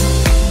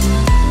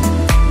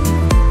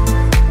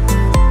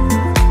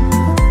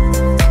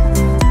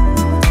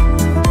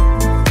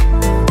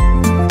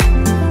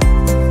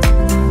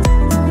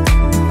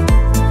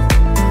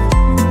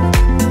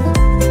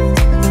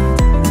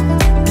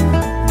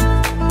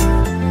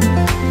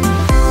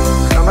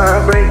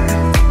 Break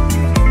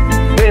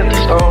with the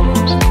storm.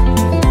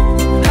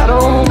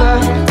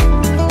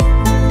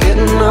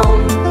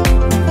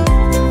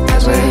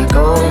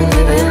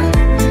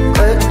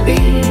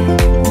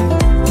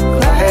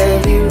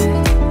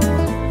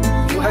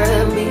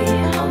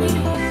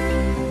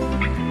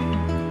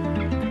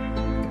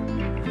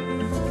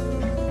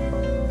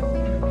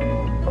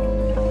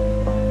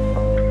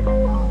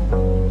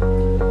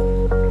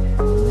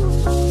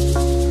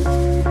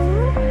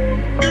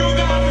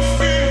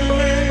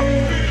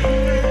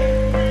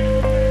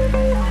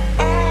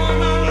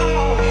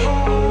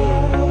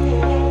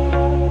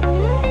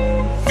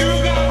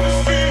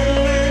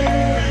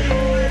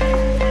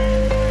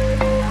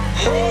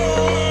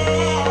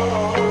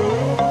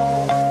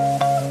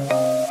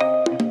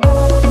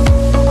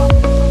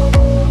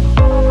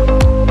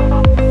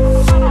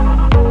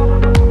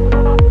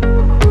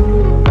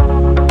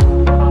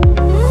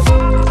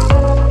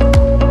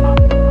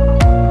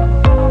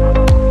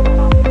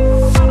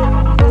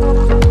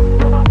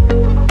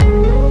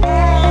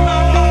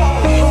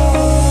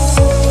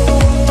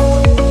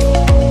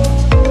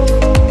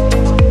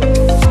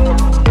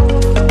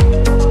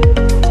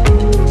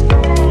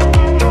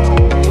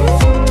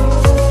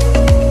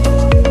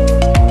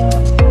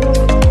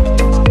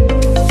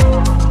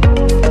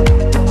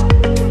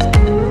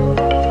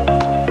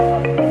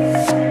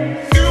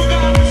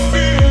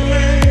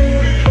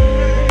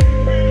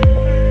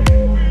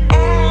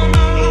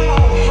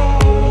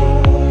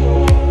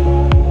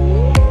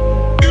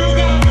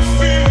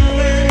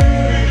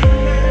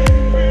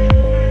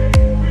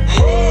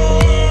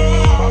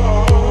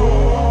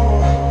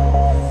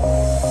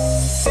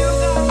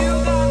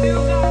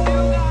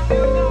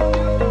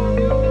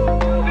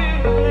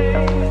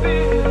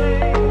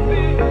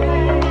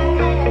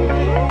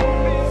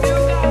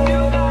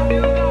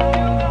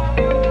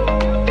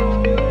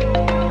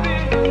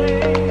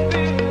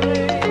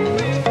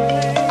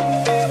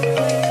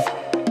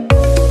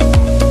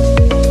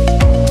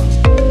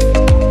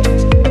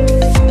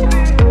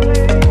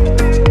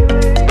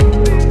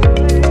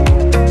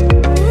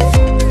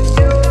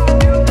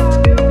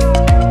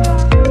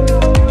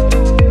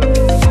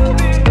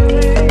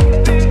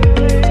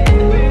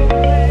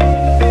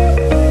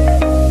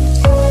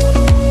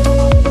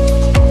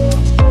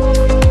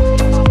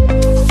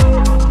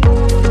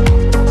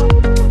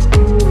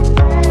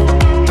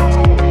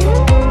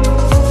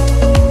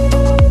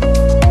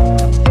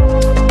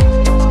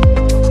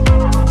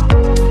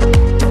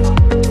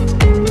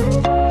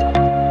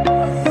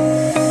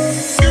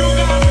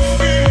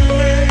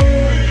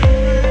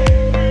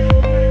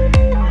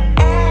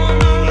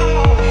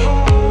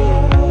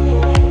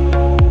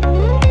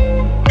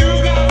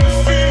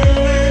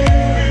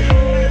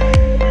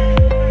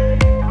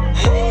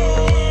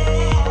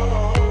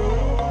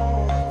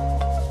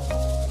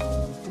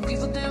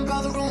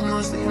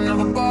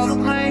 bother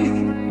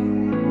me.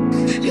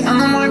 Yeah,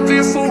 and I might be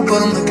a fool,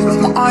 but I'm looking what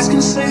my eyes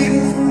can see.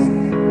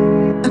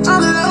 And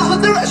I'm in love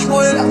with the rich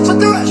boy,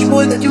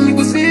 that you make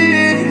me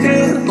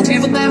feel. Don't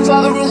give a damn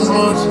for the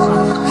rumors.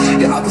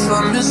 Yeah, I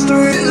prefer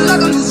mystery.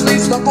 Like a loose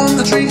leaf stuck on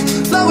the tree,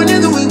 blowing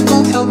in the wind,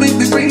 don't help me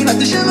be free. Like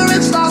the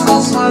shimmering stars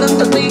all smiling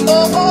at me.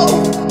 Oh, oh,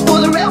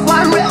 for the red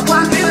wine,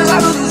 feeling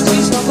like a loose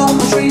leaf stuck on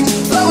the tree,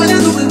 blowing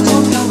in the wind,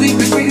 don't help me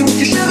be free. With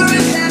your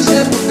shivering hands,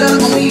 yeah, put that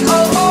on me.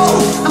 Oh,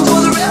 oh, and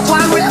for the red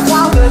wine, baby.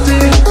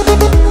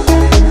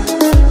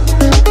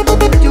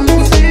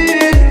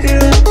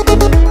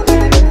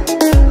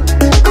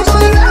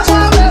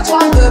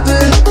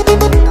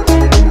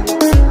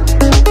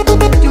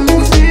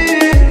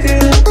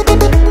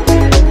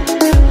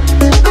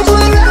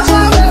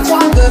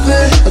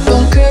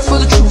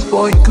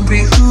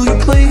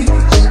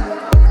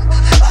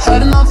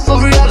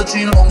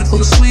 Longing for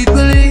the sweet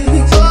relief.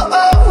 Oh,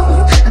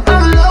 oh, and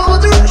I'm in love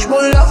with the rush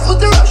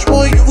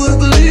boy, you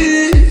would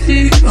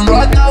believe. And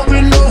right now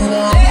we're no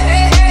one.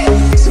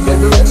 So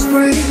baby, let's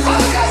breathe. Boy,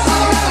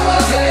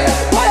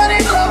 I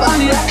need love,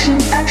 I need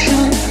action.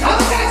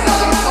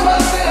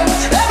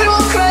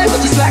 Everyone craves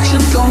for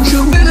distraction, don't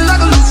you? Feeling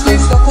like a loose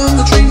leaf stuck on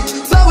the tree,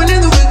 flowing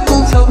in the wind,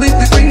 won't help me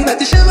be free. Like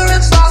the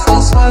shimmering stars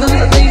all smiling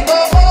at me.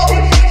 Oh, oh,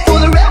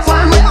 for the red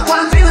wine,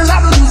 feeling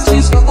like a loose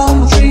leaf stuck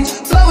on the tree,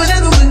 flowing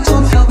in the wind,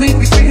 don't help me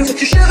be free. But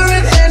you're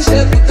shivering hands,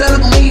 yeah, put that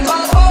on me. Oh,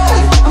 oh,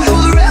 I'm for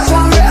the red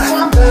one,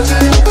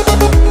 baby.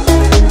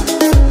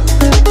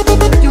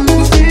 You make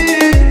me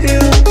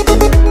feel.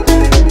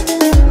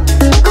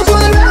 I'm for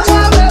the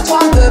red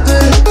one, baby.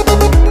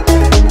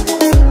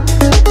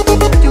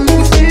 You make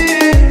me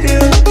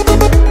feel.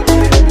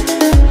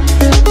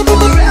 For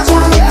the red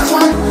one.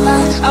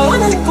 I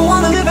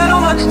wanna live out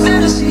all my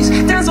fantasies,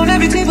 dance on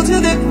every table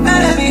till they're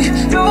mad at me.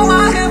 Throw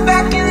my head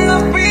back in the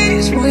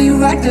breeze, will you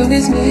rock there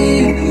with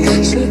me?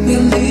 Should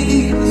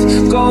believe,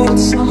 go with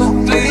summer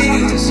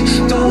please.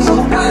 Don't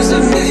go eyes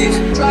at me,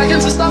 trying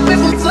to stop me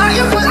from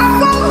flying, but I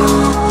won't.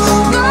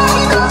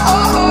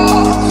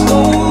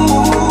 No.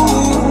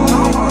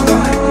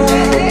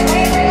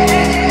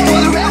 For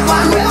the red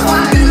wine,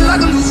 feeling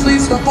like a loose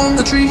leaf stuck on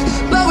the tree,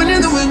 blowing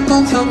in the wind,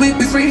 don't help me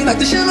be free. Like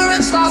the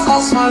shimmering stars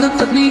all smiling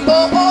at me.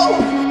 Oh, oh,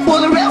 for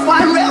the red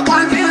wine,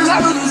 feeling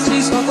like a loose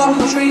leaf stuck on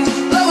the tree,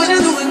 blowing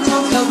in the wind,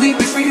 don't help me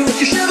be free. With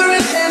your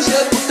shivering hands,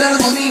 yeah, put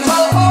that on me.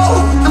 Oh,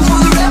 oh, and for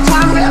the red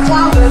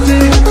wine, baby.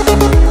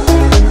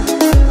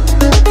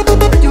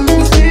 You make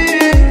me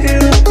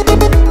feel.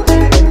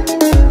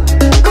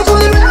 And for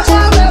the red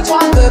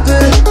wine, baby.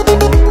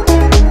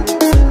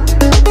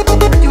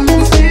 You make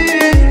me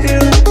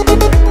feel.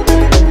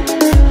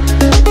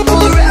 For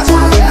the red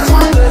wine,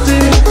 baby.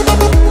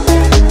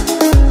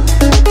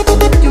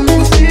 You make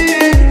me feel.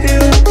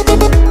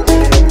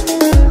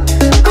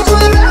 And for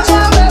the red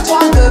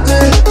wine, baby.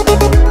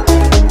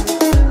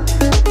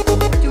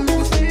 You make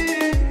me feel.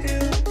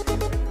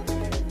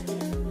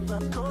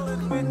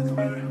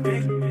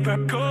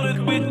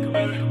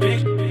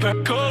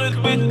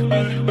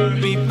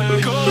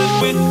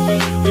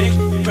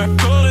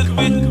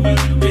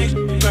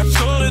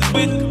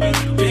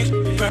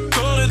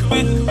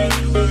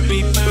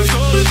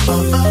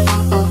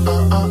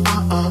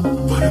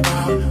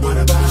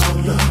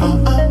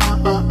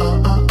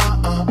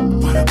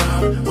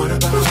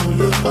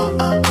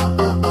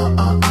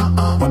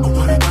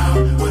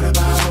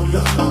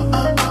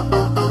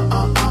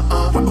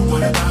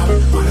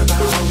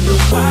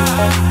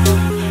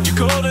 You're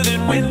colder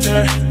than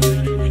winter,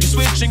 you're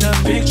switching up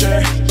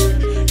picture.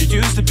 You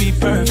used to be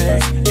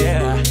perfect,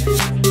 yeah.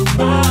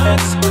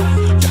 But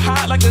you're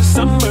hot like the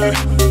summer.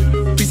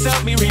 Please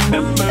help me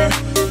remember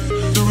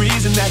the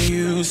reason that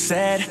you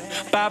said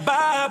bye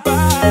bye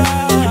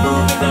bye. You're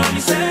moving on,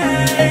 you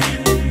say,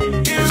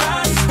 here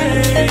I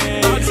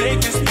stay. I'll take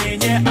this pain,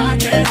 yeah, I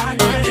can.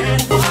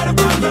 What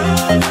about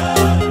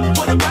love?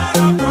 What about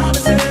our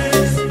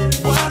promises?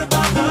 What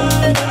about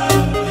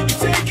love? You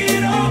take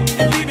it all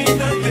and leave me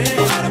nothing.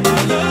 What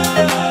about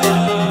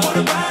love? What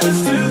about us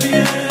till the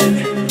end?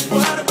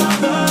 What about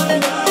love?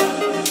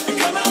 You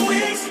cut my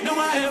wings, no I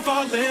ain't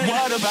falling.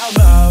 What about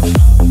love?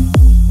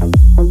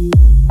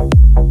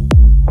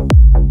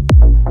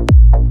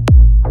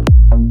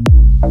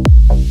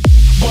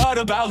 What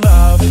about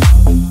love?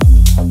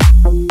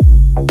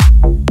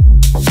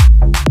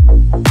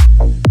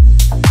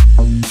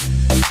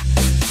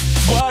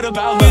 What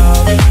about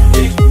love?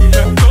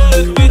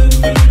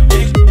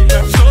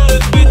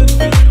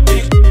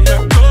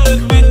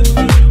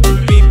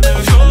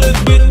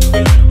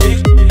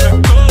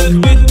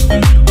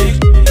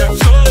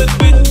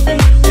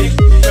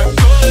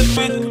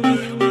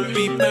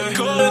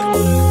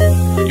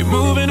 You're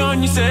moving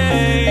on, you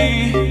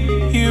say,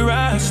 here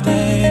I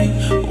stay,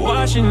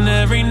 watching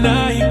every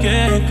night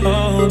get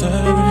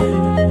colder.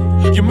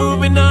 You're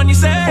moving on, you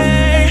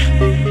say,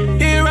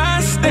 here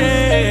I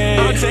stay.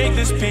 I'll take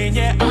this pain,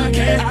 yeah, I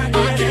can.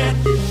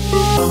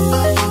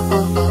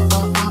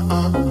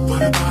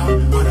 What about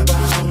love?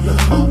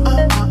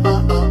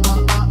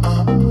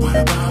 What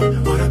about love?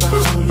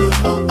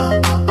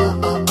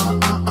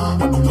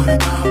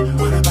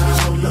 What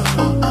about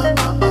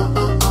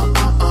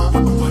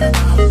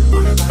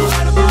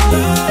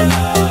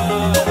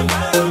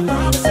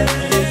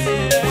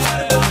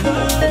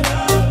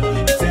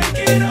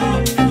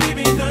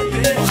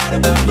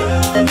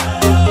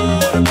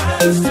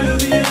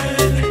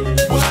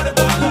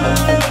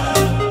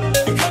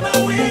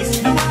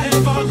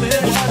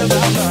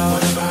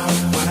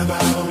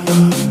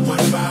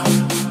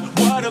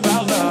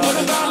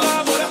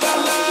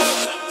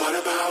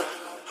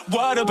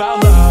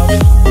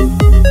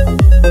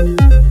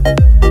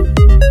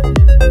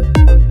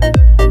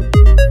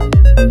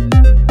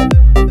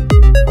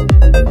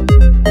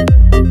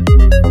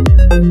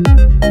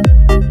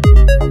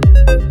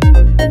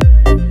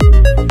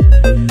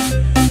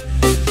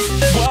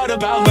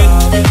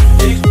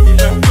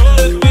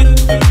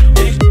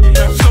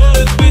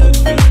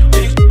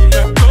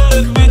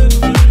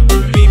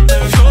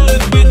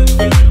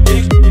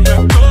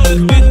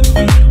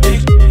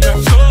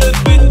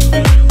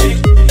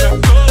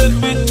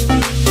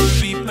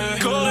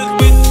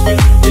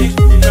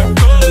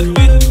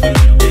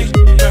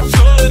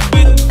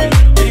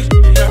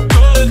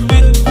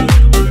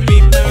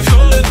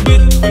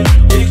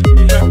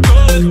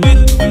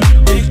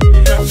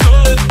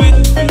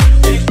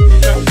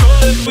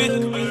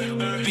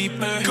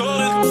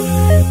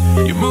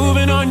You're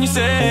moving on, you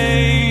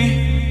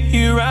say.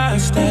 Here I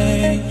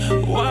stay,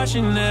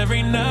 watching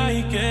every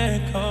night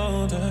get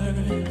colder.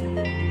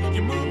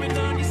 You're moving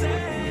on, you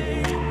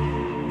say.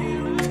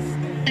 Here I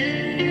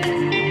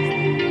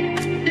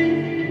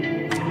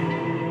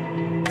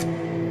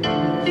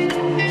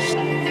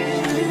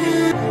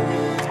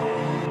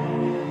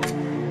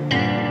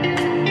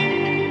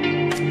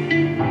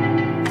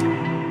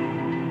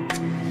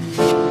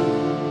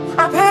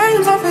My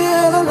pains, I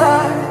feel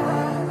alive.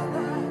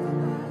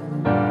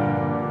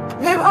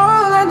 Maybe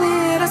all I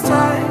need is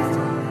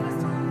time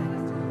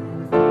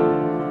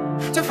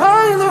to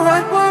find the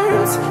right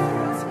words.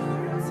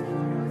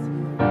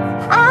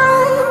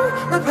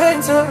 I'm a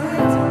painter,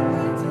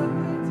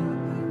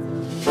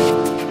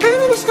 in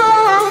the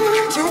sky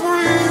to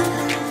breathe.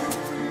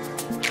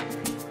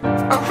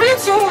 I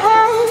reach so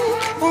high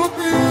for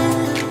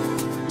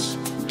peace.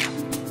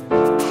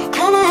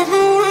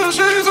 Colorful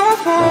shades of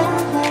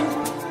purple.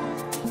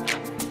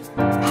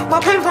 My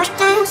paintbrush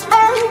thinks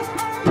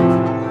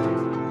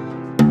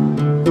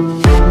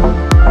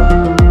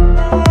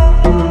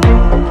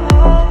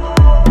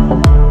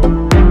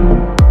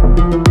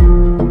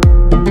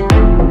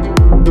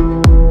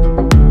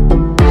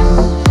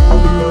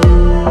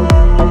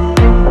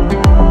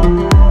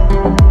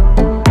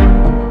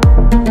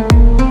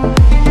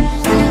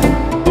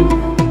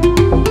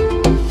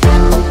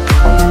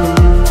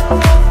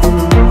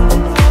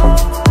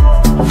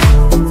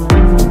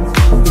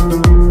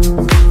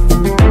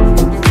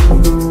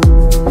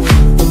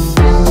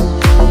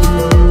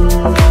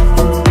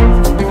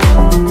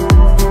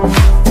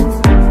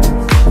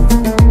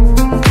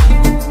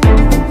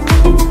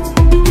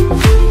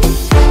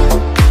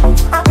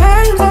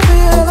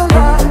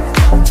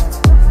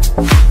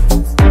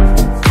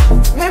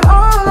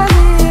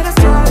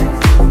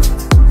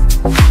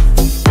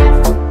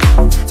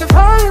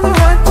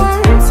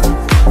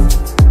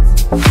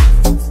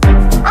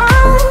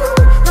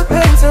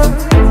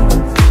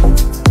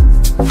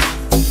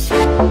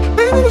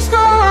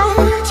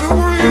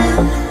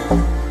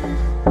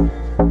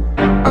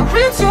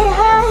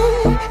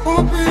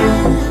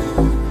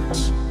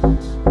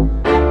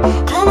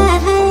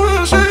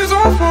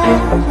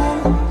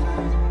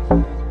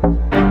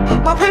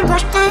my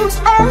paintbrush thinks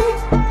I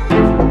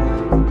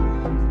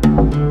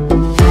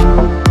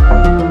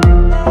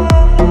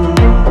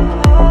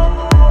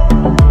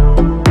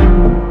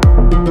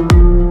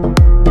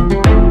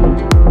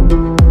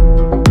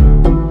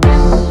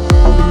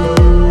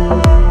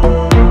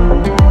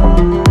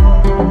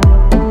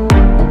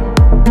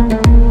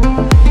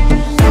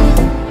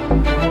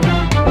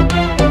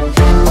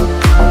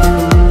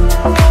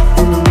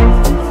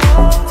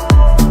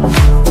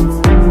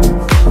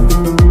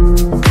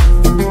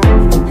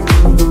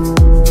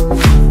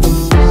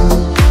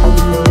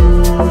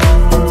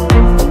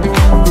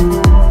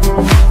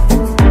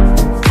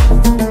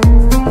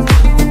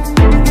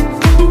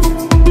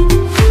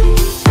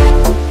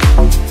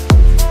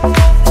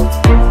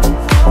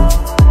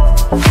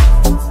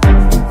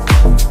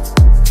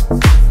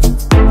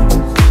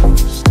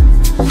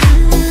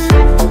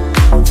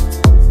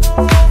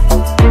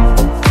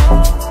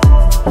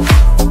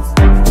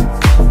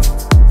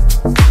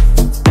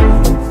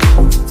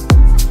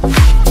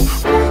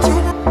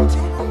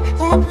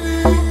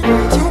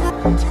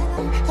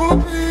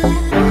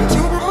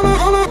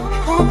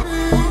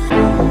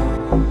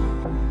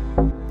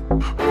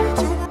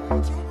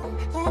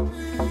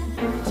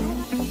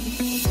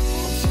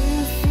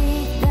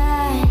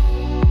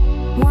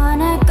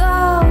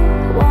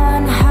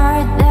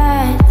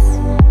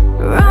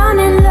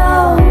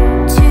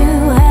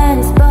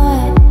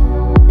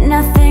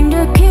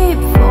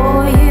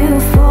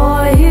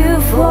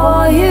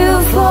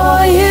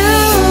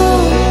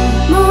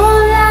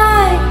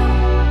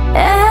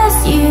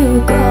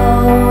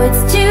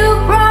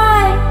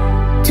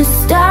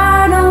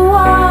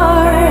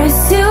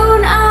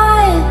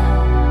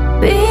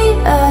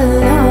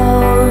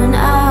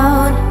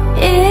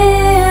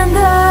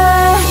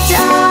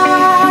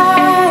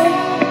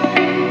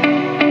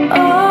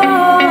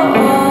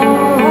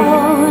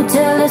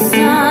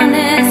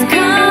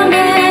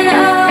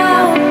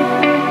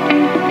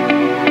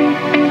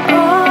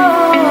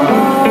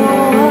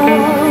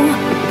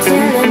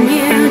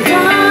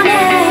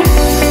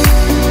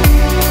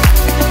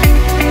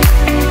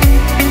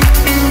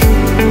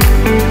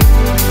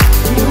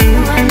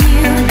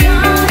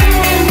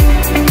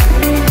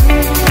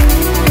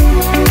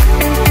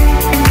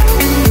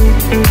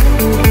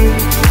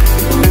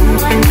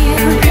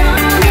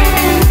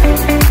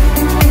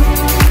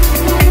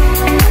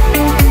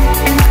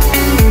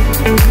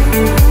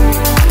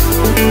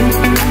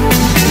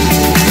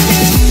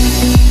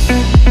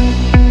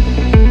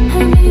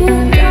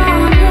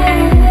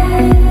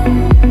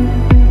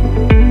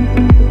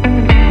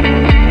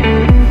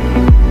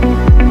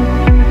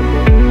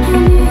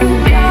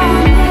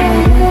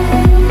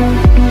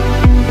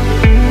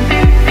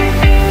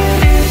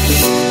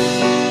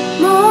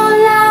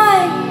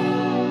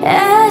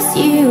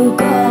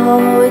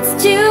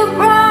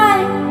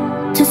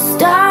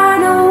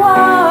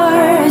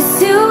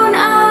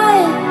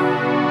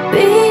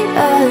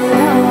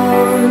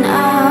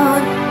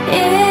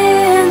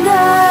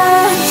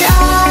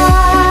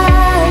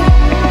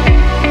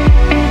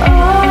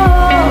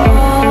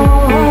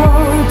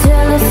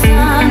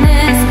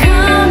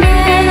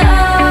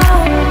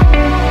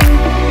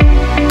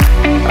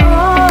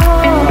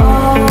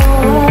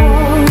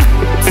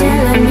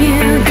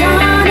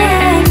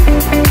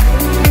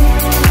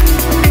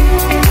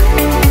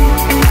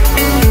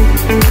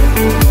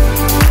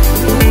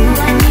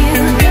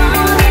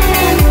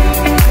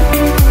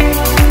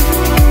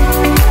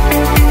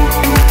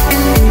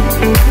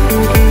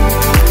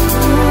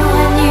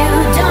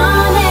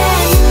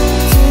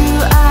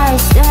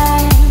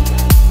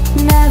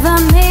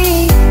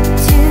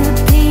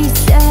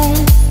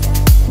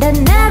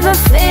never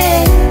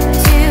fit.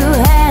 Two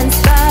hands,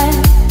 but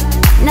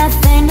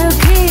nothing to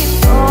keep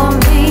for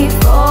me,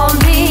 for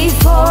me,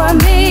 for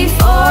me,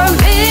 for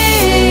me.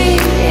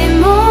 In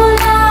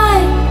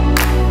moonlight,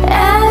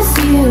 as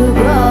you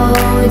glow,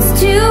 it's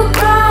too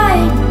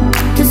bright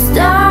to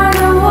start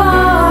a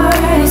war.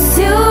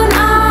 Soon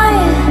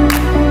I'll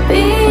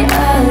be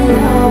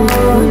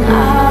alone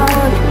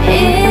out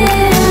in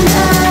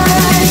the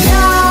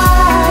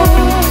dark.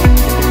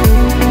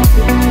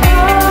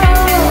 Oh,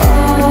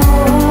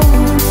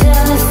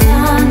 till the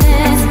sun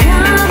is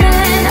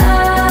coming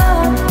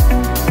up.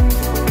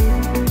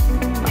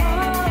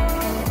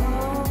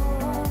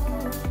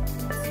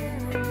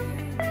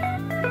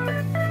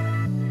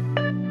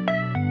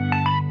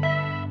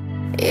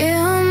 You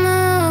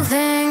move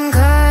and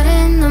caught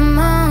in the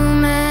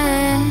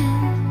moment,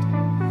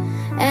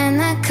 and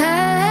the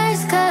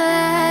colors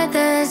collide,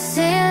 the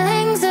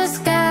ceilings of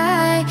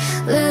sky,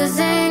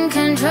 losing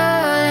control.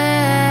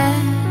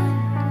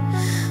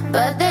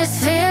 But this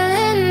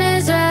feeling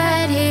is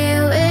right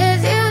here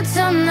with you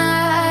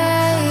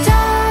tonight.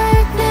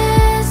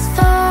 Darkness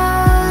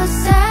falls,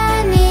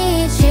 I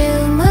need you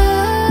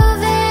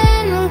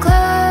moving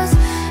close.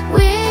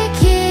 We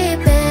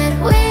keep it,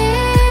 we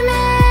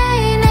may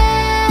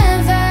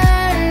never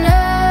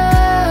know.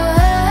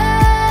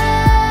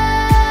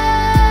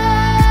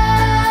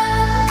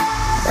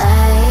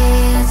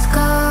 Lights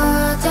go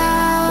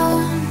down,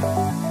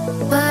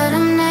 but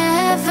I'm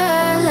never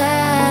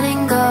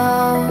letting go.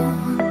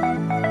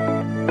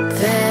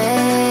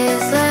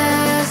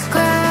 Faceless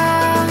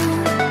ground,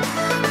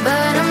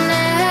 but I'm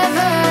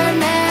never,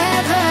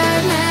 never,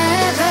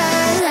 never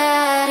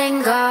letting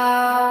go.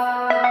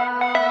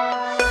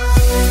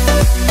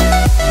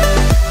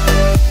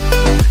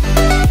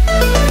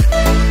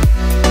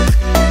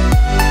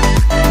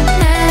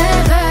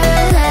 Never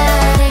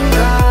letting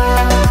go.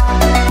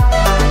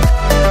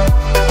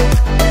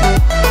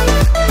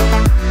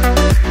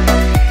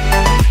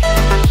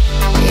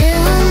 You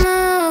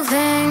move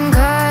and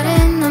caught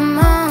in the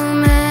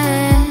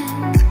moment,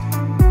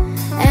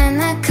 and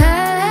the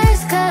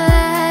colors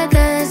collide,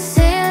 the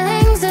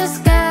ceilings of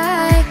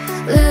sky,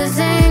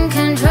 losing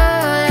control.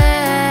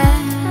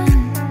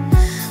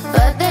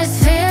 But this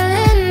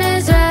feeling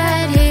is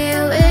right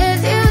here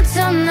with you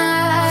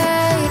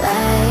tonight.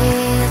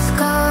 Lights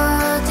go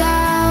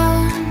down,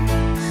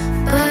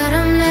 but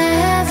I'm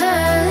never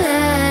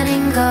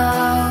letting go.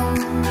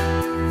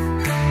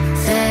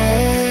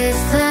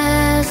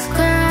 Faceless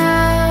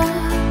ground,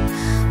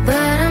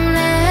 but I'm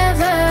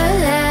never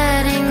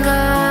letting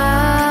go.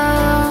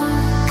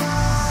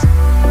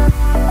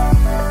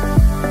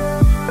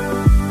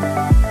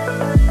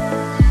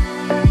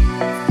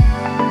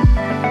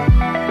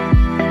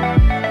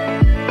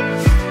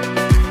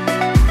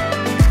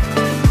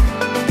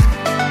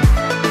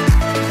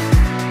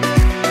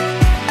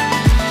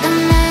 I'm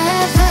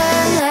never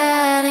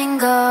letting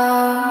go.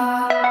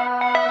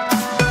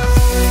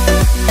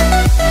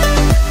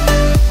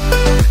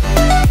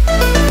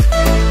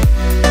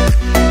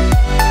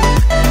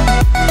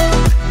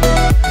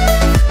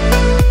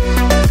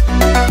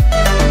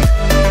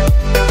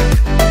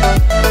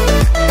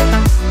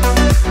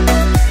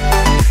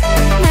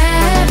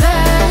 Never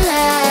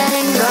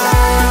letting go.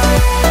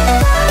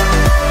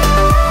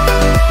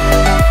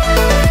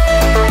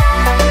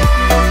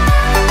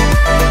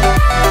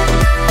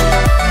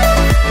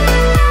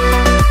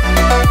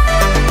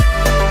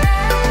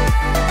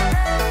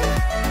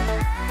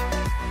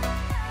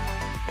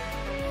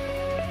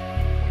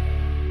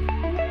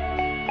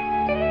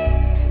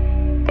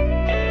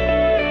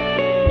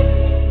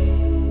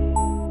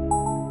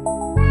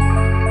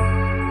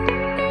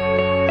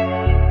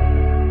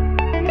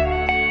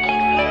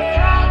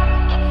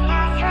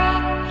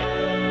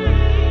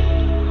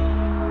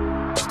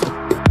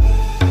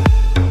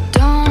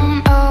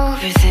 Don't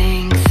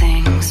overthink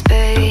things,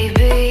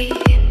 baby,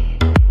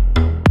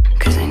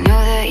 'cause I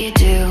know that you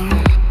do.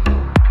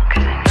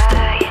 'Cause I know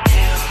that you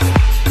do.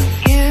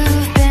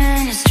 You've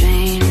been a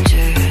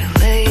stranger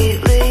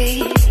lately,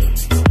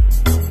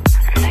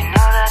 and I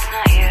know that's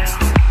not you.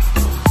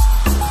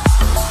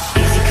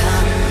 Easy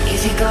come,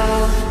 easy go,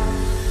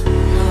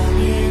 no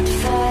need to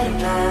fight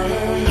about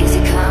it.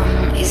 Easy come,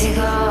 easy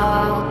go,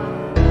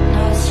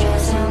 no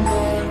stress, I'm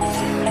good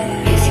without it.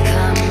 Easy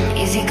come,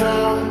 easy go,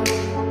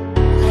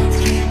 let's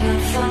keep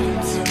it fun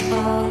and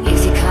simple.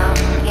 Easy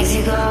come,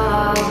 easy go,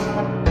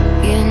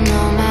 you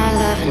know my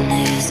loving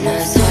is no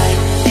sweat,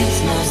 it's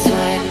no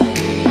sweat.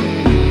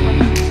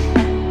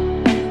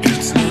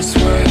 It's no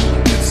sweat,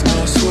 it's no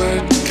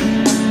sweat.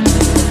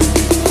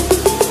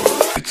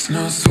 It's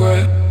no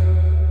sweat.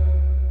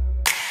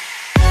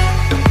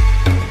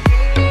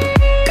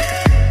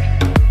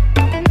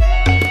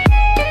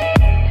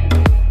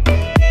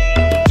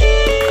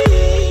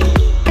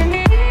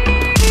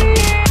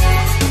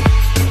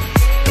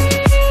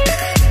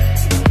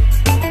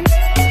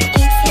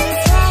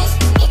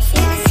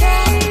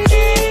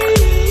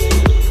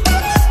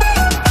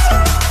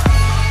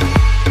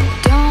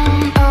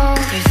 Don't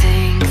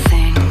overthink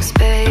things,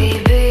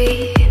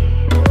 baby,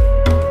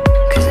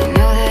 'cause I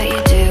know that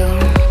you do.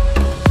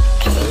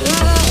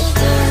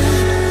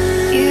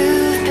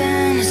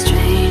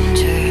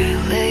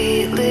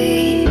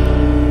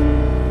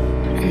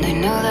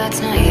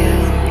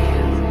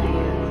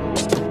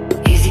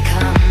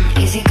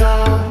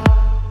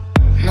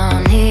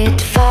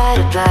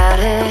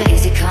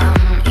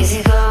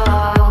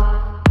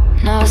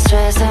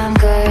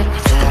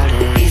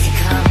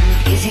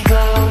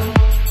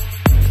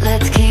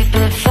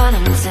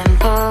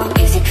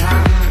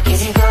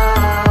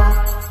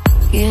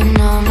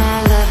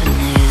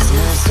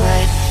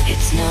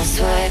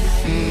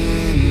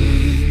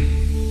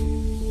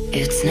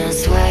 It's no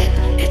sweat,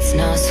 it's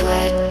no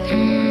sweat.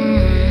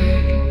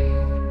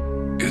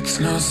 It's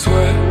no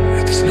sweat,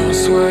 it's no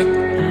sweat.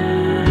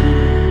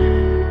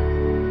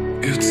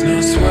 It's no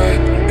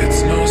sweat,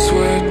 it's no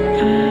sweat.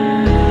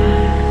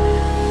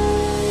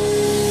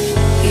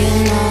 You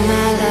know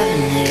my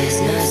loving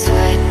is no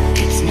sweat,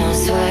 it's no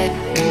sweat.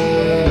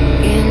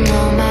 You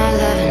know my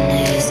loving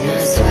is no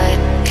sweat,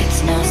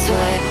 it's no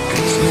sweat.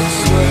 It's no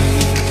sweat,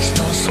 it's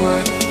no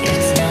sweat.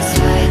 It's no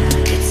sweat,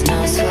 it's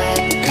no sweat.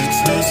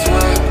 It's no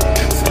sweat,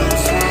 it's no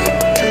sweat.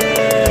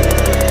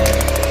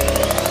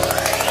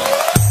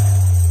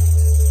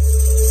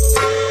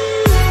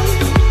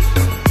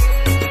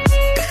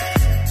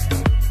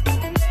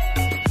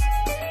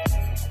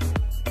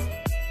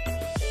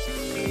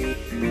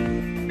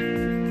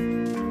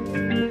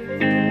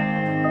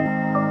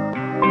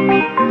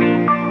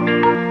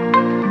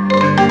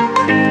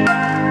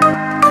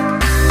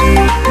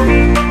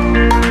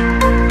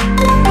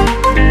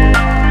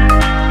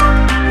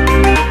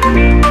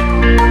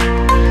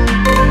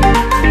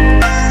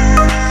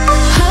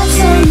 Hearts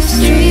on the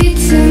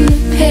streets and the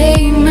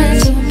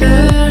pavements are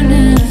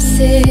burning. I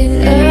sit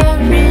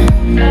around,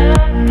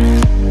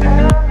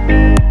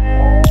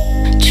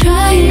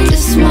 trying to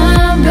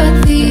smile, but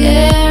the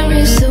air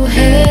is so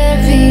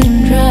heavy and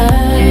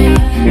dry.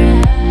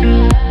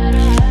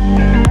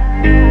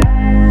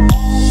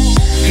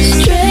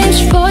 Strange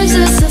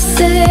voices are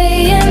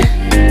saying,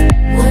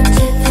 what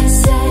did they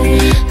say?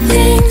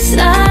 Things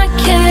I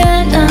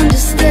can't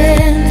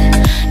understand.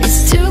 It's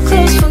too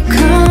close for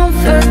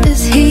comfort.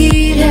 This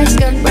heat has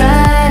got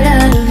right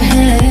out of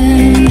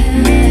hand.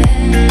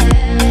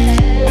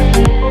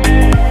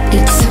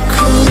 It's a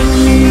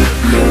cruel,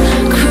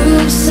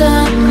 cruel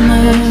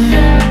summer,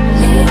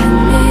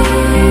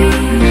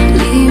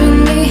 leaving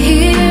me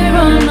here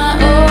on my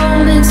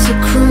own. It's a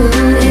cruel,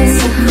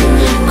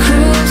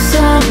 cruel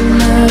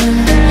summer.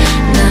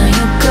 Now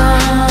you're gone.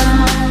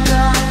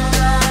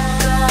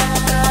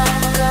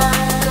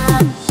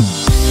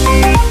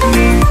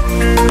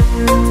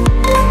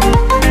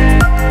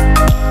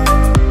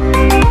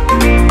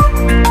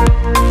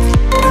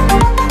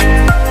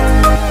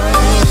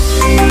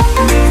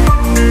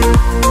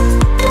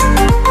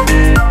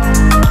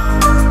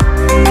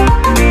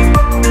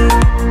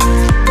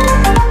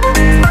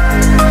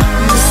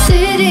 The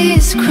city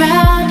is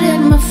crowded,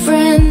 my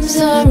friends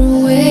are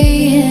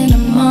away, and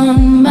I'm on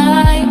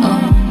my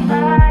own.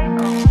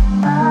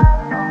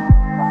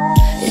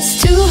 It's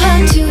too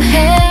hard to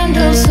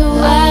handle, so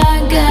I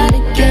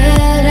gotta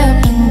get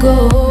up and go.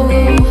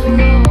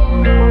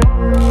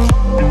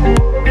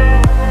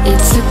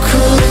 It's a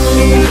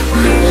cruel,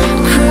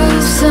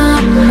 cruel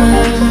summer,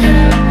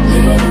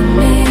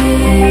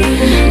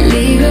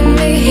 leaving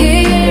me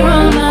here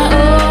on my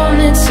own.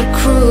 It's a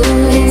cruel,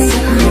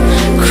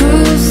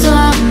 cruel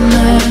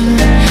summer.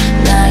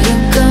 Now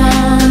you're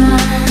gone.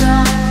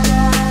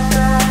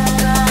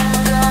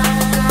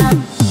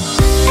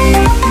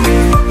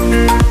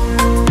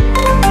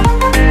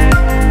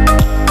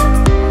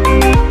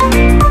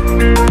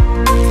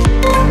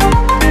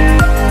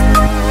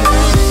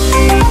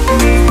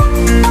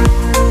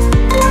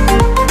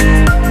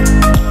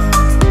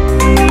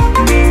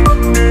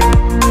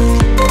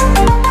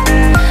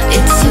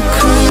 It's a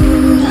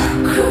cruel,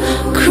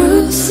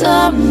 cruel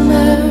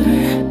summer,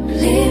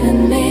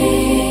 leaving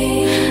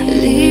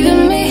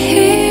me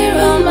here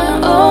on my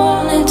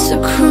own. It's a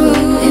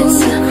cruel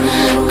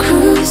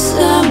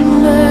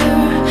summer.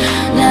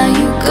 Now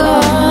you're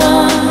gone.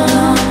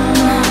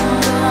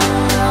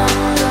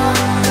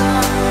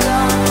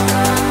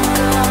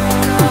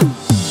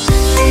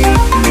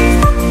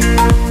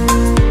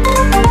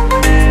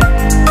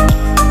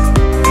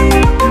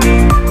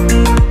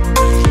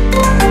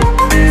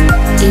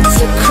 It's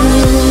a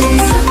cruel,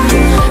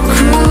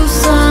 cruel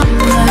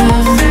summer.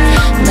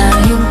 Now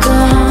you're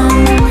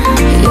gone.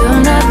 You're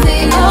not the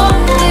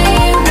only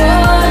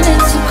one.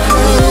 It's a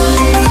cruel,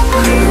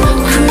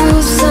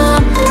 cruel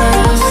summer.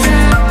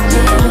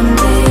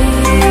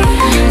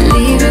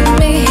 Leaving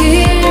me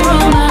here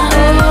on my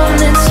own.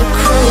 It's a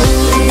cruel,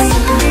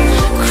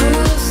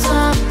 cruel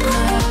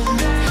summer.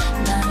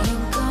 Now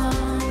you're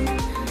gone.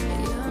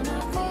 You're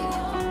not the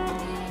only.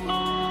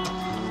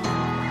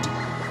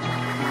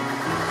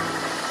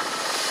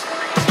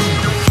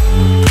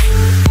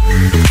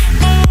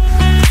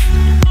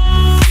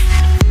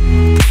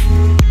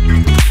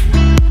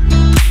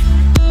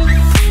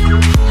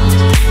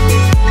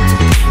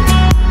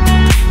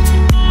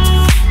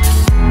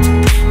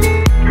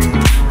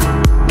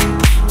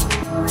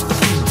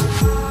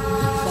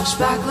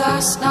 Flashback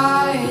last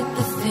night,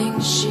 the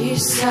things she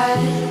said.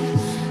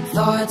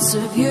 Thoughts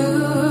of you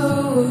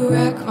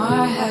wreck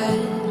my head.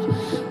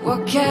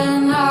 What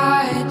can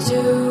I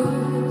do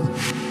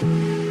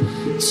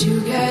to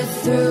get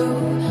through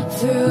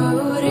to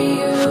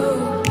you?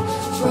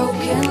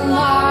 Broken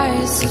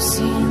lies have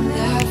seen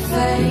their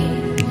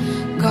fate.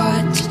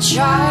 Got to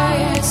try,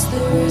 it's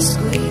the risk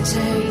we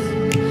take.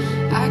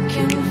 I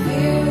can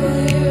feel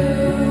you,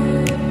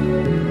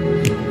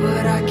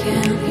 but I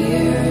can't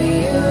hear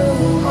you.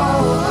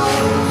 Oh,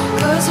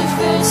 'cause if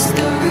it's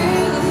the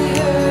real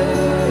you,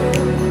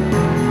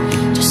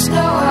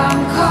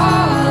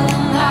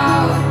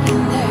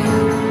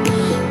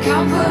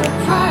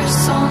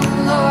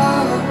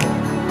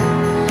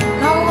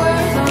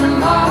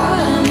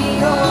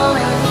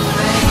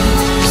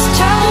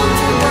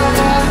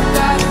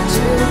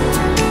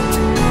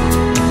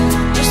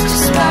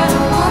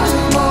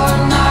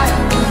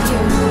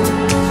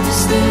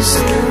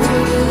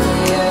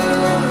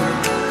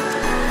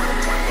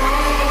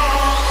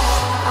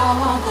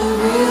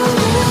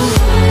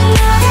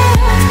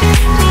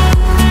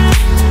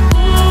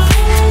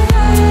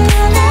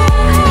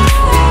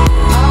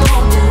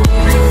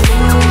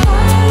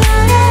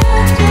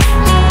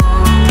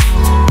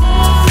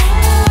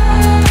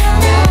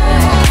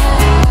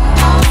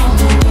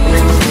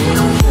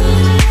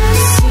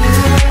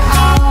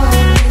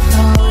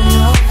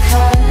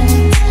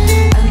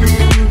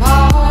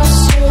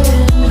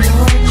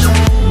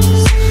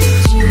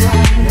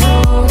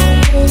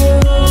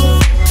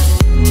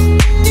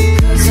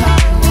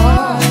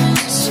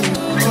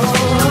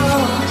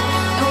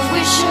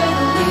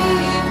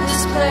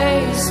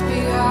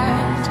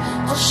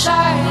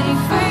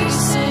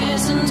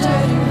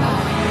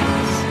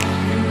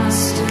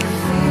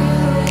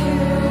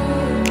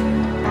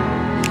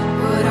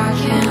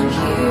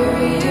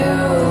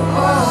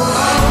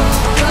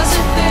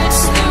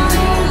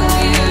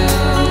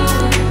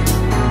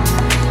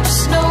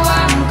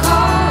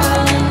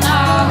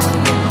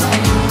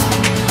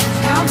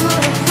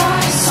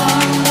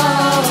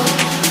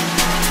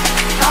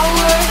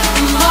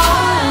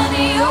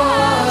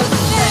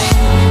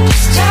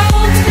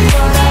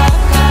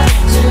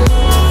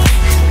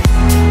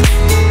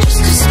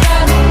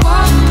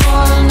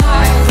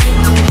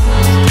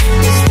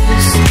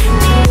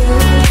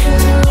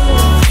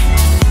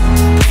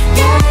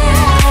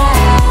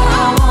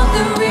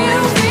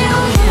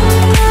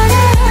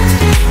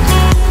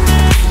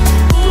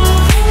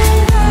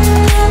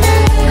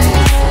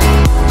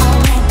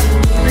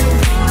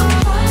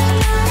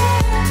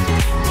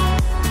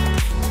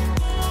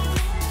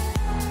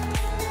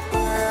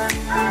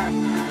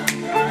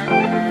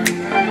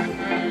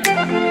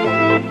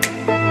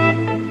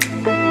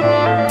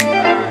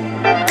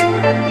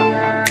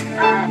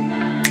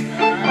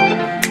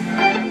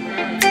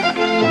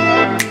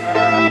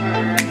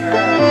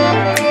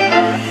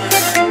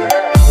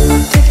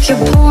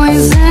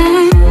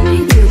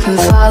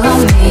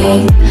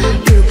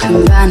 You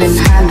can run and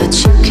hide, but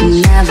you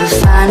can never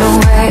find a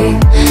way.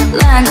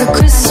 Like a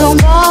crystal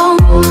ball,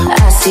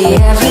 I see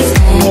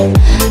everything.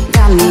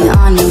 Got me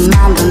on your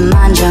mind, but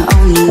mind your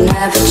own, you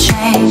never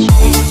change.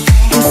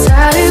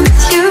 Inside it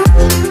with you,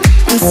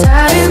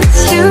 inside it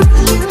with you,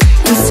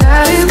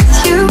 inside it with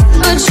you,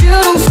 but you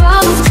don't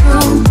follow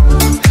through.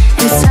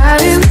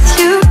 Inside it with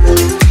you,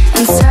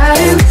 inside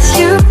it with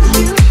you,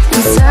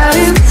 inside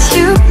it with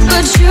you,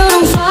 but you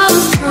don't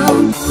follow through.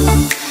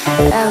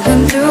 I've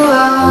been through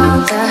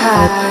all the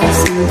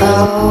highs and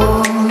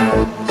lows,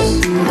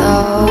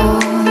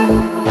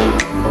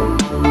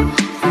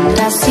 and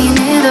I've seen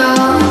it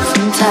all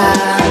from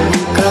time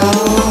ago.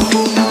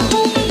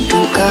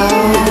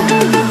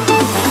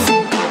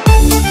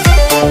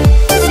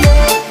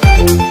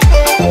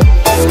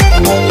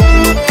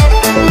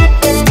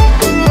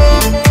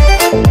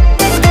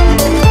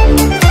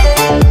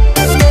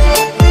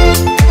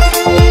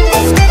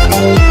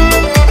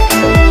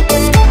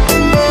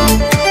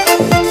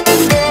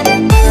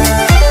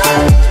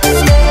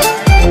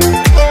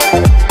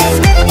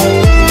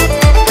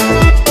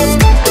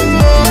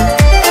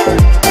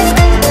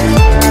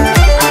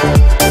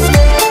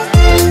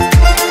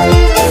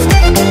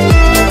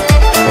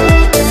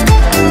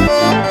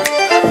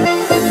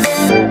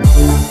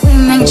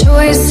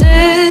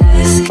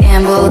 Choices,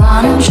 gamble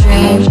on a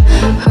dream.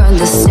 Heard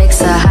the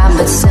stakes are high,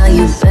 but still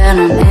you bet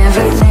on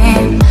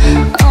everything.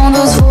 All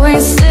those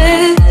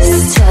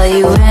voices tell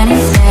you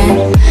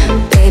anything.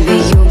 Baby,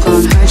 you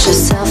gon' hurt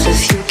yourself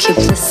if you keep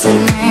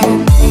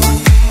listening.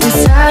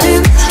 Inside it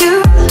with you,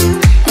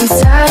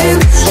 inside it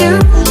with you,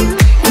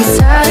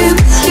 inside it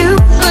with you,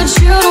 but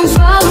you don't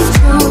follow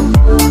through.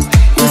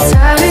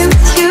 Inside it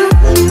with you,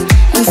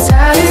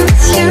 inside it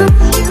with you,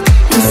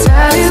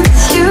 inside it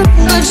with you,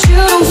 but you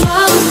don't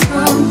follow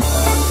through.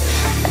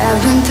 I've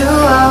been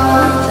through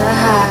all the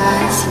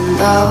highs and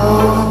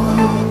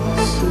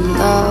lows,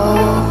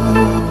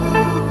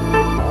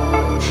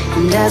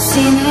 and I've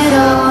seen it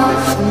all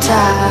from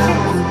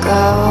time ago.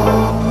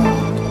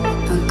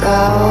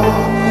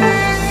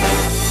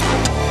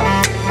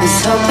 Was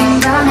hoping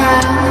by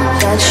now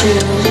that you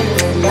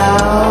would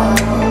know,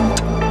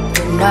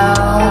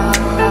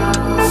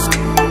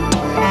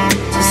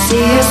 to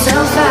see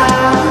yourself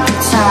out,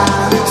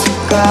 time to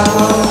go.